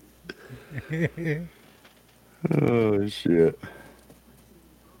awesome. Oh shit.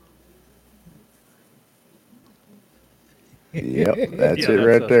 Yep, that's Yeah, it that's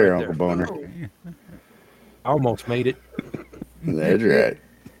right us there, right Uncle there. Boner. I almost made it. That's right.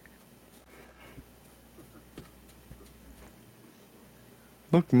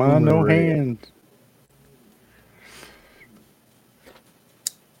 Look, Ma, no Hooray. hands.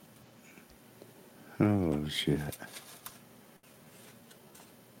 Oh shit.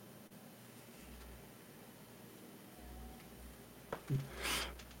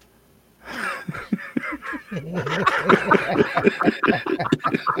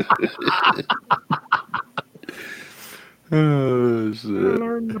 Oh shit.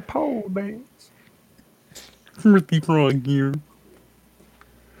 Learn the pole dance. Pretty frog here.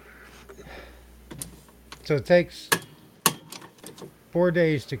 So it takes 4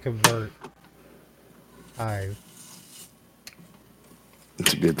 days to convert Hive.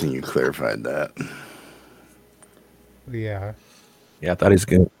 It's a good thing you clarified that. Yeah. Yeah, I thought he was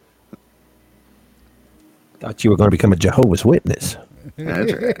good. Thought you were going to become a Jehovah's Witness.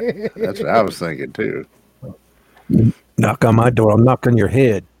 That's right. That's what I was thinking too. Knock on my door, I'll knock on your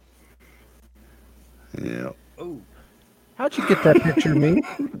head. Yeah. How'd you get that picture of me?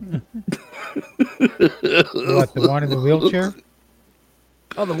 What, the one in the wheelchair?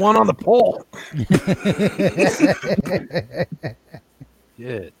 Oh, the one on the pole.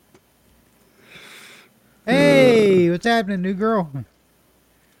 Good. Hey, what's happening, new girl?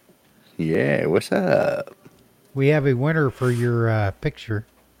 Yeah, what's up? We have a winner for your picture.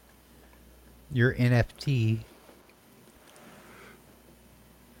 Your NFT.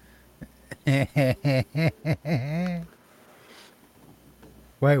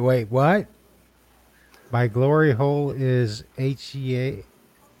 Wait, what? My glory hole is HEA.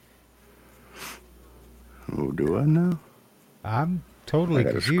 Oh, do I know? I'm I totally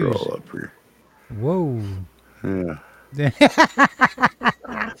gotta confused. scroll up here. Whoa. Yeah.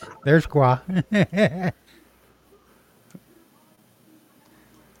 There's Qua. Damn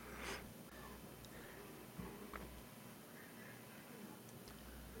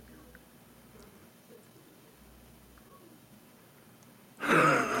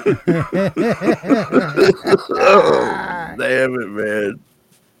it, man.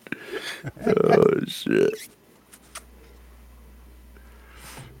 Oh, shit.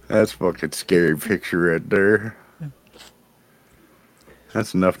 That's fucking scary picture right there.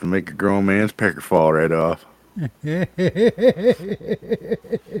 That's enough to make a grown man's pecker fall right off.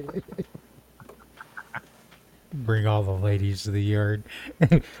 Bring all the ladies to the yard.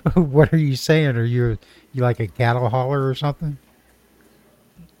 What are you saying? Are you like a cattle hauler or something?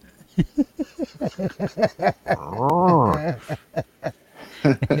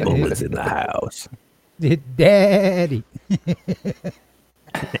 Bullets in the house. Daddy.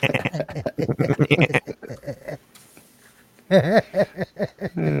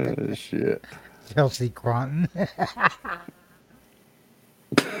 Oh, shit. Chelsea Cronton.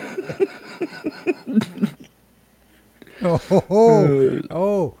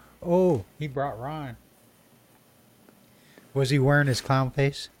 Oh, he brought Ron. Was he wearing his clown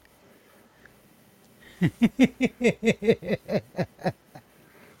face?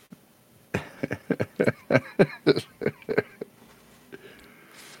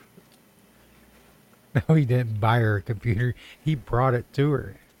 No, he didn't buy her a computer. He brought it to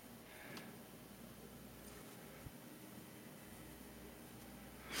her.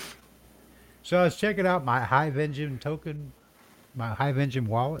 So I was checking out my Hive Engine token, my Hive Engine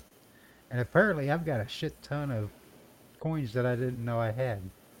wallet, and apparently I've got a shit ton of coins that I didn't know I had.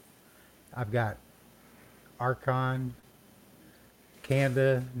 I've got Archon,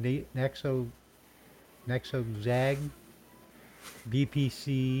 Kanda, Nexo Zag,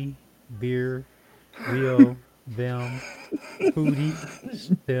 BPC, Beer, Rio, Vim, Foodie,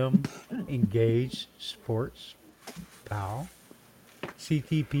 Stim, Engage, Sports, PAL,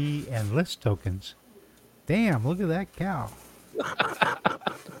 CTP, and list tokens. Damn, look at that cow.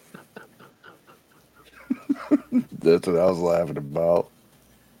 That's what I was laughing about.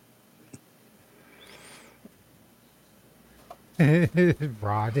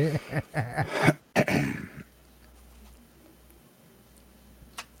 Rod.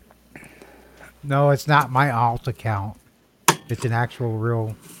 No, it's not my alt account. It's an actual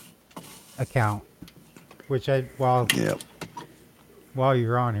real account. Which while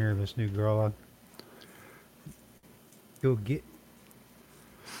you're on here, this new girl, you'll get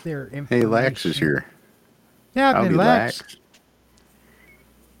their information. Hey, Lax is here. Yeah, Howdy, and Lax. Lax.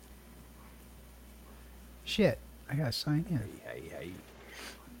 Shit, I gotta sign in.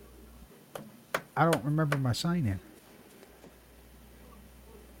 I don't remember my sign in.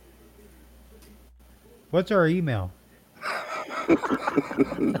 What's our email?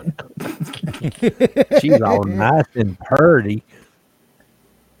 She's all nice and purty.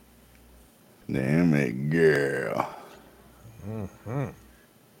 Damn it, girl.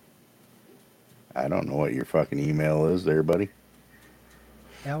 I don't know what your fucking email is there, buddy.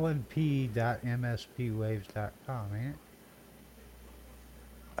 lnp.mspwaves.com, ain't it?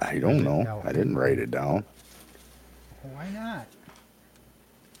 I don't know. I didn't write it down Why not?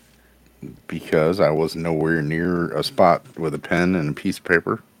 because I was nowhere near a spot with a pen and a piece of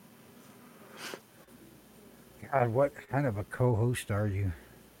paper. God, what kind of a co-host are you?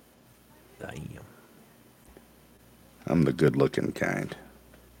 Damn. I'm the good-looking kind.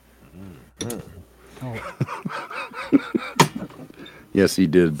 Oh, Yes, he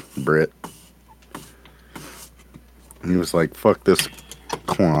did, Britt. He was like, fuck this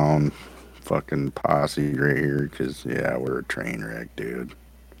clown fucking posse right here because, yeah, we're a train wreck, dude.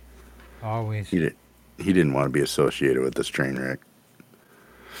 always. He didn't want to be associated with this train wreck.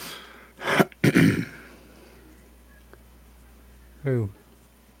 Who?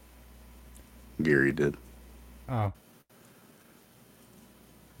 Gary did. Oh.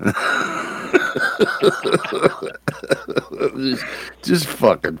 just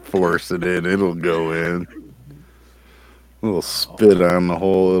fucking force it in. It'll go in. A little spit on the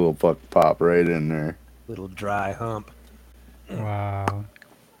hole. It'll fuck pop right in there. Little dry hump. Wow.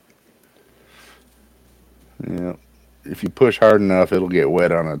 Yeah. if you push hard enough, it'll get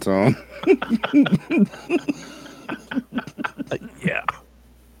wet on its own. Yeah.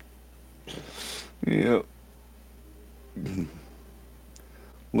 Yep.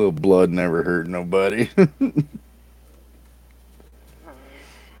 Little blood never hurt nobody.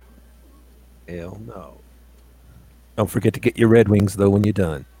 Hell no. Don't forget to get your Red Wings, though, when you're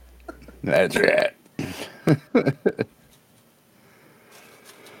done. That's right.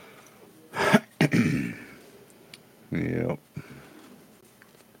 Yep.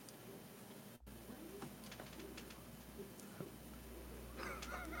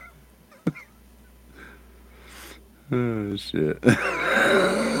 Oh, shit. There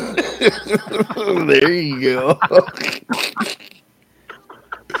you go.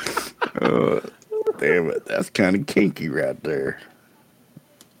 Oh, damn it. That's kind of kinky right there.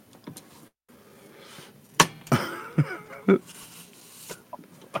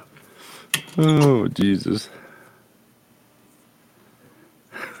 Oh, Jesus.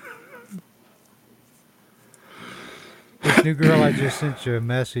 This new girl, I just sent you a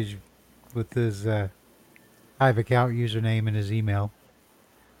message with his Hive account username and his email.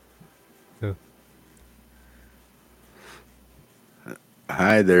 So,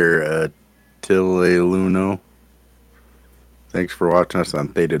 Hi there, Tille Luno. Thanks for watching us on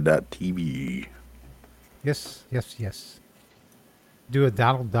Theta.tv. yes, yes, yes. Do a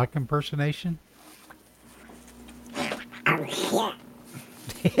Donald Duck impersonation?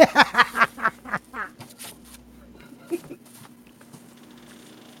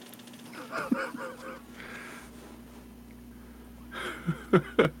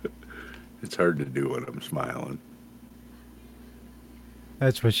 It's hard to do when I'm smiling.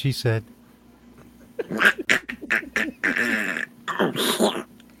 That's what she said.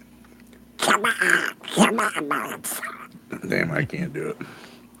 Damn, I can't do it.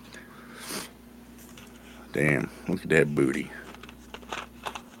 Damn, look at that booty.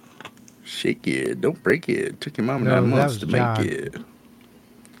 Shake it, don't break it. Took your mom No, 9 that months was to John. make it.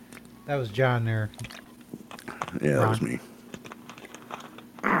 That was John there. Yeah, that was Ron. me.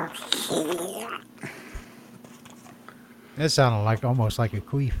 That sounded like almost like a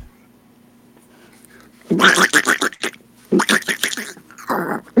queef.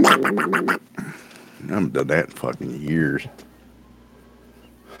 I haven't done that in fucking years.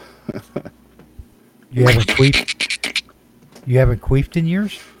 You haven't queefed? You haven't queefed in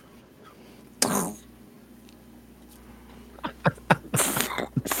years?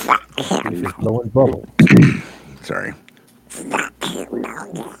 Just blowing bubble. Sorry.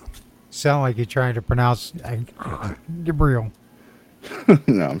 Sound like you're trying to pronounce Gabriel.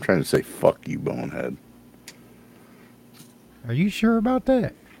 No, I'm trying to say fuck you, bonehead. Are you sure about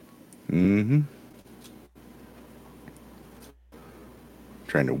that? Mm-hmm.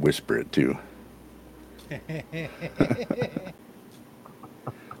 Trying to whisper it too.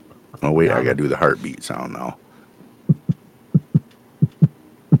 Oh wait, I gotta do the heartbeat sound now.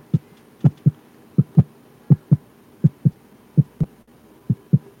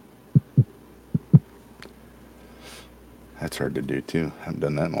 That's hard to do too. I haven't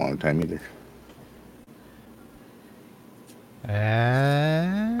done that in a long time either.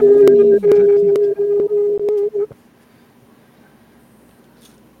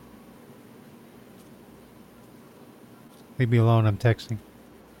 Leave me alone, I'm texting.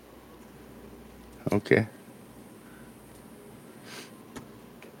 Okay.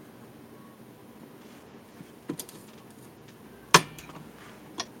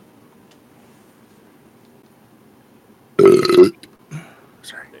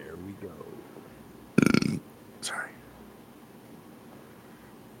 Sorry. There we go. Sorry.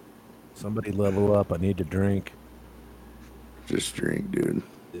 Somebody level up. I need to drink. Just drink, dude.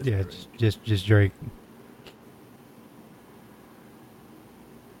 Yeah, just Drake.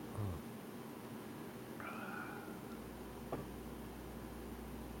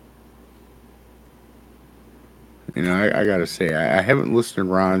 You know, I gotta say, I haven't listened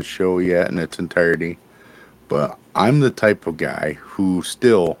to Ron's show yet in its entirety, but I'm the type of guy who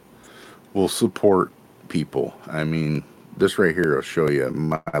still will support people. I mean, this right here will show you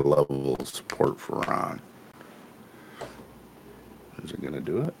my level of support for Ron. Is it gonna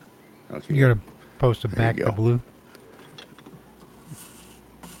do it? Okay. You're gonna post a There back you to go. blue.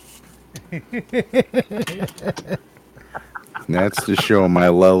 And that's to show my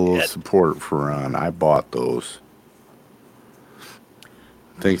level of support for Ron. I bought those.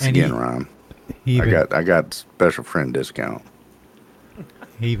 Thanks And again, he- Ron. He I got special friend discount.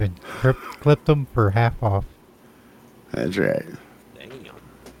 he even clipped them for half off. That's right.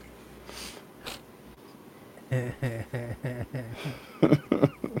 Damn.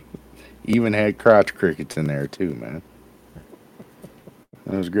 Even had crotch crickets in there too, man.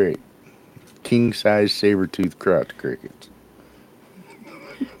 That was great. King size saber tooth crotch crickets.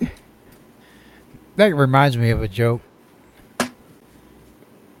 That reminds me of a joke.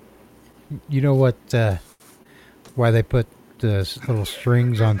 You know what? Why they put little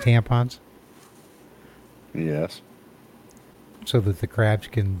strings on tampons Yes. so that the crabs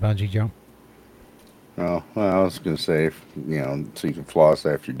can bungee jump? Oh, well, I was gonna say, so you can floss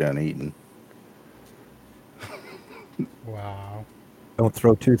after you're done eating. Wow. Don't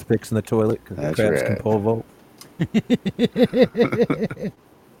throw toothpicks in the toilet because the That's crabs right. can pole vault.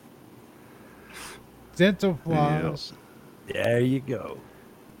 Dental floss. There you go.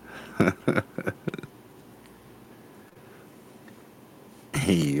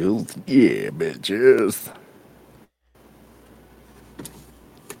 Hells yeah, bitches.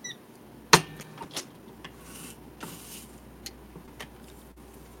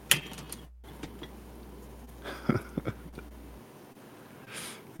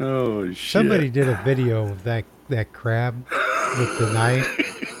 Oh shit! Somebody did a video of that crab with the knife.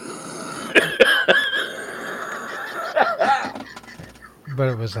 But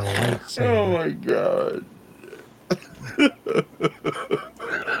it was a lightsaber. Oh my god!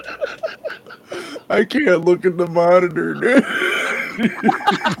 I can't look at the monitor, dude.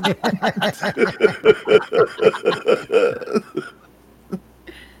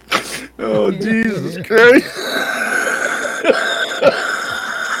 Oh Jesus Christ!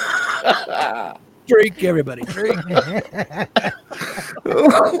 Drink, everybody, drink.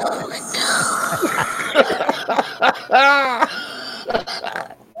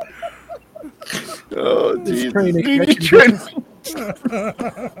 Oh Jesus! trying to Dude, catch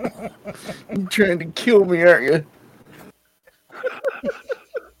you're trying to kill me, aren't you?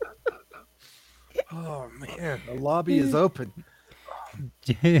 Oh man, the lobby is open.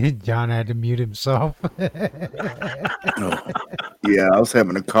 John had to mute himself. Yeah, I was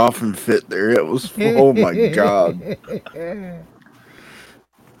having a coughing fit there. It was, oh my god.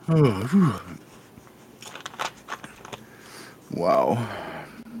 Wow.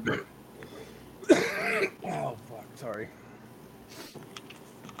 Oh fuck, sorry.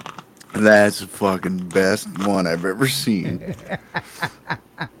 That's the fucking best one I've ever seen.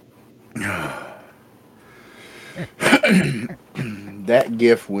 That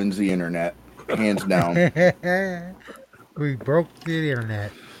GIF wins the internet, hands down. We broke the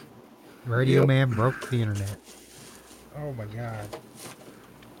internet. Radio Yep. Man broke the internet. Oh my god.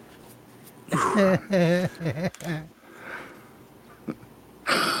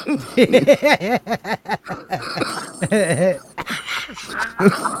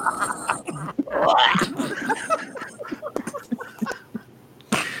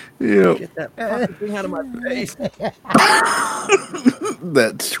 Yep. Get that fucking thing out of my face.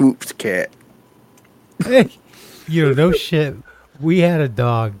 That swoops cat. You know, no shit. We had a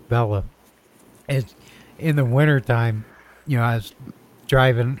dog, Bella. And in the wintertime, I was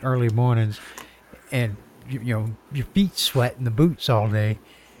driving early mornings and, your feet sweat in the boots all day.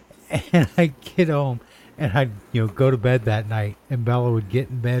 And I'd get home and I'd, go to bed that night. And Bella would get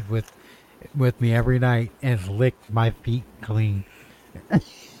in bed with me every night and lick my feet clean.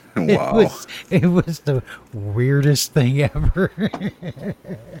 Wow. It was the weirdest thing ever.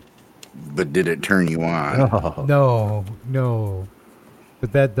 But did it turn you on? No.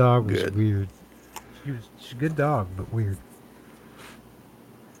 But that dog was Good. weird. She's a good dog, but weird.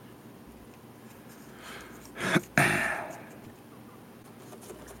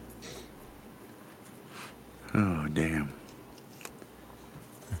 Oh, damn.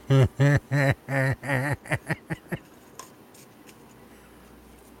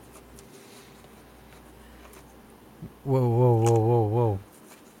 Whoa.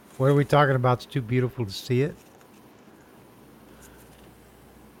 What are we talking about? It's too beautiful to see it?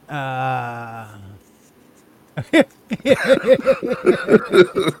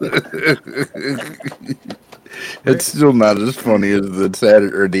 It's still not as funny as the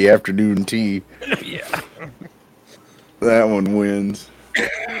Saturday or the afternoon tea. Yeah. That one wins.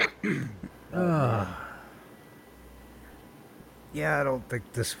 Yeah, I don't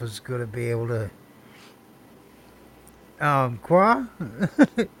think this was going to be able to... Qua?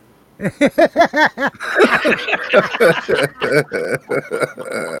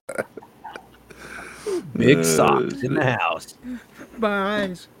 Big socks in the house. My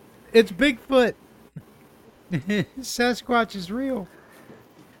eyes. It's Bigfoot. Sasquatch is real.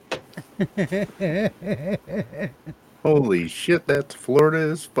 Holy shit, that's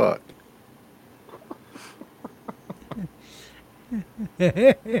Florida as fuck.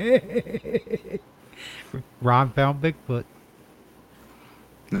 Ron found Bigfoot.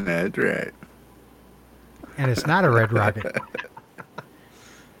 That's right. And it's not a red rocket.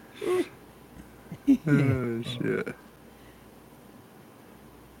 Oh, shit.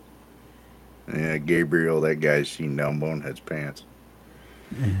 Yeah, Gabriel, that guy's seen down Bonehead's pants.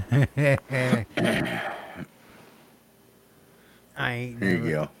 I ain't Here never.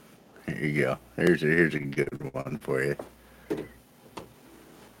 you go. Here you go. Here's a good one for you.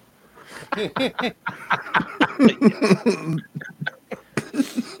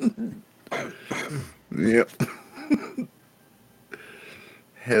 Yep.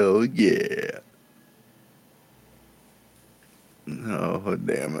 Hell yeah. Oh,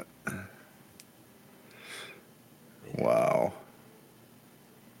 damn it. Wow.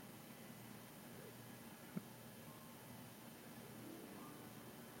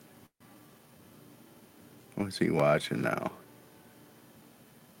 What's he watching now?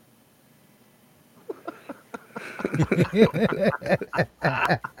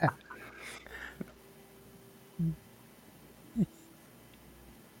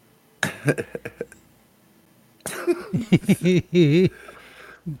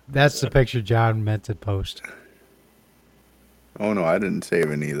 That's the picture John meant to post. Oh no, I didn't save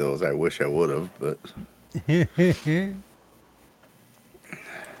any of those. I wish I would have, but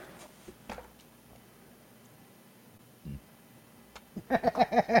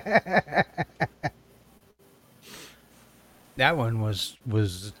That one was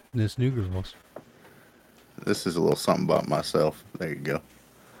this new girl's. this is a little something about myself. There you go.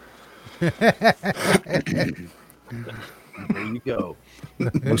 There you go. No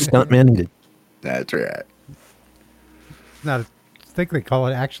stuntman needed. That's right. Not. I think they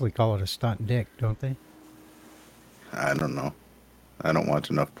actually call it a stunt dick, don't they? I don't know. I don't watch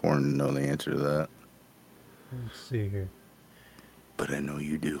enough porn to know the answer to that. Let's see here. But I know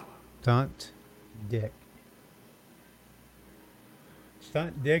you do. Stunt dick.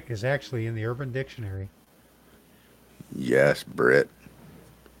 Stunt dick is actually in the Urban Dictionary. Yes, Britt.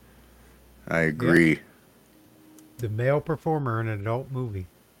 I agree. The male performer in an adult movie.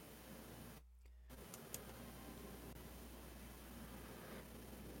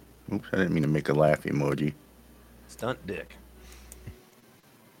 Oops, I didn't mean to make a laugh emoji. Stunt dick.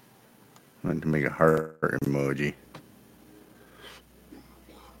 I meant to make a heart emoji.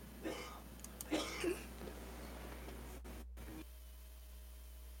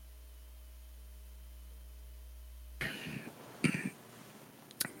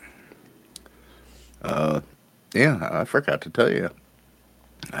 Yeah, I forgot to tell you.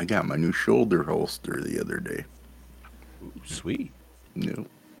 I got my new shoulder holster the other day. Ooh, sweet. No,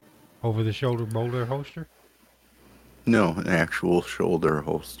 Over the shoulder boulder holster. no, an actual shoulder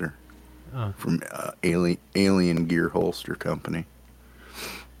holster Oh. from Alien Gear Holster Company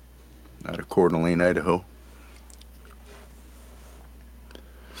out of Coeur d'Alene, Idaho.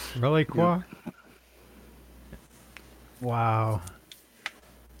 Really, Qua? Wow.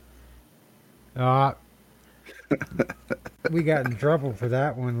 We got in trouble for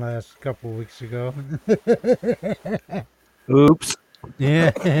that one last couple of weeks ago. Oops.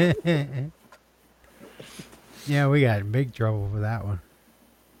 Yeah. Yeah, we got in big trouble for that one.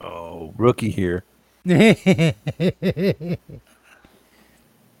 Oh, rookie here.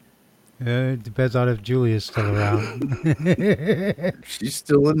 It depends on if Julia's still around. She's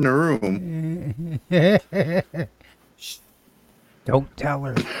still in the room. Don't tell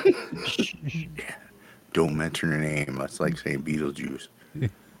her. Don't mention her name. That's like saying Beetlejuice.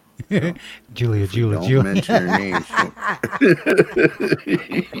 Julia. Don't mention her name.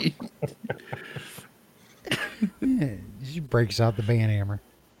 She breaks out the band hammer.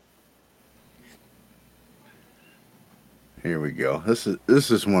 Here we go. This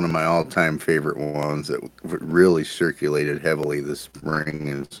is one of my all-time favorite ones that really circulated heavily this spring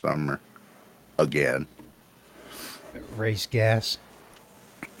and summer. Again. Race gas.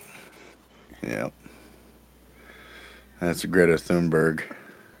 Yep. That's Greta Thunberg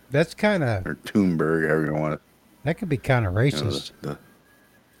That's kind of, or Thunberg, however you want it. that could be kind of You know, racist. the-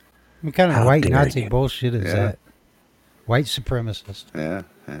 What kind of How white dare Nazi you. bullshit is Yeah. that? White supremacist. yeah.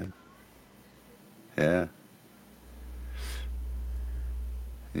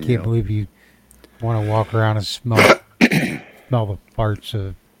 You Can't know, believe you want to walk around and smell smell the parts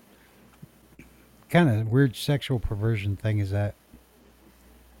of. Kind of weird sexual perversion thing is that?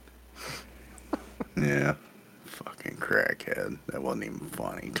 Yeah. Fucking crackhead. That wasn't even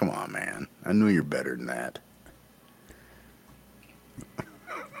funny. Come on, man. I knew you're better than that.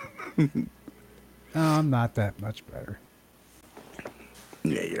 No, I'm not that much better.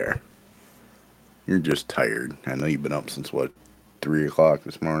 Yeah, you are. You're just tired. I know you've been up since, what, 3 o'clock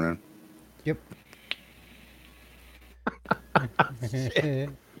this morning? Yep.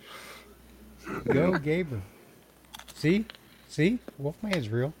 Go, Gabriel. See? Wolfman's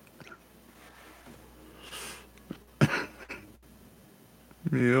real.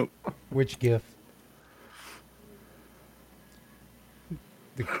 Yep. Which GIF?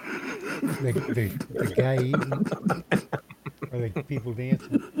 The guy eating, or the people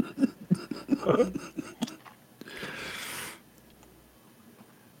dancing?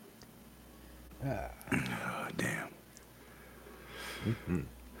 Oh, damn.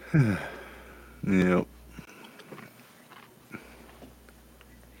 Yep.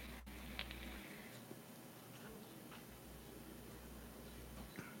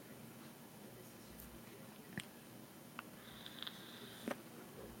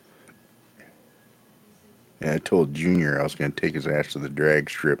 Yeah, I told Junior I was going to take his ass to the drag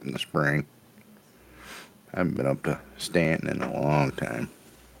strip in the spring. I haven't been up to Stanton in a long time.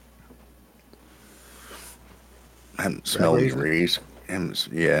 I haven't smelled any race. I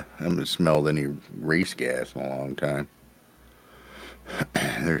haven't smelled any race gas in a long time.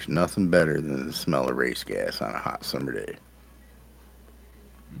 There's nothing better than the smell of race gas on a hot summer day.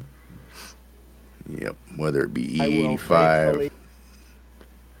 Yep, whether it be E85.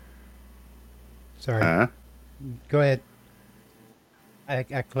 Sorry. Huh? Go ahead. I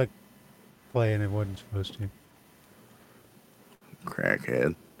clicked play and it wasn't supposed to.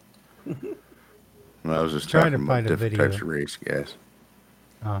 Crackhead. Well, I was just Trying to talking about find a different video. types of race gas.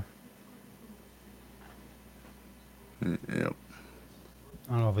 Oh, Yep.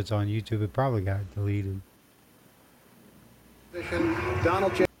 I don't know if it's on YouTube. It probably got deleted.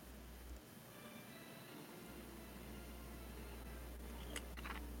 Donald J.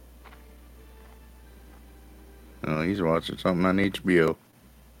 Oh, he's watching something on HBO.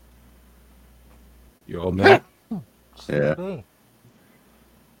 You old man. Yeah.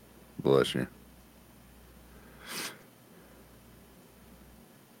 Bless you.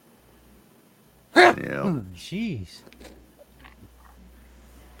 Yeah. Jeez.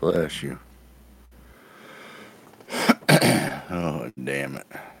 Bless you. Oh, damn it.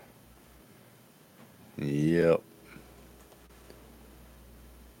 Yep.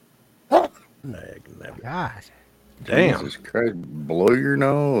 God. Damn. Jesus Christ. Blow your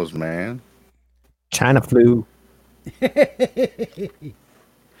nose, man. China flu.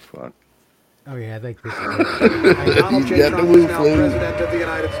 Fuck. Oh yeah, I think this is it. Donald J. got the Trump woo is now flu. president of the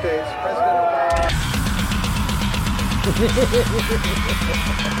United States.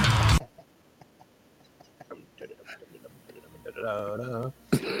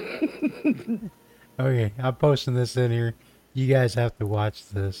 Okay, I'm posting this in here. You guys have to watch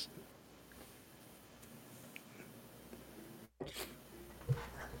this.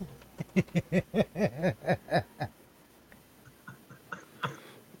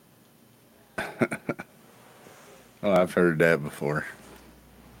 Oh, I've heard that before.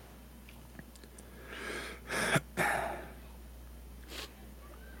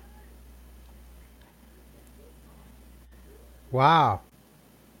 Wow.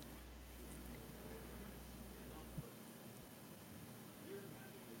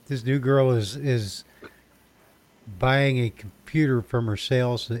 This new girl is buying a computer from her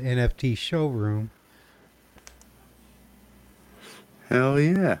sales NFT showroom, Hell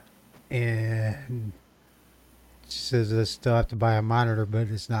yeah. and she says I still have to buy a monitor, but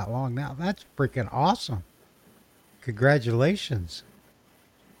it's not long now. That's freaking awesome. Congratulations.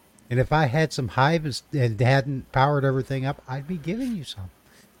 And if I had some Hive and hadn't powered everything up, I'd be giving you some.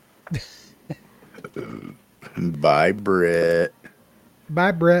 Bye, Brett.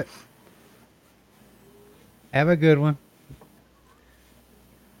 Bye, Brett. Have a good one.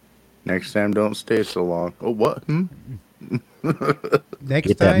 Next time, don't stay so long. Oh, what? Next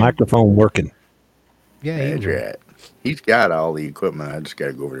Get time. that microphone working. Yeah, he That's will. right. He's got all the equipment. I just got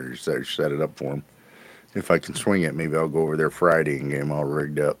to go over there and set it up for him. If I can swing it, maybe I'll go over there Friday and get him all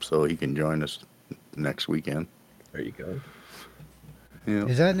rigged up so he can join us next weekend. There you go. Yeah.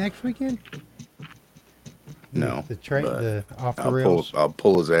 Is that next weekend? No, The train, but the off the rails. I'll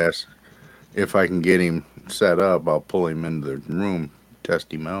pull his ass. If I can get him set up, I'll pull him into the room,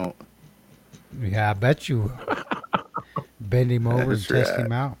 test him out. Yeah, I bet you will. Bend him over and That's test right.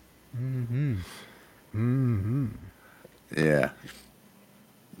 him out. Mm-hmm. Mm-hmm. Yeah.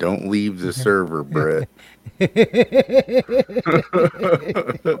 Don't leave the server, Brett.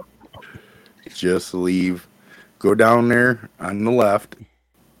 Just leave. Go down there on the left.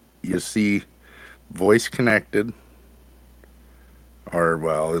 You see voice connected. Or,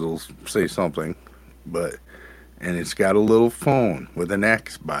 well, it'll say something. And it's got a little phone with an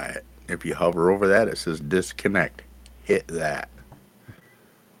X by it. If you hover over that, it says disconnect. Hit that.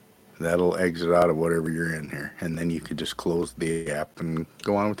 That'll exit out of whatever you're in here. And then you could just close the app and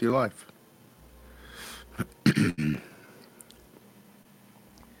go on with your life.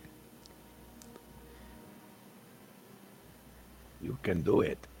 You can do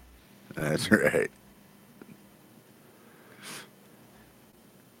it. That's right.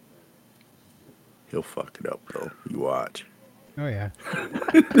 He'll fuck it up though. You watch. Oh yeah.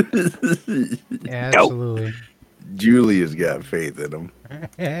 Absolutely. Julia's got faith in him.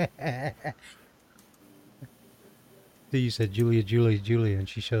 So you said Julia, and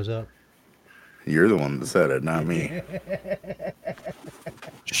she shows up. You're the one that said it, not me.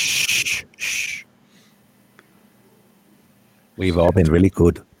 Shh, shh. We've all been really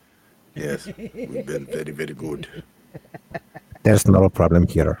good. Yes, we've been very, very good. There's no problem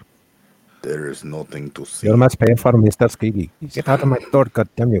here. There is nothing to see. You must pay for Mr. Speedy. Get out of my door,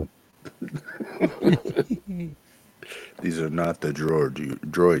 goddamn you. These are not the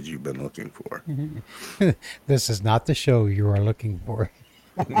droids you've been looking for. This is not the show you are looking for.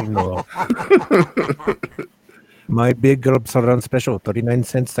 No. My big grubs are on special, 39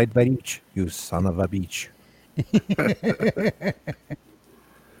 cents side by each. You son of a bitch.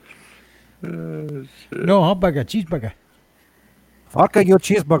 No, hamburger, cheeseburger. Fuck your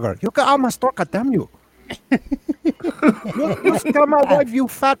cheeseburger. You got all my store, goddamn you. You scare my wife, you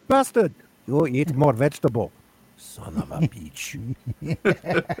fat bastard. You eat more vegetable. Son of a bitch.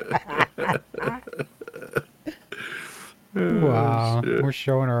 Wow, we're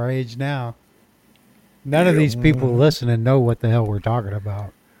showing our age now. None of these people listening know what the hell we're talking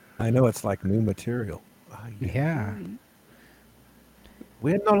about. I know it's like new material. Yeah.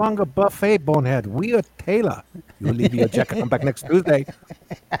 We're no longer buffet, bonehead. We are Taylor. You leave your jacket, come back next Tuesday.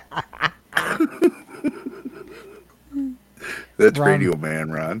 That's Ron. Radio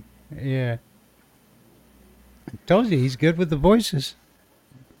Man, Ron. Yeah. I told you he's good with the voices.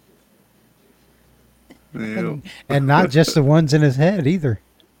 Yeah. And not just the ones in his head either.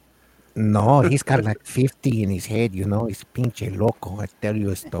 No, he's got like 50 in his head, you know. He's pinche loco. I tell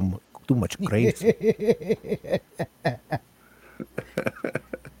you, it's too much crazy.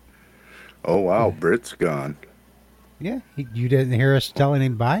 Oh, wow. Britt's gone. Yeah. You didn't hear us telling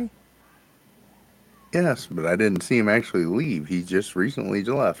him bye? Yes, but I didn't see him actually leave. He just recently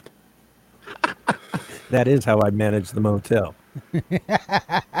left. That is how I manage the motel.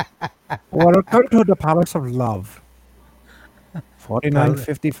 Welcome to the Palace of Love.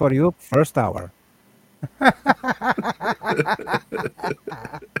 $49.50 for you, first hour.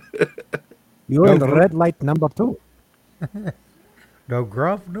 You're in the red light number 2. No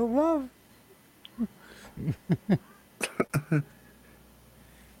gruff, no love.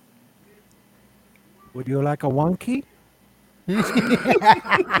 Would you like a wonky?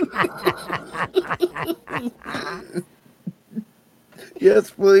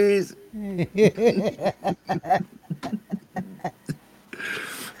 Yes, please.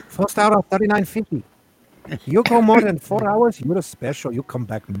 First hour of $39.50. You go more than 4 hours, you're a special. You come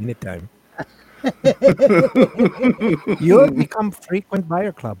back minute time. You'll become frequent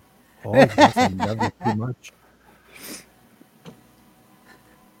buyer club. Oh, yes, I love you too much.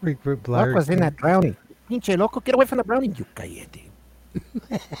 What was in that brownie? Pinche loco, get away from the brownie. You cállate.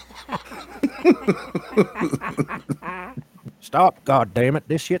 Stop, goddammit.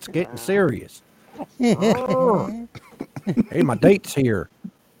 This shit's getting serious. Oh. Hey, my date's here.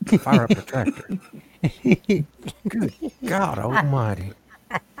 Fire up the tractor. Good God almighty.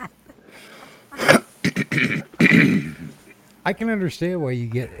 I can understand why you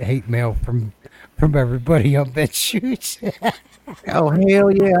get hate mail from everybody on BitChute. Oh,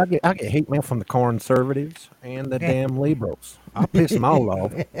 hell yeah. I get hate mail from the conservatives and the damn liberals. I'll piss them all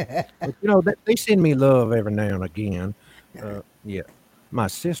off. But, you know, they send me love every now and again. Yeah. My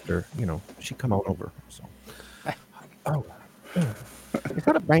sister, you know, she come on over. So. Oh. Is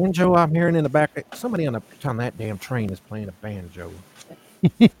that a banjo I'm hearing in the back? Somebody on that damn train is playing a banjo.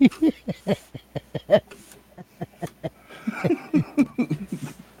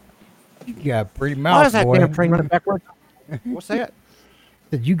 You got pretty Why mouth, is that boy. damn train running backwards? What's that?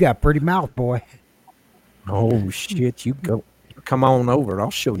 Said you got pretty mouth, boy. Oh, shit. You go. Come on over.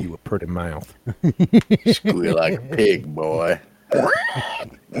 I'll show you a pretty mouth. Squeal like a pig, boy.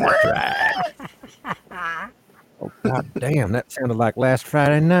 Oh, God damn. That sounded like last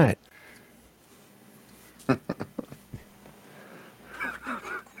Friday night.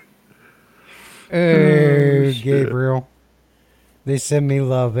 Hey, Gabriel. They send me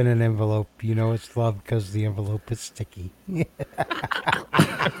love in an envelope. You know it's love because the envelope is sticky.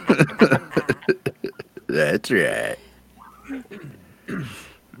 That's right.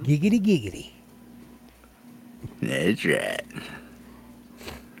 Giggity, giggity. That's right.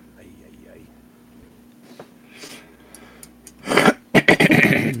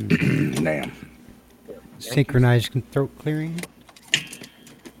 Damn. Synchronized throat clearing.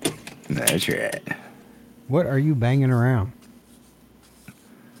 That's right. What are you banging around?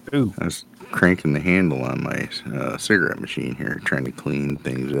 Ooh. I was cranking the handle on my cigarette machine here, trying to clean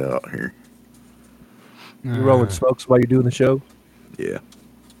things out here. You rolling smokes while you're doing the show? Yeah.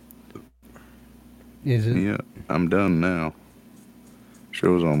 Is it? Yeah, I'm done now.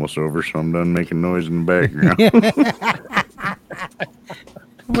 Show's almost over, so I'm done making noise in the background.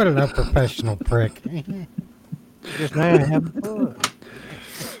 What an unprofessional prick. Just now having fun.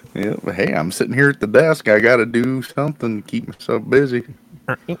 Yeah, but hey, I'm sitting here at the desk. I got to do something to keep myself busy.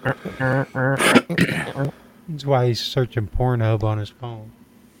 That's why he's searching Pornhub on his phone.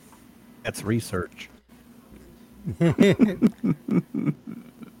 That's research.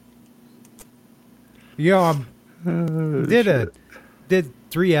 Did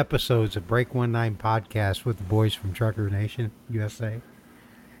 3 episodes of Break 19 podcast with the boys from Trucker Nation USA,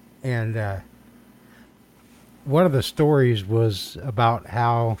 and one of the stories was about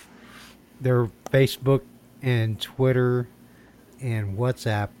how their Facebook and Twitter and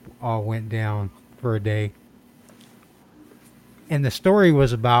WhatsApp all went down for a day, and the story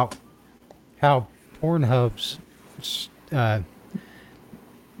was about how Pornhub's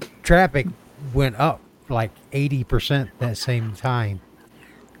traffic went up like 80% that same time.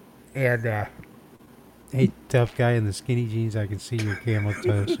 And hey, tough guy in the skinny jeans, I can see your camel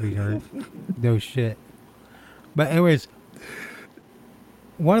toe, sweetheart. No shit. But anyways,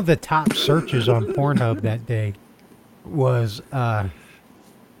 one of the top searches on Pornhub that day was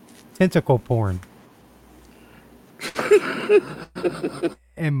tentacle porn.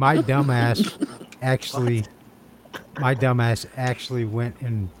 And my dumbass actually went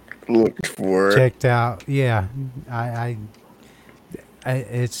and Looked for it. checked out. Yeah, I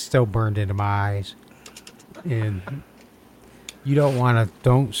it's still burned into my eyes, and you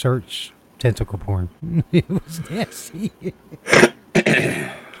don't search tentacle porn. It was nasty.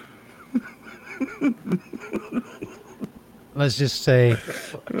 Let's just say,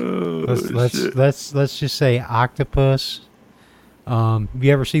 let's just say octopus. Have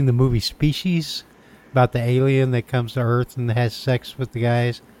you ever seen the movie Species about the alien that comes to Earth and has sex with the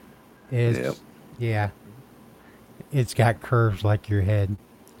guys? Yep. Yeah. It's got curves like your head.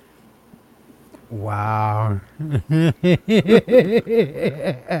 Wow.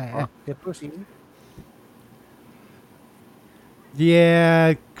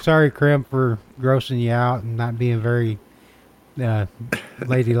 Yeah, sorry, Crim, for grossing you out and not being very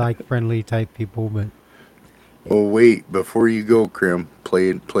ladylike, friendly type people, but Oh wait, before you go, Krim,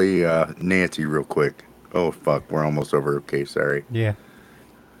 play Nancy real quick. Oh fuck, we're almost over. Okay, sorry. yeah.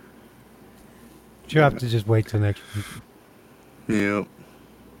 You'll have to just wait till next week. Yep.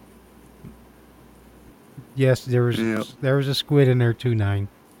 Yes, there was a squid in there too, 9.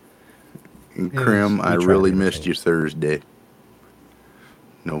 And Yes, Krim, I tried really to missed you Thursday.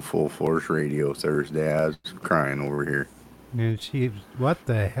 No Full Force Radio Thursday. I was crying over here. And what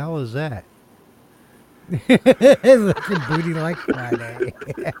the hell is that? Looking booty like Friday.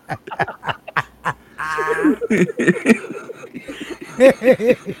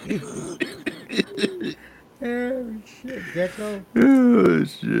 Oh shit, Gecko. Oh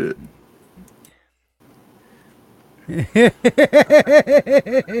shit.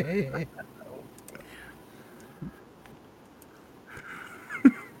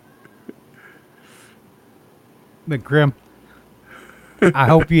 But Grim, I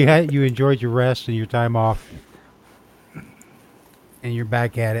hope you enjoyed your rest and your time off, and you're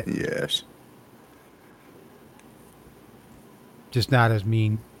back at it. Yes. Just not as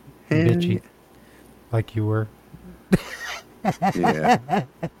mean, and bitchy, like you were. Yeah.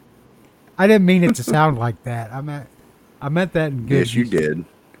 I didn't mean it to sound like that. I meant that in good. Yes, you did.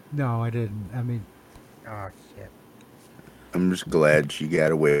 No, I didn't. I mean, oh shit. I'm just glad she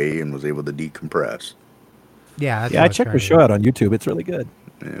got away and was able to decompress. Yeah, that's Yeah, what I was checked her trying to show do. out on YouTube. It's really good.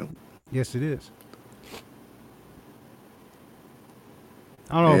 Yeah. Yes, it is.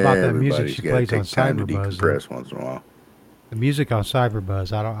 I don't know about that music Everybody's she gotta plays on take time to Cyberbuzz. though. decompress once in a while. The music on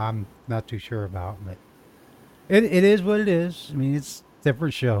Cyberbuzz, I'm not too sure about, but it is what it is. I mean, it's a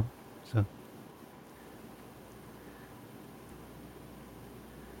different show. So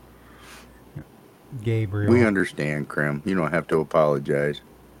Gabriel. We understand, Krim. You don't have to apologize.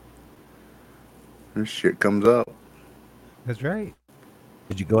 This shit comes up. That's right.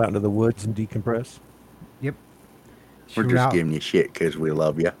 Did you go out into the woods and decompress? Yep. We're just giving you shit because we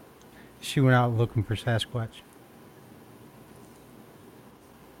love you. She went out looking for Sasquatch.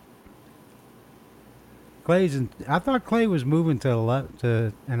 I thought Clay was moving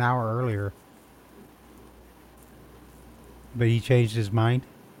to an hour earlier, but he changed his mind.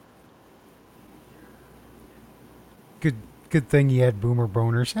 Good thing you had boomer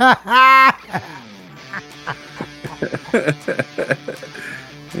boners.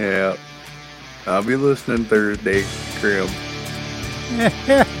 Yeah. I'll be listening Thursday, Krim.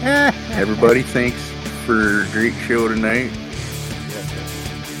 Everybody, thanks for a great show tonight.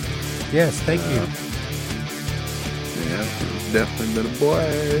 Yes, thank you. Yeah, it's definitely been a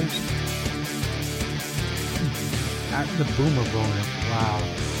blast. The boomer bonus. Wow.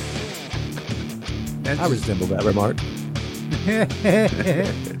 That's I resemble that remark.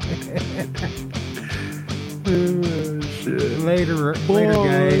 later,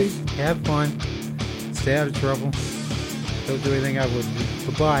 guys. Have fun. Stay out of trouble. Don't do anything I wouldn't.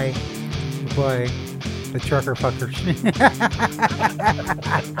 Goodbye. Goodbye. The trucker fuckers.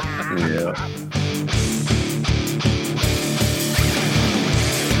 Yeah.